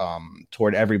toward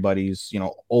everybody's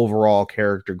overall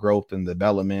character growth and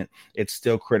development. It's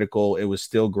still critical. It was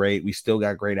still great. We still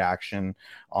got great action.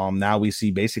 Now we see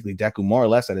basically Deku more or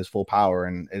less at his full power,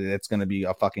 and it's going to be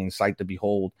a fucking sight to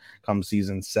behold come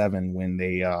season 7 when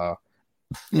they have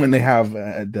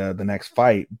the next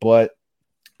fight. But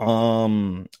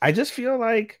I just feel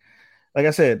like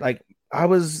I said, like I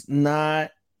was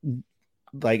not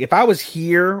like, if I was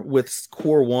here with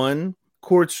core 1,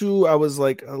 core 2, I was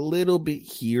like a little bit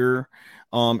here.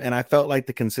 And I felt like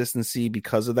the consistency,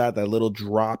 because of that little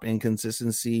drop in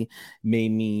consistency,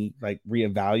 made me like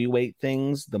reevaluate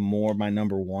things the more my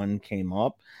number 1 came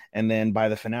up. And then by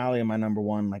the finale of my number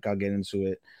 1, like I'll get into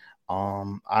it,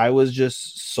 I was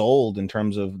just sold in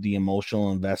terms of the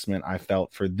emotional investment I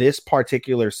felt for this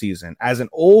particular season. As an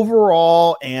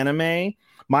overall anime,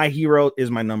 My Hero is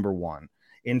my number 1.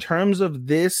 In terms of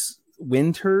this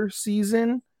winter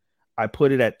season, I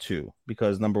put it at 2,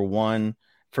 because number 1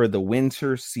 for the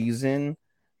winter season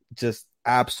just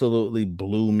absolutely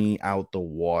blew me out the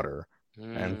water.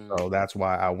 And so that's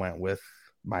why I went with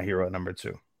My Hero at number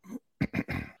 2.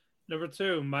 Number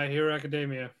 2, My Hero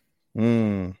Academia.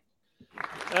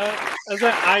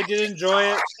 I did enjoy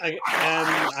it, and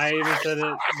I even said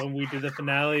it when we did the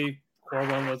finale. Core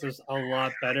 1 was just a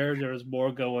lot better. There was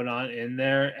more going on in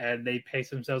there, and they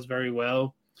paced themselves very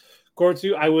well. Core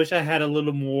 2, I wish I had a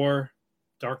little more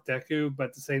Dark Deku, but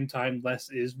at the same time, less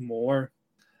is more.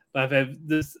 But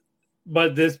this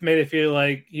made it feel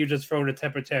like you just thrown a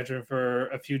temper tantrum for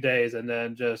a few days, and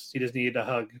then he just needed a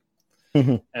hug.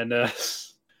 And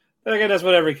again, that's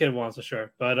what every kid wants, for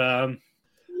sure. But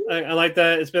I like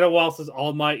that. It's been a while since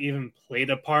All Might even played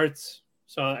a part,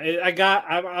 so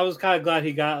I was kind of glad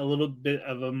he got a little bit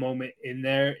of a moment in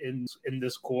there in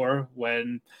this core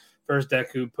when first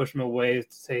Deku pushed him away to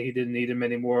say he didn't need him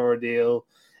anymore, ordeal,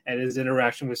 and his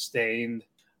interaction with Stain.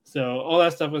 So all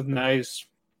that stuff was nice.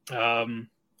 Fucking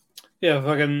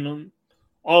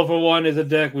All for One is a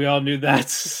dick. We all knew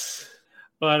that.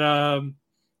 But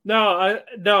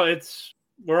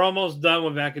we're almost done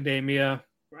with Academia.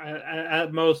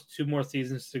 At most 2 more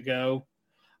seasons to go.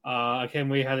 I can't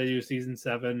wait how to do season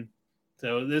 7.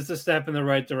 So this is a step in the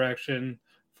right direction.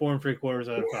 4 3/4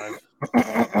 out of 5.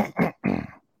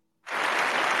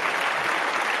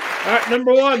 All right,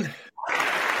 number 1.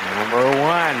 Number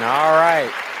 1. All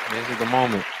right, this is the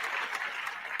moment.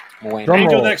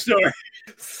 Angel Next Door.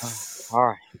 All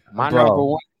right, my Bro, number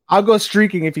one. I'll go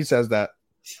streaking if he says that.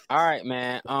 All right,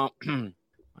 man. My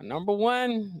number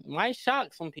one might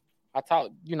shock some people. I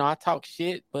talk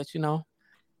shit, but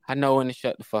I know when to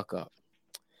shut the fuck up.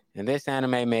 And this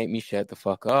anime made me shut the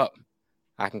fuck up.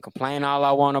 I can complain all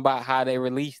I want about how they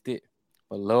released it,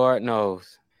 but Lord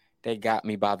knows they got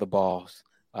me by the balls.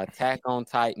 Attack on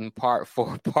Titan Part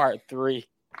 4, Part 3.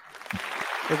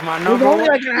 It's my number only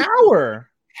one. like an hour.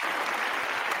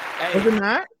 Hey, Isn't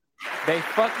that? they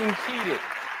fucking cheated.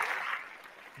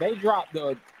 They dropped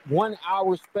the 1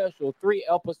 hour special, 3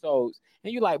 episodes.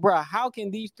 And you're like, bro, how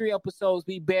can these 3 episodes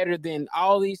be better than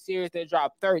all these series that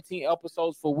drop 13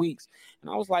 episodes for weeks? And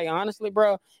I was like, honestly,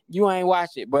 bro, you ain't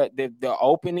watch it. But the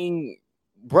opening,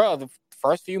 bro, the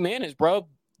first few minutes, bro,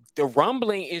 the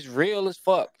rumbling is real as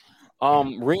fuck.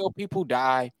 Real people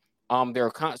die. There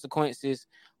are consequences.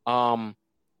 And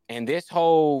this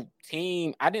whole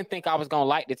team, I didn't think I was gonna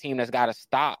like the team that's gotta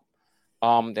stop.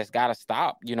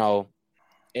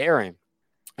 Aaron.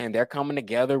 And they're coming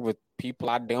together with people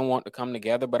I didn't want to come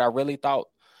together, but I really thought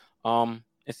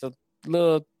it's a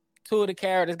little, 2 of the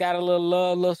characters got a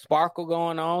little sparkle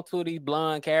going on. 2 of these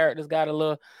blonde characters got a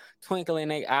little twinkle in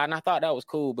their eye, and I thought that was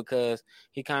cool because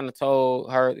he kind of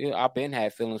told her, I've been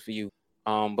had feelings for you,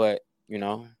 but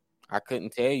I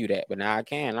couldn't tell you that, but now I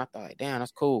can. I thought, damn,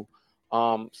 that's cool.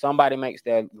 Somebody makes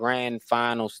that grand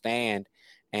final stand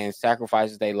and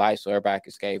sacrifices their life so everybody can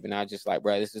escape. And I just like,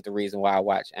 bro, this is the reason why I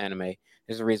watch anime.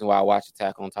 This is the reason why I watch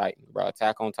Attack on Titan, bro.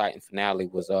 Attack on Titan finale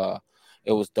was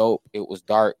it was dope. It was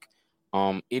dark.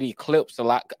 It eclipsed a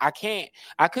lot. I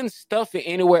couldn't stuff it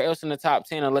anywhere else in the top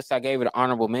 10 unless I gave it an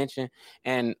honorable mention.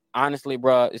 And honestly,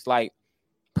 bro, it's like,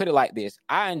 put it like this.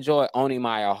 I enjoy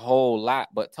Onimai a whole lot,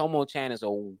 but Tomo-chan is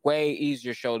a way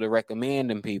easier show to recommend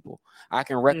than people. I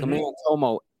can recommend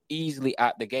Tomo easily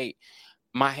out the gate.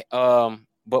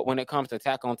 But when it comes to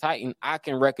Attack on Titan, I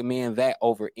can recommend that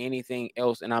over anything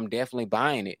else, and I'm definitely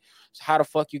buying it. So how the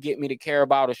fuck you get me to care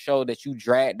about a show that you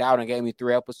dragged out and gave me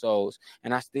 3 episodes,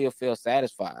 and I still feel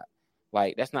satisfied?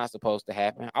 Like, that's not supposed to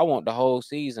happen. I want the whole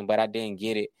season, but I didn't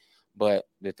get it. But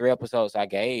the 3 episodes I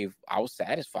gave, I was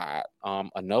satisfied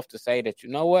enough to say that, you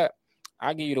know what?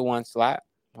 I'll give you the 1 slot.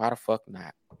 Why the fuck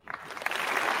not?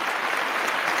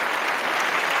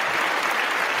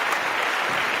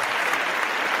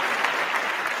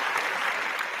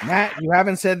 Matt, you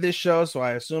haven't said this show, so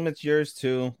I assume it's yours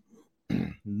too.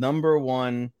 Number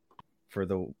 1 for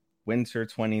the winter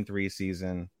 23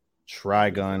 season,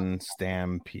 Trigun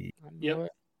Stampede. Yep.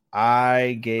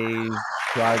 I gave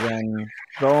Trigun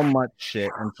so much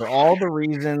shit, and for all the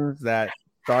reasons that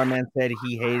Starman said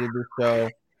he hated this show,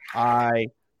 I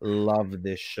love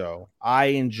this show. I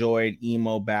enjoyed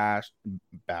emo bash,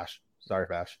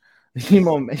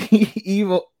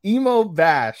 emo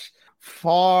bash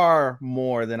far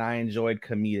more than I enjoyed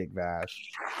comedic bash.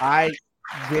 I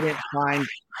didn't find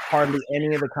hardly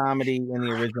any of the comedy in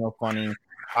the original funny.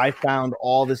 I found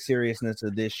all the seriousness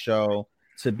of this show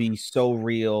to be so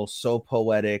real, so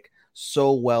poetic,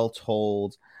 so well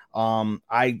told.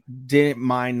 I didn't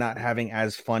mind not having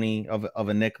as funny of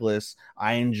a Nicholas.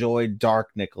 I enjoyed dark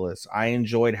Nicholas. I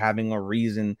enjoyed having a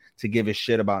reason to give a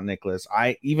shit about Nicholas.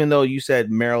 Even though you said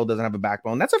Meryl doesn't have a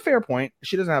backbone, that's a fair point.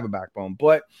 She doesn't have a backbone,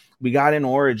 but we got an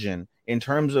origin in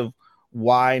terms of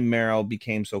why Meryl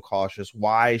became so cautious,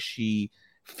 why she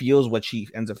feels what she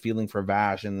ends up feeling for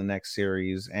Vash in the next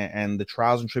series, and the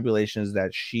trials and tribulations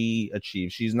that she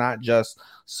achieves. She's not just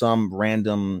some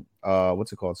random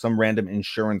some random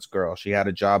insurance girl. She had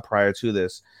a job prior to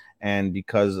this, and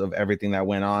because of everything that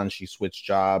went on, she switched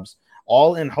jobs,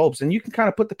 all in hopes, and you can kind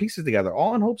of put the pieces together,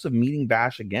 all in hopes of meeting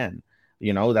Vash again.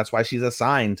 That's why she's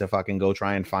assigned to fucking go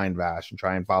try and find Vash and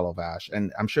try and follow Vash.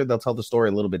 And I'm sure they'll tell the story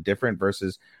a little bit different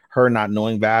versus her not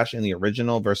knowing Vash in the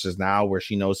original versus now where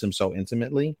she knows him so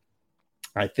intimately.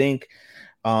 I think,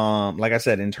 like I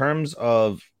said, in terms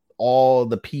of all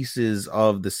the pieces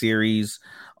of the series,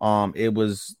 it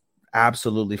was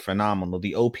absolutely phenomenal.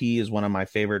 The OP is one of my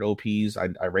favorite OPs.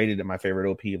 I rated it my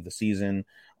favorite OP of the season.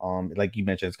 Like you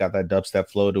mentioned, it's got that dubstep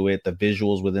flow to it. The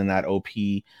visuals within that OP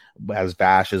as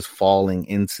Vash is falling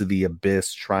into the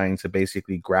abyss, trying to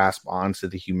basically grasp onto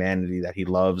the humanity that he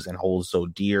loves and holds so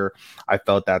dear. I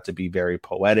felt that to be very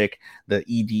poetic. The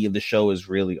ED of the show is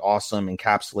really awesome,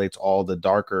 encapsulates all the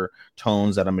darker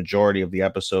tones that a majority of the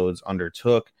episodes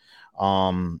undertook.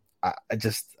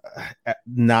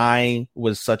 Nai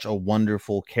was such a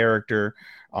wonderful character,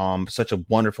 such a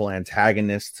wonderful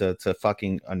antagonist to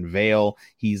fucking unveil.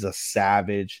 He's a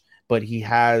savage, but he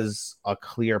has a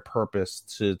clear purpose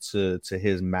to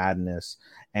his madness,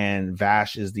 and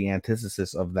Vash is the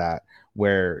antithesis of that,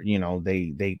 where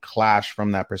they clash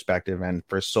from that perspective. And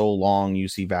for so long you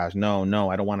see Vash, no,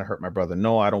 I don't want to hurt my brother,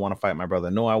 no, I don't want to fight my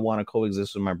brother, no, I want to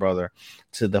coexist with my brother,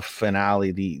 to the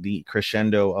finale, the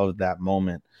crescendo of that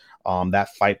moment.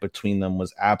 That fight between them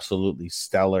was absolutely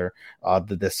stellar.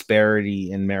 The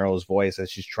disparity in Meryl's voice as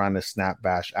she's trying to snap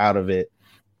Vash out of it,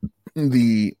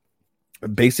 the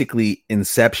basically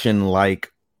Inception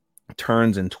like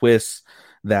turns and twists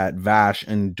that Vash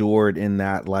endured in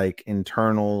that like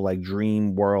internal like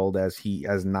dream world as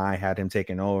Nye had him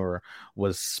taken over,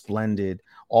 was splendid.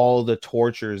 All the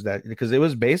tortures that, because it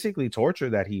was basically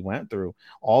torture that he went through,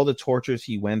 all the tortures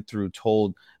he went through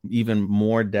told even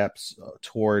more depths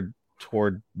toward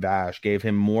Vash, gave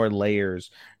him more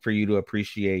layers for you to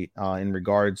appreciate in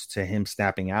regards to him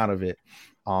snapping out of it.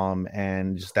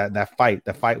 And just that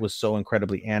fight was so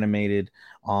incredibly animated.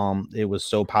 It was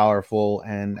so powerful,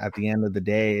 and at the end of the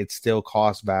day, it still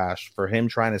cost Vash. For him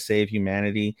trying to save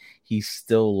humanity, he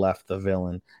still left the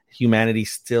villain. Humanity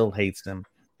still hates him.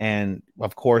 And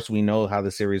of course, we know how the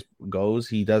series goes.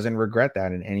 He doesn't regret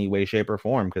that in any way, shape, or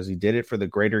form, because he did it for the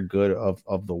greater good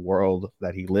of the world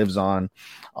that he lives on.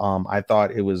 I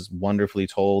thought it was wonderfully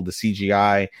told. The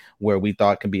CGI, where we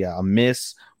thought could be a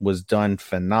miss, was done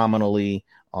phenomenally.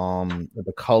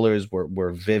 The colors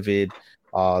were vivid.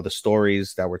 The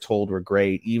stories that were told were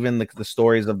great. Even the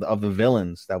stories of the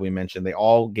villains that we mentioned, they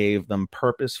all gave them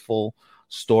purposeful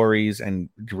stories and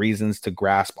reasons to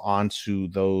grasp onto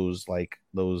the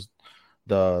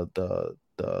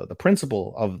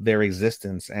principle of their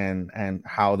existence, and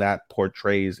how that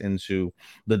portrays into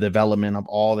the development of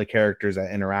all the characters that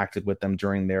interacted with them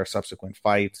during their subsequent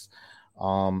fights.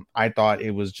 I thought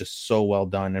it was just so well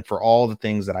done, and for all the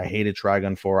things that I hated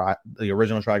Trigun for, the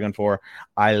original Trigun for,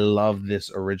 I love this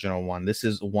original one. This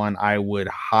is one I would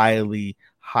highly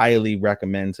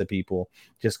recommend to people,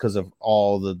 just because of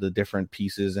all the different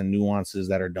pieces and nuances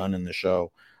that are done in the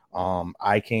show.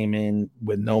 I came in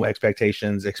with no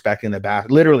expectations, expecting the bath.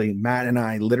 Literally, Matt and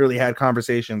I literally had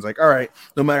conversations like, all right,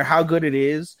 no matter how good it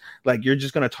is, like, you're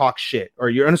just going to talk shit, or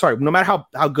I'm sorry, no matter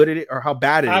how good it is or how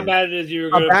bad it is, you're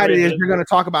going to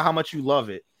talk about how much you love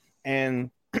it. And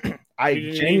I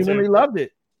genuinely loved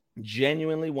it.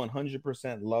 Genuinely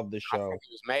 100% love the show.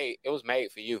 It was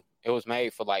made for you. It was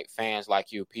made for like fans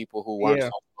like you, people who weren't so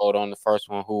sold on the first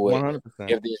one, who would 100%.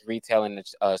 Give this retelling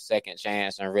a second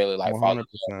chance and really like 100%. Follow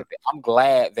it. I'm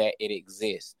glad that it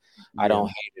exists. I don't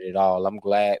hate it at all. I'm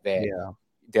glad that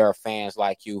there are fans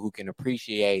like you who can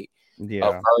appreciate a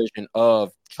version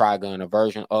of Trigun, a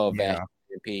version of that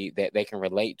that they can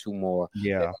relate to more.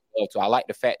 So I like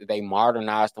the fact that they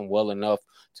modernized them well enough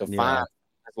to find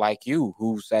like you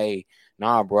who say,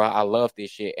 nah, bro, I love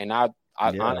this shit. And I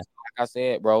honestly, like I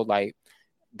said, bro, like,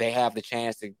 they have the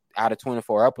chance to, out of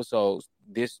 24 episodes,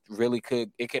 this really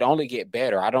could only get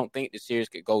better. I don't think the series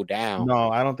could go down. No,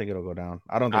 I don't think it'll go down.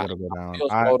 I don't think it'll go down. Still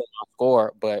slow to my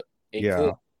score, but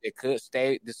it could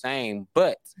stay the same.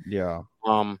 But no.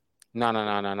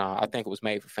 I think it was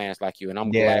made for fans like you, and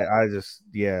I'm glad.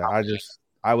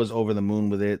 I was over the moon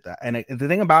with it. And the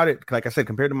thing about it, like I said,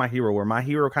 compared to My Hero, where My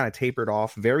Hero kind of tapered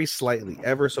off very slightly,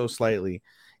 ever so slightly,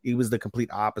 it was the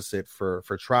complete opposite for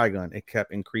Trigun. It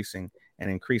kept increasing and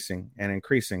increasing and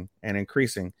increasing and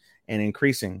increasing and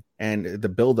increasing. And the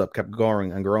buildup kept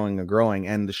growing and growing and growing.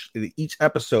 And each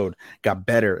episode got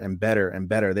better and better and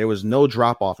better. There was no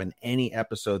drop off in any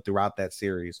episode throughout that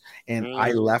series. And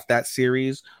I left that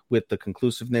series with the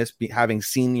conclusiveness, having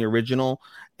seen the original,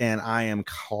 and I am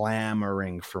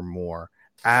clamoring for more.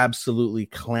 Absolutely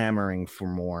clamoring for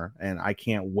more. And I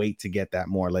can't wait to get that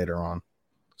more later on.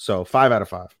 So 5 out of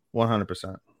 5,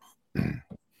 100%.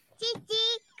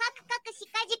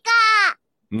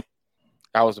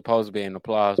 That was supposed to be an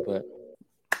applause, but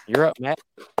you're up, Matt.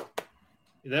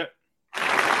 You there?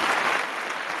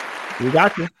 We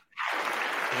got you.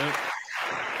 Yep.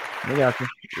 We got you.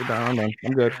 You're done. I'm done.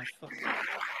 I'm good.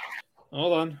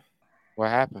 Hold on. What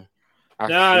happened?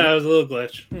 No, it was a little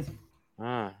glitch.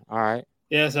 All right.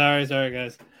 Yeah, sorry,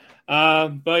 guys.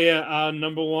 But yeah,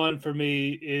 number one for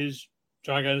me is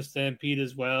Trigun Stampede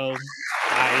as well.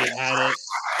 I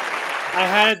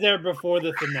had it there before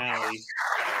the finale,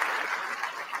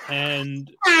 and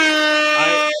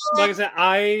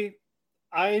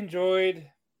I enjoyed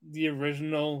the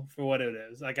original for what it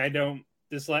is. Like, I didn't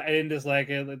dislike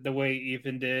it the way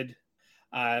Ethan did.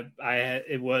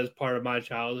 It was part of my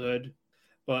childhood,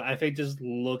 but I think just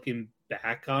looking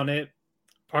back on it,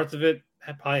 parts of it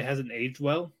probably hasn't aged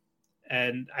well.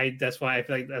 And that's why I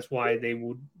feel like that's why they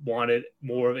would wanted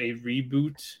more of a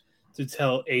reboot to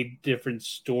tell a different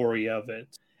story of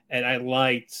it. And I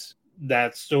liked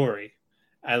that story.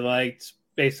 I liked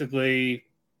basically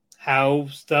how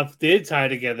stuff did tie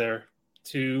together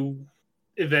to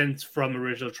events from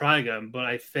original Trigun. But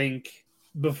I think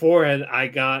beforehand, I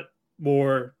got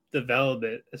more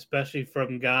development, especially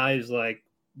from guys like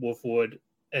Wolfwood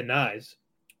and Knives,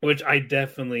 which I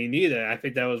definitely needed. I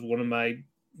think that was one of my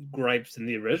gripes in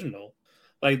the original.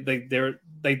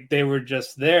 They were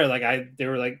just there. They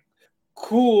were like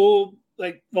cool.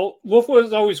 Like, well, Wolfwood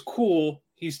is always cool.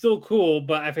 He's still cool,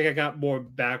 but I think I got more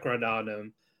background on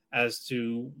him as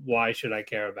to why should I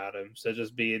care about him. So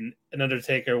just being an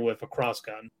Undertaker with a cross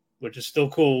gun, which is still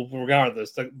cool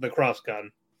regardless. The cross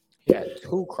gun. Yeah,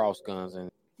 2 cross guns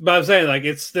in. But I'm saying like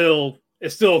it's still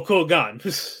a cool gun.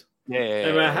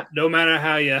 Yeah. No matter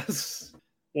how, yes,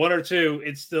 1 or 2,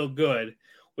 it's still good.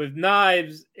 With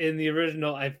Knives in the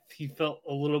original, he felt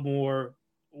a little more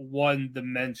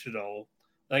one-dimensional,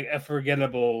 like a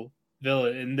forgettable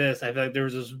villain. In this, I feel like there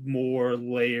was just more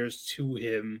layers to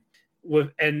him,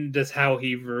 and just how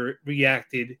he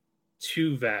reacted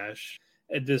to Vash,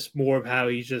 and just more of how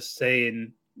he's just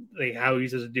saying, like how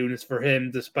he's just doing this for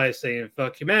him, despite saying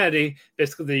 "fuck humanity."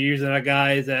 Basically, they're using our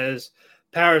guys as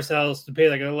power cells to pay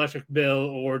like an electric bill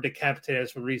or decapitate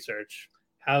us for research.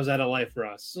 How's that a life for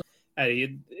us?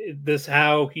 And this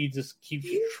how he just keeps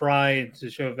trying to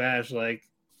show Vash like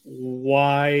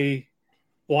why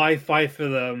fight for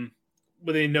them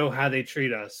when they know how they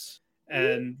treat us.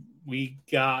 And we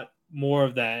got more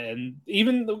of that. And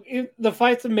even the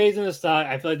fight's amazing to start.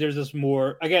 I feel like there's just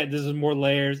more, again, there's more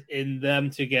layers in them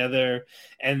together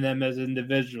and them as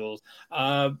individuals.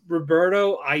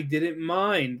 Roberto, I didn't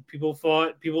mind. People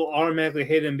automatically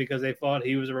hate him because they thought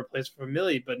he was a replacement for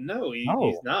Millie, but no, he's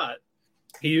not.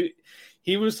 He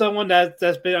was someone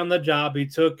that's been on the job. He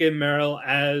took in Meryl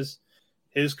as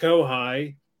his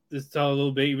co-high just a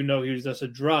little bit, even though he was just a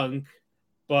drunk.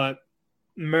 But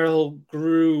Meryl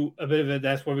grew a bit of it.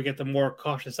 That's where we get the more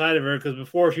cautious side of her, because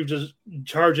before she was just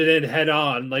charging in head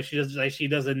on, like she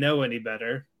doesn't know any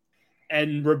better.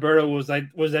 And Roberto was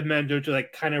that mentor to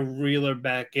like kind of reel her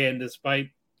back in,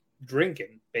 despite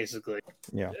drinking, basically.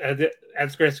 Yeah.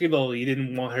 At Great Skill, he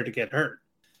didn't want her to get hurt.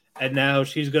 And now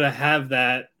she's going to have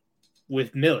that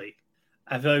with Millie.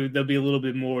 I feel like there'll be a little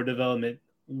bit more development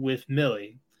with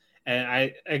Millie.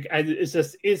 And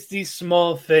it's these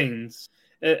small things.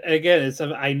 Again, it's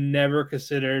something I never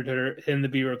considered him to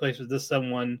be replaced with just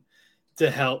someone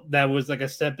to help. That was like a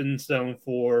stepping stone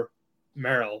for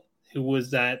Meryl, who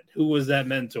was that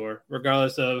mentor,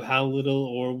 regardless of how little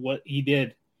or what he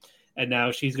did. And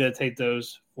now she's going to take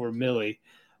those for Millie.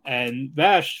 And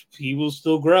Vash, he will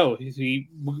still grow. We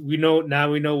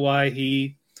know why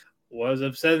he was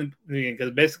upset,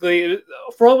 because basically,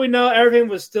 for all we know, everything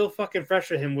was still fucking fresh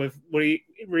for him with when he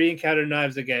re-encountered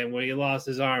Knives again, when he lost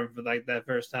his arm for like that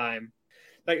first time.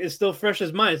 Like, it's still fresh in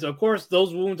his mind. So of course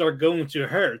those wounds are going to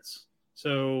hurt.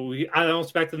 So I don't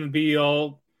expect him to be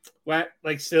all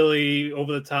like silly,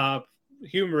 over the top,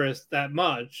 humorous that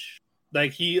much.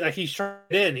 He's trying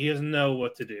in. He doesn't know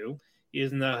what to do. He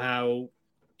doesn't know how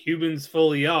humans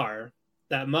fully are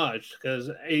that much, because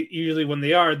usually when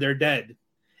they are, they're dead.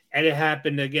 And it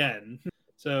happened again.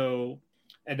 So,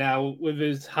 and now with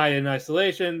his high in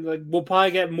isolation, like, we'll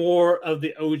probably get more of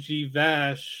the OG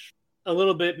Vash a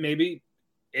little bit, maybe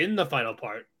in the final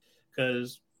part,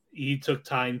 because he took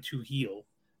time to heal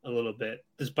a little bit,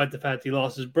 despite the fact he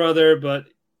lost his brother. But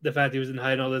the fact he was in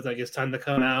high and all this, like, it's time to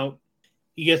come out.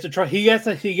 He gets to try. He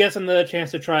gets another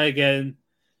chance to try again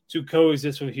to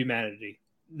coexist with humanity.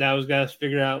 Now he's got to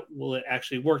figure out, will it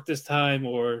actually work this time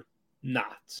or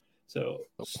not? So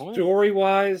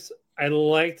story-wise, I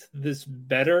liked this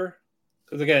better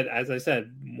because, again, as I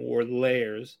said, more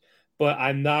layers. But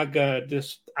I'm not gonna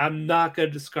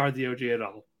discard the OG at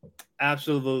all.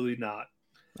 Absolutely not.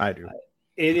 I do.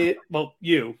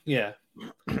 Yeah.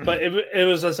 But it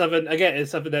was something. Again,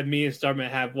 it's something that me and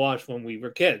Starman have watched when we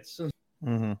were kids.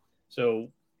 Mm-hmm.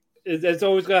 So it's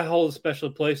always got to hold a special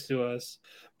place to us.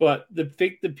 But the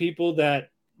people that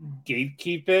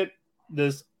gatekeep it,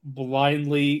 this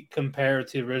blindly compare it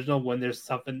to the original when there's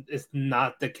something, it's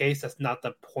not the case. That's not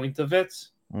the point of it.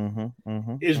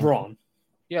 Is wrong.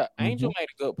 Yeah, Angel made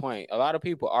a good point. A lot of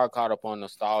people are caught up on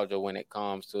nostalgia when it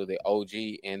comes to the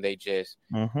OG, and they just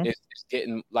it's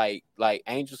getting like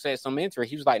Angel said something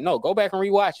interesting. He was like, "No, go back and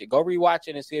rewatch it. Go rewatch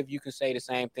it and see if you can say the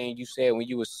same thing you said when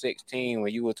you were 16,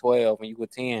 when you were 12, when you were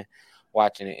 10,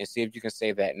 watching it, and see if you can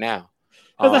say that now."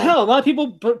 What the hell? A lot of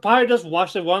people probably just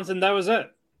watched it once and that was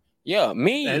it. Yeah,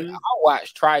 I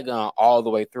watched Trigun all the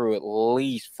way through at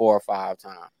least 4 or 5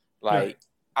 times. Like,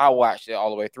 I watched it all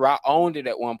the way through. I owned it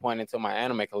at one point until my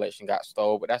anime collection got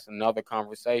stole, but that's another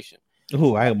conversation.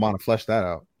 Ooh, I want to flesh that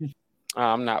out.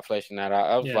 I'm not fleshing that out.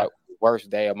 That was like the worst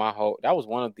day of my whole. That was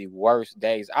one of the worst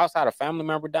days outside of family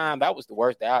member dying. That was the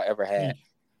worst day I ever had.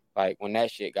 Like when that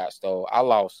shit got stole, I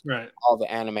lost all the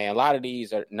anime. A lot of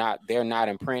these are not. They're not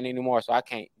in print anymore, so I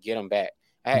can't get them back.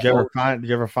 Did you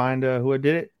ever find who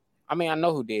did it? I mean, I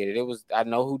know who did it. I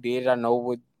know who did it. I know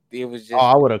what it was. Just. Oh,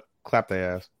 I would have clapped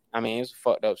their ass. I mean, it was a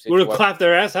fucked up situation. Would have clapped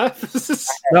their ass, huh?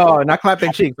 No, not clap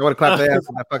their cheeks. I would have clapped their ass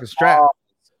with that fucking strap.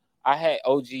 I had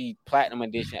OG Platinum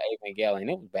Edition Evangelion.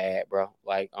 It was bad, bro.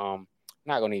 Like, I'm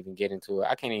not gonna even get into it.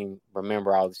 I can't even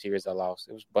remember all the series I lost.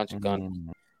 It was a bunch of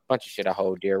bunch of shit I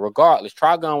hold dear. Regardless,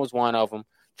 Trigun was one of them.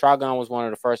 Trigun was one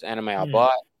of the first anime I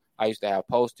bought. I used to have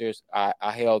posters. I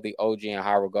held the OG in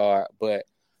high regard, but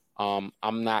I'm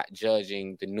not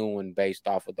judging the new one based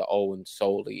off of the old one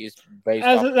solely. It's based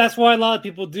that's why a lot of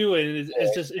people do it. And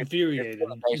it's just infuriating.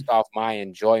 It's based off my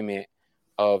enjoyment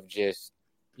of just,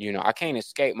 I can't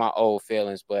escape my old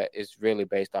feelings, but it's really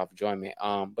based off enjoyment.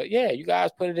 But yeah, you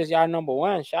guys put it as y'all number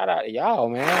one. Shout out to y'all,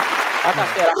 man. Like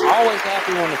I said, I'm always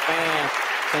happy when the fans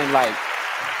saying like,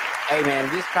 hey man,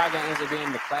 this Trigun ends up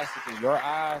being the classic in your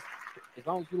eyes. As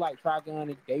long as you like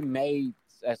Trigun, they made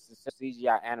a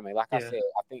CGI anime. Like I said,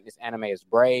 I think this anime is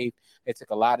brave. They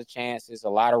took a lot of chances, a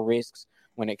lot of risks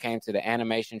when it came to the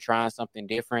animation, trying something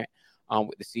different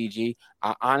with the CG.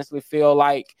 I honestly feel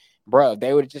like, bro, if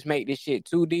they would just make this shit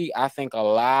 2D, I think a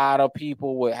lot of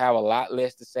people would have a lot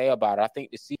less to say about it. I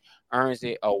think the CG earns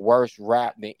it a worse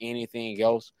rap than anything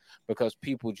else because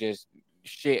people just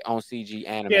shit on CG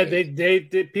anime. Yeah, they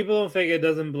people don't think it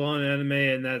doesn't belong in anime,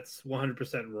 and that's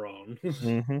 100% wrong.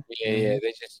 Yeah,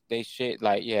 they shit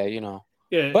like Yeah,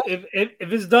 but if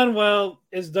it's done well,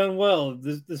 it's done well.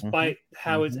 Despite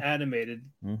how it's animated,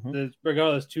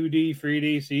 regardless 2D,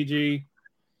 3D, CG.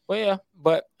 Well, yeah,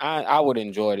 but I would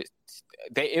enjoy it.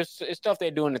 It's stuff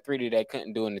they do in the 3D they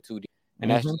couldn't do in the 2D,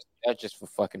 and that's just for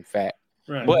fucking fact.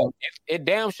 Right. But it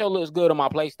damn sure looks good on my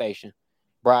PlayStation.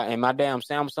 Bro, and my damn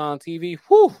Samsung TV,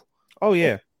 whew. Oh,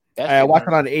 yeah. I watched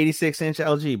it on the 86-inch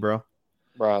LG, bro.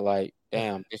 Bro, like,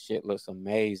 damn, this shit looks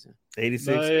amazing.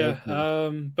 86.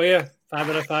 But yeah, 5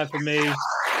 out of 5 for me.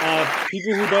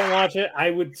 People who don't watch it,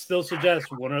 I would still suggest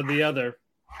one or the other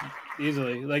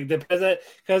easily. Like, because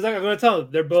I'm going to tell them,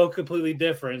 they're both completely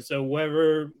different. So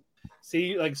whoever,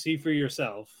 see for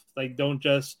yourself. Like, don't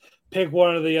just pick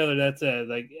one or the other. That's it.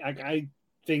 Like, I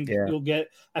think you'll get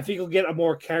a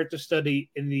more character study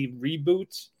in the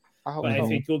reboots. I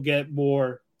think you'll get a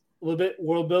little bit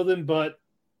world building, but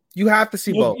you have to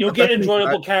see both. You'll get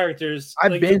enjoyable characters. I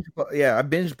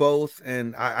binged both,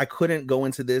 and I couldn't go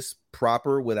into this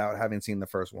proper without having seen the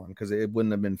first one because it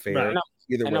wouldn't have been fair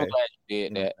either way. I'm glad you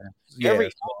did that.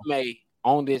 Every anime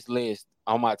on this list,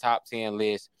 on my top 10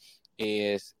 list,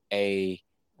 is I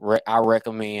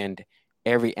recommend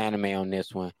every anime on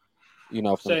this one.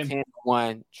 From 10 to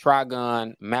 1,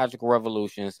 Trigun, Magical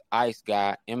Revolutions, Ice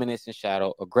God, Eminence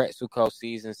Shadow, Agretsuko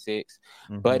Season 6,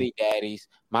 Buddy Daddies,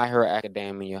 My Hero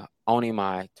Academia,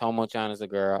 Onimai, Tomo-chan is a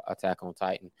Girl, Attack on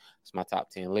Titan. It's my top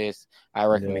 10 list. I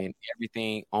recommend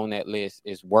everything on that list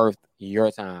is worth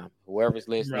your time. Whoever's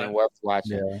listening, whoever's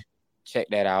watching, check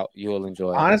that out. You'll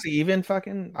enjoy it. Honestly, even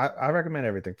I recommend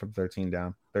everything from 13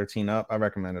 down. 13 up, I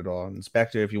recommend it all.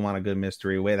 Inspector if you want a good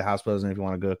mystery. Way the House President if you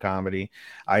want a good comedy.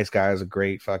 Ice Guy is a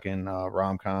great fucking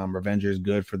rom-com. Revenger is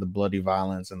good for the bloody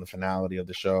violence and the finality of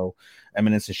the show.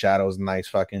 Eminence and Shadows, nice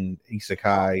fucking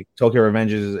isekai. Tokyo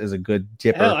Revengers is a good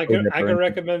dipper. Hell, I can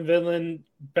recommend Vinland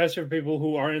best for people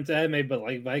who aren't into anime but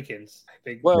like Vikings. I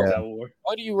think.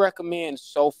 What do you recommend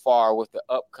so far with the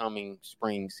upcoming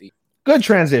spring season? Good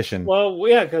transition. Well,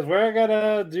 yeah, because we're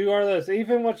gonna do our list.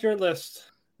 Ethan, what's your list?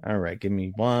 All right, give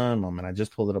me one moment. I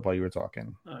just pulled it up while you were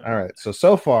talking. All right.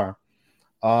 So far,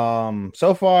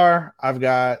 I've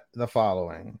got the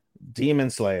following: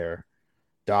 Demon Slayer,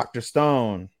 Dr.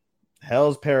 Stone,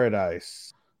 Hell's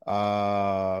Paradise.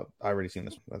 I already seen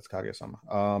this one. That's Kaguya-sama.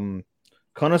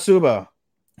 Konosuba,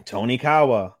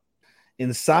 Tonikawa,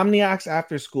 Insomniacs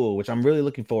After School, which I'm really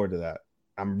looking forward to that.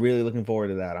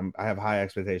 I have high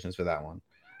expectations for that one.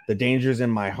 The Dangers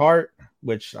in My Heart,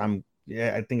 which I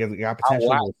think it's got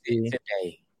potential. I watched it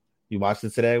today. You watched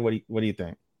it today? What do you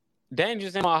think?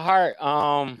 Dangers in My Heart.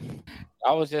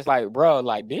 I was just like, bro,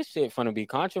 like this shit finna be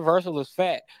controversial as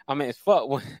fat. I mean, it's fuck.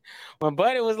 When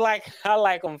Buddy was like, I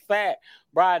like him fat,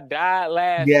 bro, I died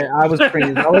laughing. Yeah, I was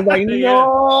crazy. I was like, no. He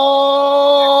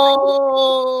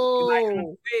like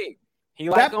him big.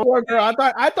 That poor girl.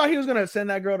 I thought he was gonna send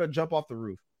that girl to jump off the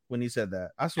roof. when he said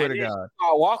that. I swear to God.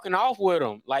 Walking off with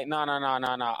him. Like, no.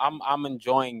 I'm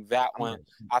enjoying that one.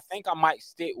 I think I might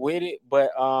stick with it,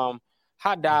 but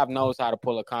Hot Dive knows how to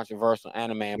pull a controversial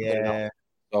anime and put it on.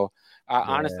 So I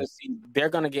honestly see they're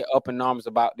gonna get up in arms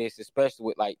about this, especially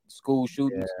with like school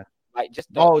shootings. Like he's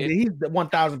the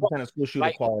 1,000% a school shooter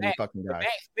like quality fucking guy. That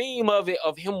theme of it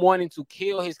of him wanting to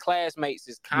kill his classmates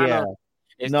is kind of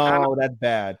that's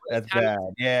bad. That's bad.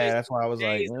 Yeah, that's why I was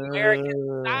like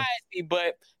American society,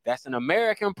 but that's an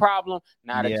American problem,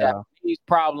 not a Japanese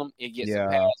problem. It gets a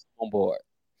pass on board.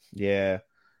 Yeah.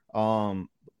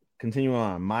 Continue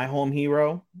on. My Home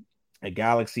Hero, A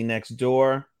Galaxy Next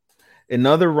Door.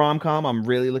 Another rom-com I'm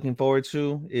really looking forward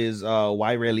to is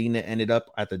Why Raylene Ended Up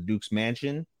at the Duke's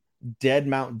Mansion. Dead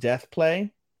Mount Death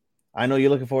Play. I know you're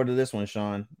looking forward to this one,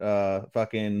 Sean.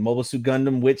 Fucking Mobile Suit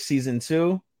Gundam Witch Season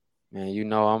 2. Man, you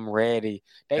know I'm ready.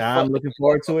 I'm looking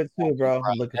forward to it too, bro.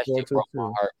 I'm looking forward to it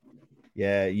too.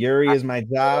 Yeah, Yuri Is My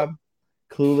Job.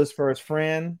 Clueless First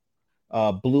Friend.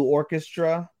 Blue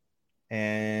Orchestra.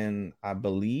 And I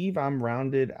believe I'm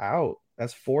rounded out.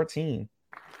 That's 14.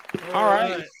 All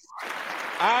right.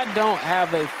 I don't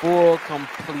have a full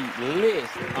complete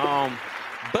list.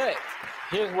 But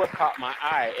here's what caught my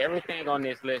eye. Everything on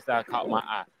this list caught my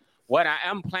eye. What I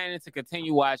am planning to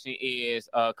continue watching is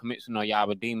Kimetsu no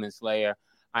Yaiba Demon Slayer.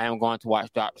 I am going to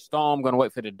watch Dr. Stone. I'm going to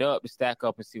wait for the dub to stack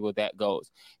up and see where that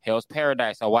goes. Hell's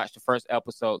Paradise. I watched the first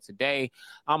episode today.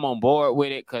 I'm on board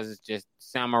with it because it's just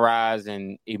samurais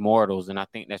and immortals, and I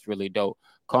think that's really dope.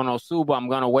 Konosuba, I'm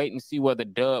going to wait and see where the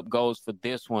dub goes for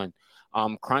this one.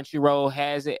 Crunchyroll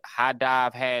has it. High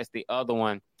Dive has the other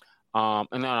one.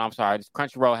 I'm sorry.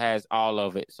 Crunchyroll has all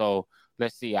of it. So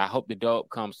let's see. I hope the dub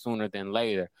comes sooner than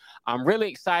later. I'm really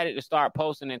excited to start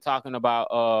posting and talking about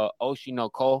Oshi no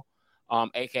Ko,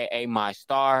 aka My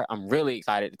Star. I'm really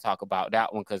excited to talk about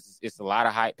that one because it's a lot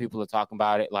of hype. People are talking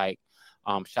about it. Like,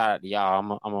 shout out to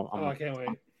y'all. I can't wait.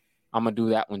 I'm gonna do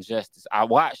that one justice. I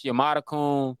watched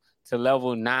Yamada-kun to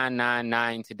level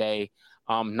 999 today.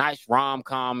 Nice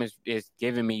rom-com is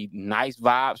giving me nice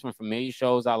vibes from familiar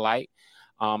shows I like.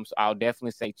 So I'll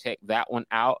definitely say check that one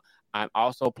out. I'm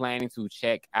also planning to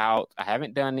check out, I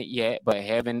haven't done it yet, but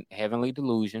Heavenly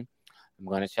Delusion. I'm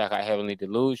going to check out Heavenly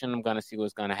Delusion. I'm going to see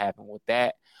what's going to happen with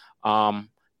that.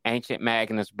 Ancient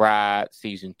Magnus Bride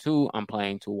Season 2. I'm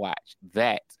planning to watch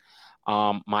that.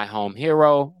 My Home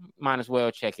Hero. Might as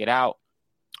well check it out.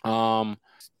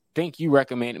 Think you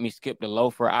recommended me skip the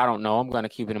Loafer. I don't know. I'm going to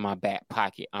keep it in my back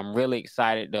pocket. I'm really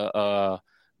excited to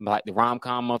like the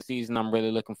rom-com of season I'm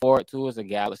really looking forward to is A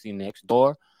Galaxy Next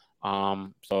Door.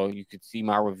 So you could see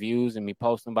my reviews and me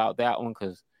posting about that one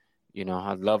because, you know,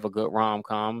 I love a good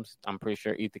rom-coms. I'm pretty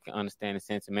sure Ethan can understand the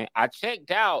sentiment. I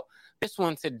checked out this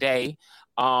one today,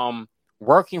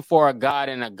 Working for a God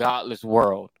in a Godless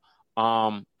World.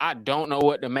 I don't know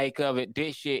what to make of it.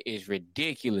 This shit is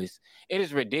ridiculous. It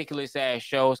is ridiculous ass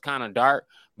show. It's kind of dark,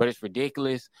 but it's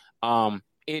ridiculous.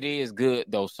 It is good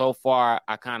though. So far,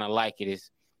 I kind of like it.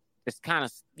 It's kind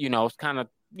of,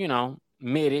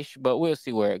 mid-ish, but we'll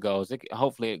see where it goes.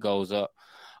 Hopefully it goes up.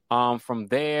 From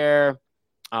there,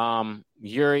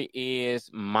 Yuri Is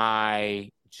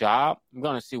My Job. I'm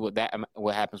gonna see what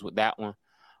happens with that one.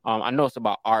 I know it's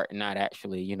about art and not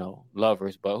actually,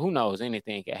 lovers, but who knows?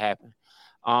 Anything can happen.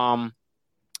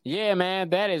 Yeah, man,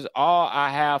 that is all I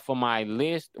have for my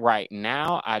list right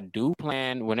now. I do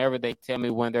plan whenever they tell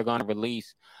me when they're gonna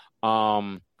release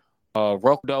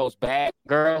Rokudo's Bad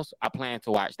Girls. I plan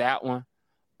to watch that one.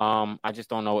 I just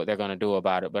don't know what they're gonna do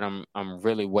about it, but I'm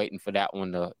really waiting for that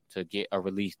one to get a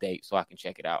release date so I can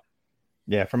check it out.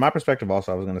 Yeah, from my perspective,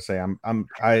 also, I was gonna say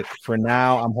for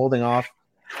now I'm holding off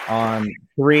on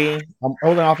 3. I'm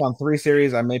holding off on 3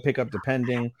 series. I may pick up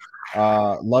depending.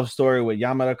 Love Story with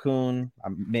Yamada-kun. I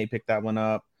may pick that one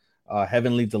up.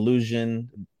 Heavenly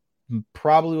Delusion.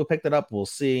 Probably will pick that up. We'll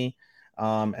see.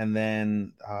 And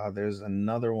then there's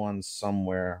another one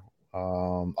somewhere.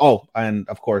 And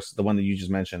of course the one that you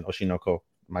just mentioned, Oshinoko,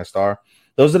 My Star.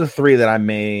 Those are the 3 that I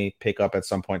may pick up at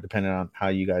some point, depending on how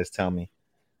you guys tell me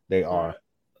they are.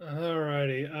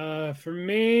 Alrighty. For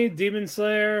me, Demon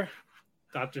Slayer,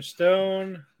 Dr.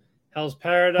 Stone, Hell's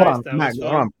Paradise. Hold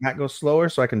on. Matt, go slower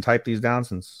so I can type these down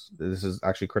since this is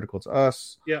actually critical to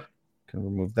us. Yeah. Can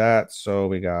remove that. So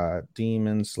we got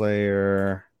Demon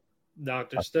Slayer,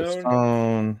 Dr.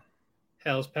 Stone,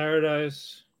 Hell's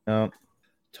Paradise. Yep.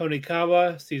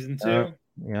 Tonikawa Season 2.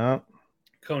 Yep.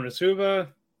 Konosuba.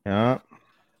 Yep.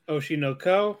 Oshi no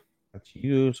Ko. That's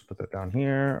you. So put that down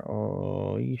here.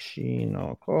 Oishi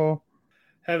no Ko.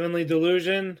 Heavenly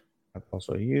Delusion. That's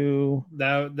also you.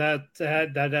 That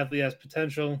definitely has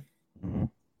potential.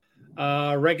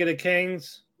 Mm-hmm. Rank of the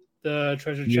Kings. The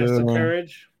Treasure Chest of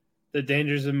Courage, The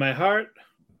Dangers in My Heart,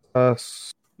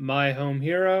 Us. My Home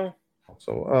Hero,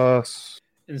 Also us.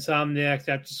 Insomniacs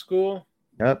After School.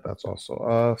 Yep, that's also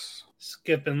us.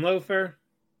 Skip and Loafer.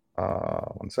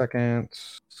 1 second.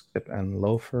 Skip and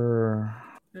Loafer.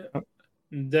 Yep.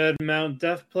 Dead Mount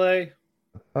Death Play.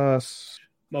 Us.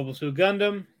 Mobile Suit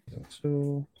Gundam.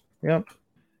 2. Yep.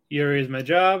 Yuri Is My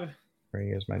Job.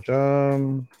 Yuri Is My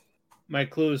Job. My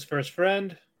Clue's First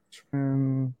Friend.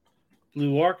 Blue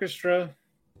Orchestra.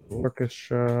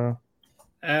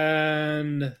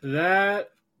 And that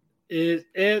is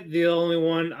it. The only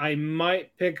one I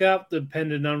might pick up,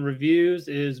 depending on reviews,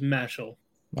 is Mashal.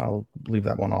 I'll leave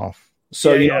that one off.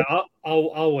 So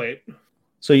I'll wait.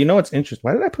 So what's interesting?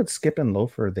 Why did I put Skip and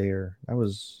Loafer there? That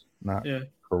was not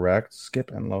correct.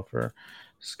 Skip and Loafer.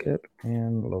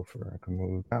 I can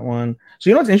move that one.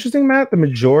 So what's interesting, Matt? The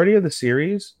majority of the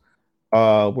series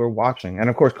we're watching, and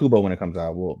of course Kubo when it comes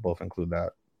out, we'll both include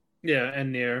that. Yeah,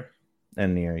 and Nier,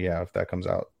 if that comes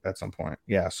out at some point.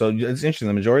 Yeah, so it's interesting.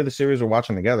 The majority of the series we're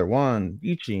watching together. 1,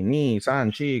 ichi, ni,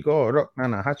 san, chi, go, rok,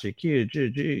 nana, hachi, kyu, ju,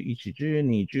 ju, ichi, ju,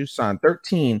 ni, ju, san.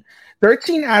 13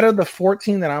 out of the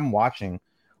 14 that I'm watching,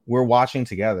 we're watching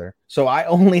together. So I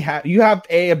only have, you have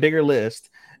a bigger list.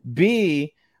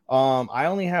 B, I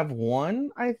only have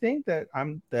one, I think, that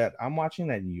I'm watching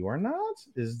that you're not.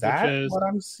 Is that what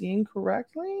I'm seeing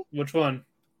correctly? Which one?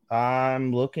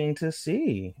 I'm looking to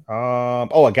see.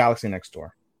 A Galaxy Next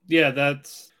Door. Yeah,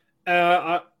 that's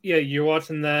you're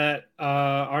watching that.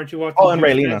 Aren't you watching? Oh, and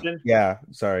Raylina. Yeah,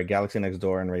 sorry, Galaxy Next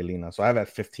Door and Raylina. So I've had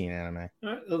 15 anime. All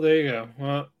right, well, there you go.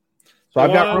 Well, so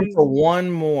I've got room for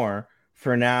one more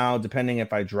for now, depending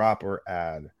if I drop or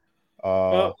add.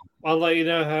 I'll let you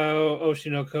know how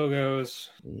Oshinoko goes.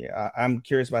 Yeah, I'm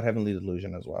curious about Heavenly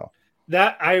Delusion as well.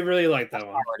 That I really like that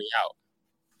one. Already out.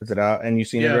 Is it out? And you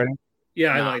seen it already?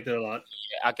 Yeah, I liked it a lot.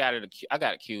 Yeah, I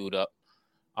got it queued up.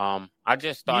 I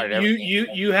just started.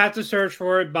 You have to search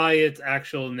for it by its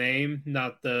actual name,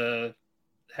 not the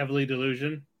Heavenly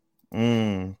Delusion.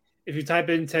 If you type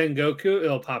in Tengoku,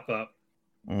 it'll pop up.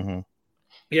 Mm-hmm.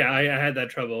 Yeah, I had that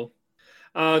trouble.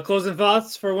 Closing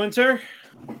thoughts for winter.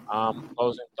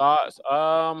 Closing thoughts.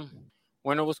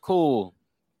 Winter was cool.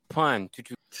 Pun.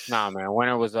 Nah, man.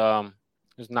 Winter was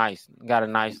nice. Got a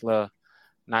nice little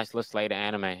slate of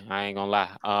anime. I ain't gonna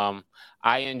lie.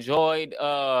 I enjoyed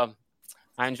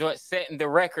setting the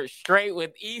record straight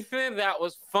with Ethan. That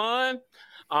was fun.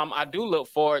 I do look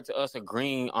forward to us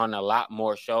agreeing on a lot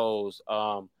more shows.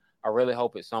 I really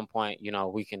hope at some point,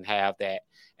 we can have that,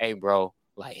 hey bro,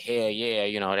 like hell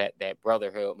yeah, that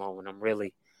brotherhood moment. I'm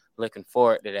really looking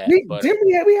forward to that. We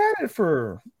had it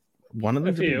for one of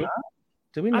them.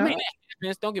 Did we not? I mean, it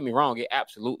happens. Don't get me wrong. It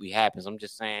absolutely happens. I'm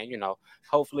just saying,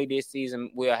 hopefully this season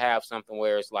we'll have something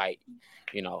where it's like,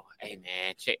 hey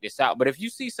man, check this out. But if you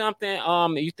see something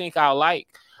you think I'll like,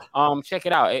 check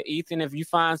it out. Ethan, if you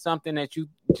find something that you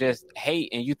just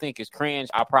hate and you think is cringe,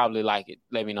 I'll probably like it.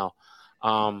 Let me know.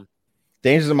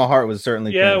 Dangers in My Heart was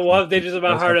certainly Dangers in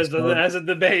My Heart as a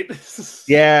debate.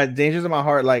 Yeah, Dangers in My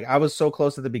Heart. Like I was so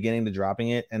close at the beginning to dropping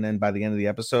it, and then by the end of the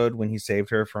episode, when he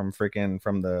saved her from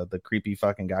the creepy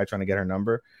fucking guy trying to get her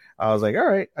number, I was like, all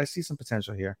right, I see some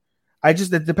potential here.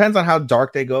 It depends on how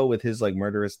dark they go with his like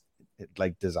murderous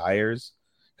like desires,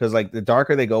 because like the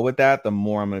darker they go with that, the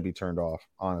more I'm gonna be turned off.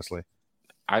 Honestly.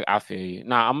 I feel you.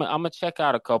 Nah, I'm gonna check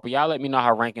out a couple. Y'all let me know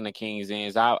how Ranking the Kings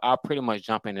is. I'll pretty much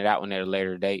jump into that one at a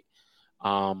later date.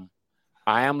 I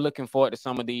am looking forward to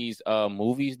some of these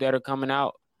movies that are coming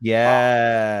out.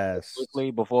 Yes. Quickly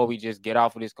before we just get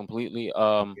off of this completely.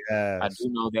 Yes. I do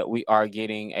know that we are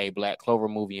getting a Black Clover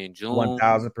movie in June.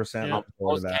 1000%.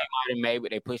 Post came out in May, but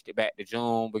they pushed it back to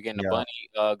June. We're getting a Bunny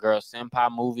Girl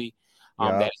Senpai movie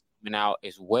that's coming out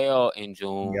as well in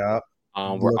June. Yep.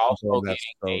 We're also getting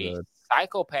a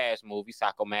Psycho Pass movie,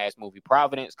 Psycho Mass movie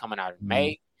Providence coming out in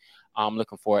May. I'm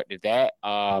looking forward to that.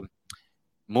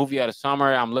 Movie of the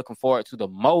summer I'm looking forward to the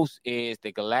most is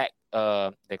the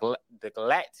Galactica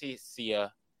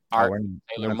art.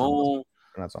 Sailor Moon.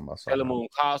 Sailor Moon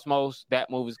Cosmos. That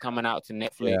movie's coming out to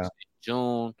Netflix in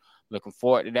June. Looking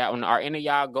forward to that one. Are any of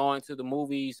y'all going to the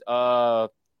movies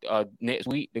next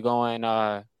week to go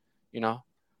and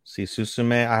see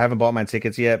Susume? I haven't bought my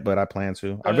tickets yet, but I plan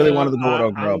to. I really wanted to go with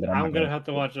Old Girl, but I'm gonna have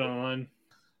to watch it online.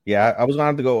 Yeah, I was gonna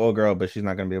have to go Old Girl, but she's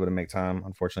not gonna be able to make time,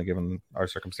 unfortunately, given our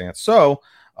circumstance. So,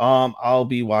 I'll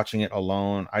be watching it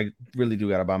alone. I really do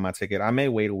gotta buy my ticket. I may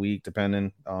wait a week,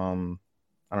 depending. I don't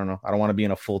know. I don't want to be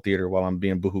in a full theater while I'm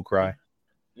being boohoo cry.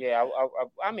 Yeah,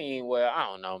 I mean, well, I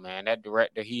don't know, man. That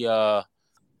director, he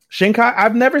Shinkai.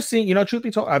 I've never seen. Truth be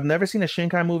told, I've never seen a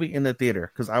Shinkai movie in the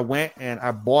theater because I went and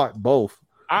I bought both.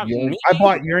 I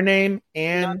bought Your Name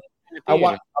and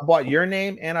I bought Your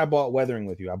Name and I bought Weathering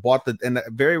with You. I bought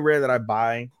very rare that I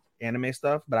buy anime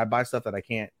stuff, but I buy stuff that I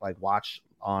can't like watch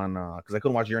on because I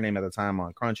couldn't watch Your Name at the time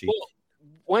on Crunchy. Well,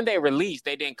 when they released,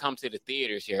 they didn't come to the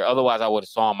theaters here. Otherwise, I would have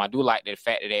saw them. I do like the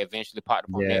fact that they eventually popped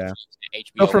up on Netflix and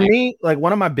HBO. So for me, like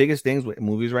one of my biggest things with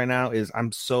movies right now is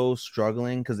I'm so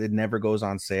struggling because it never goes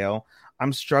on sale.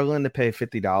 I'm struggling to pay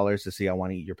 $50 to see I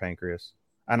Want to Eat Your Pancreas,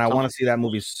 and I want to see that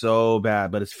movie so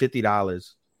bad, but it's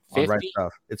 $50 on Right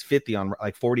Stuff. It's $50 on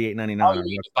like $48.99. Oh, you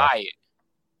need to buy it.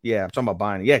 Yeah, I'm talking about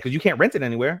buying it. Yeah, because you can't rent it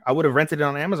anywhere. I would have rented it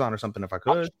on Amazon or something if I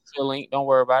could. Don't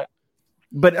worry about it.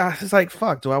 But it's like,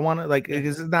 fuck, do I want to, like,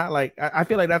 it's not like, I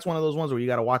feel like that's one of those ones where you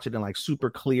got to watch it in like super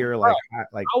clear, like,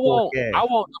 I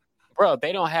won't, bro,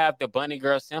 they don't have the Bunny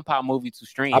Girl Senpai movie to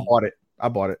stream. I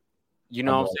bought it. You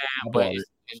know what I'm saying? But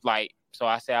it's like, so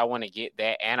I say I want to get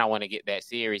that and I want to get that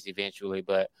series eventually.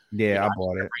 But yeah, I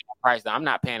bought it. Price, I'm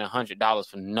not paying $100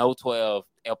 for no 12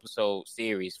 episode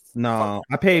series. No,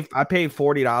 I paid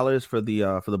 $40 for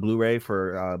the Blu-ray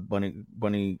for Bunny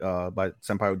by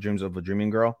Senpai Dreams of a Dreaming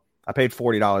Girl. I paid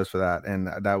 $40 for that, and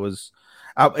that was.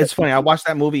 It's funny. I watched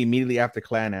that movie immediately after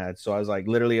Clan Ad, so I was like,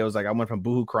 I went from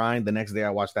boohoo crying. The next day,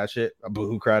 I watched that shit. I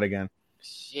boohoo cried again.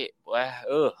 Shit, boy.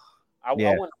 Ugh. I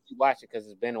want to watch it because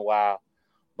it's been a while,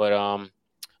 but I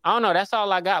don't know. That's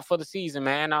all I got for the season,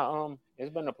 man.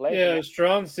 It's been a pleasure. Yeah, man.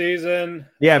 Strong season.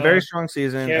 Yeah, very strong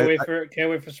season. Can't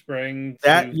wait for spring.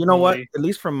 That you know what? At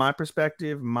least from my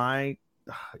perspective, my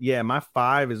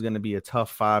 5 is going to be a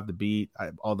tough 5 to beat.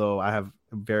 Although I have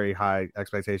very high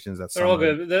expectations that they're all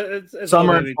good. It's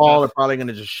summer and fall are probably going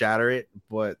to just shatter it.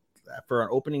 But for an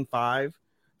opening 5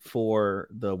 for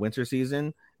the winter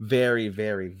season, very,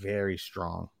 very, very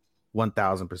strong.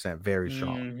 1,000% very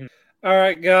strong. Mm-hmm. All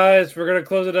right, guys, we're going to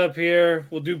close it up here.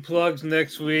 We'll do plugs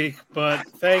next week. But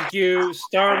thank you,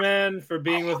 Starman, for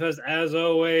being with us as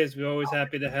always. We're always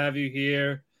happy to have you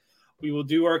here. We will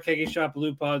do our Kēki Shop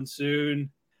Lupon soon.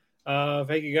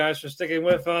 Thank you guys for sticking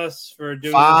with us for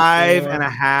doing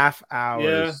 5.5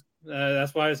 hours. Yeah,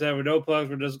 that's why I said with no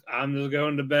plugs. I'm just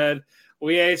going to bed.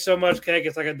 We ate so much cake,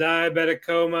 it's like a diabetic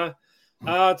coma.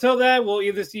 Till then, we'll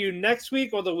either see you next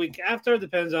week or the week after.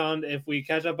 Depends on if we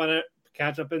catch up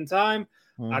in time.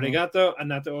 Arigato,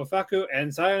 anato ofaku,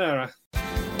 and sayonara.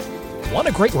 Want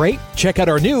a great rate? Check out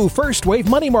our new First Wave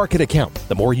Money Market account.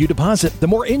 The more you deposit, the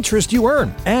more interest you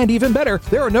earn. And even better,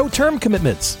 there are no term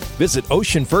commitments. Visit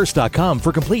oceanfirst.com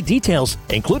for complete details,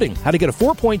 including how to get a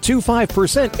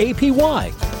 4.25%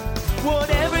 APY.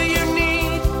 Whatever you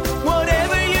need,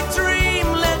 whatever you dream,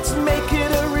 let's make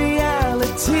it a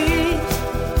reality.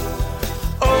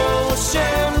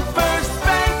 Ocean First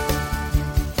Bank,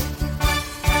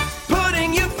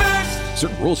 putting you first.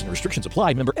 Certain rules and restrictions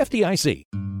apply. Member FDIC.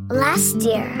 Last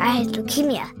year, I had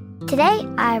leukemia. Today,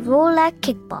 I roll like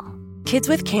kickball. Kids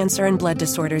with cancer and blood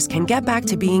disorders can get back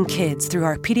to being kids through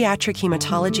our pediatric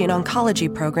hematology and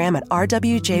oncology program at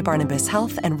RWJ Barnabas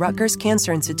Health and Rutgers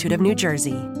Cancer Institute of New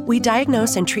Jersey. We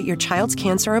diagnose and treat your child's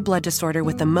cancer or blood disorder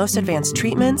with the most advanced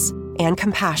treatments and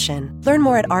compassion. Learn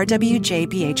more at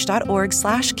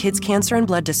rwjbh.org/kids cancer and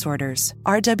blood disorders.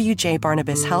 RWJ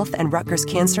Barnabas Health and Rutgers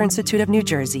Cancer Institute of New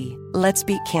Jersey. Let's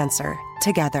beat cancer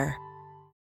together.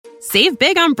 Save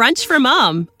big on brunch for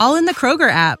mom, all in the Kroger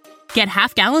app. Get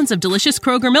half gallons of delicious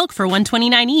Kroger milk for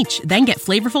 $1.29 each. Then get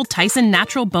flavorful Tyson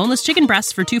natural boneless chicken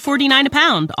breasts for $2.49 a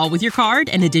pound, all with your card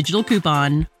and a digital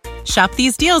coupon. Shop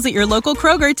these deals at your local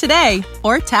Kroger today,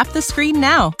 or tap the screen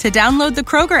now to download the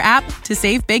Kroger app to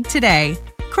save big today.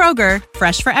 Kroger,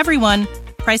 fresh for everyone.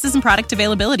 Prices and product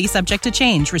availability subject to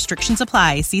change. Restrictions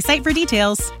apply. See site for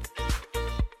details.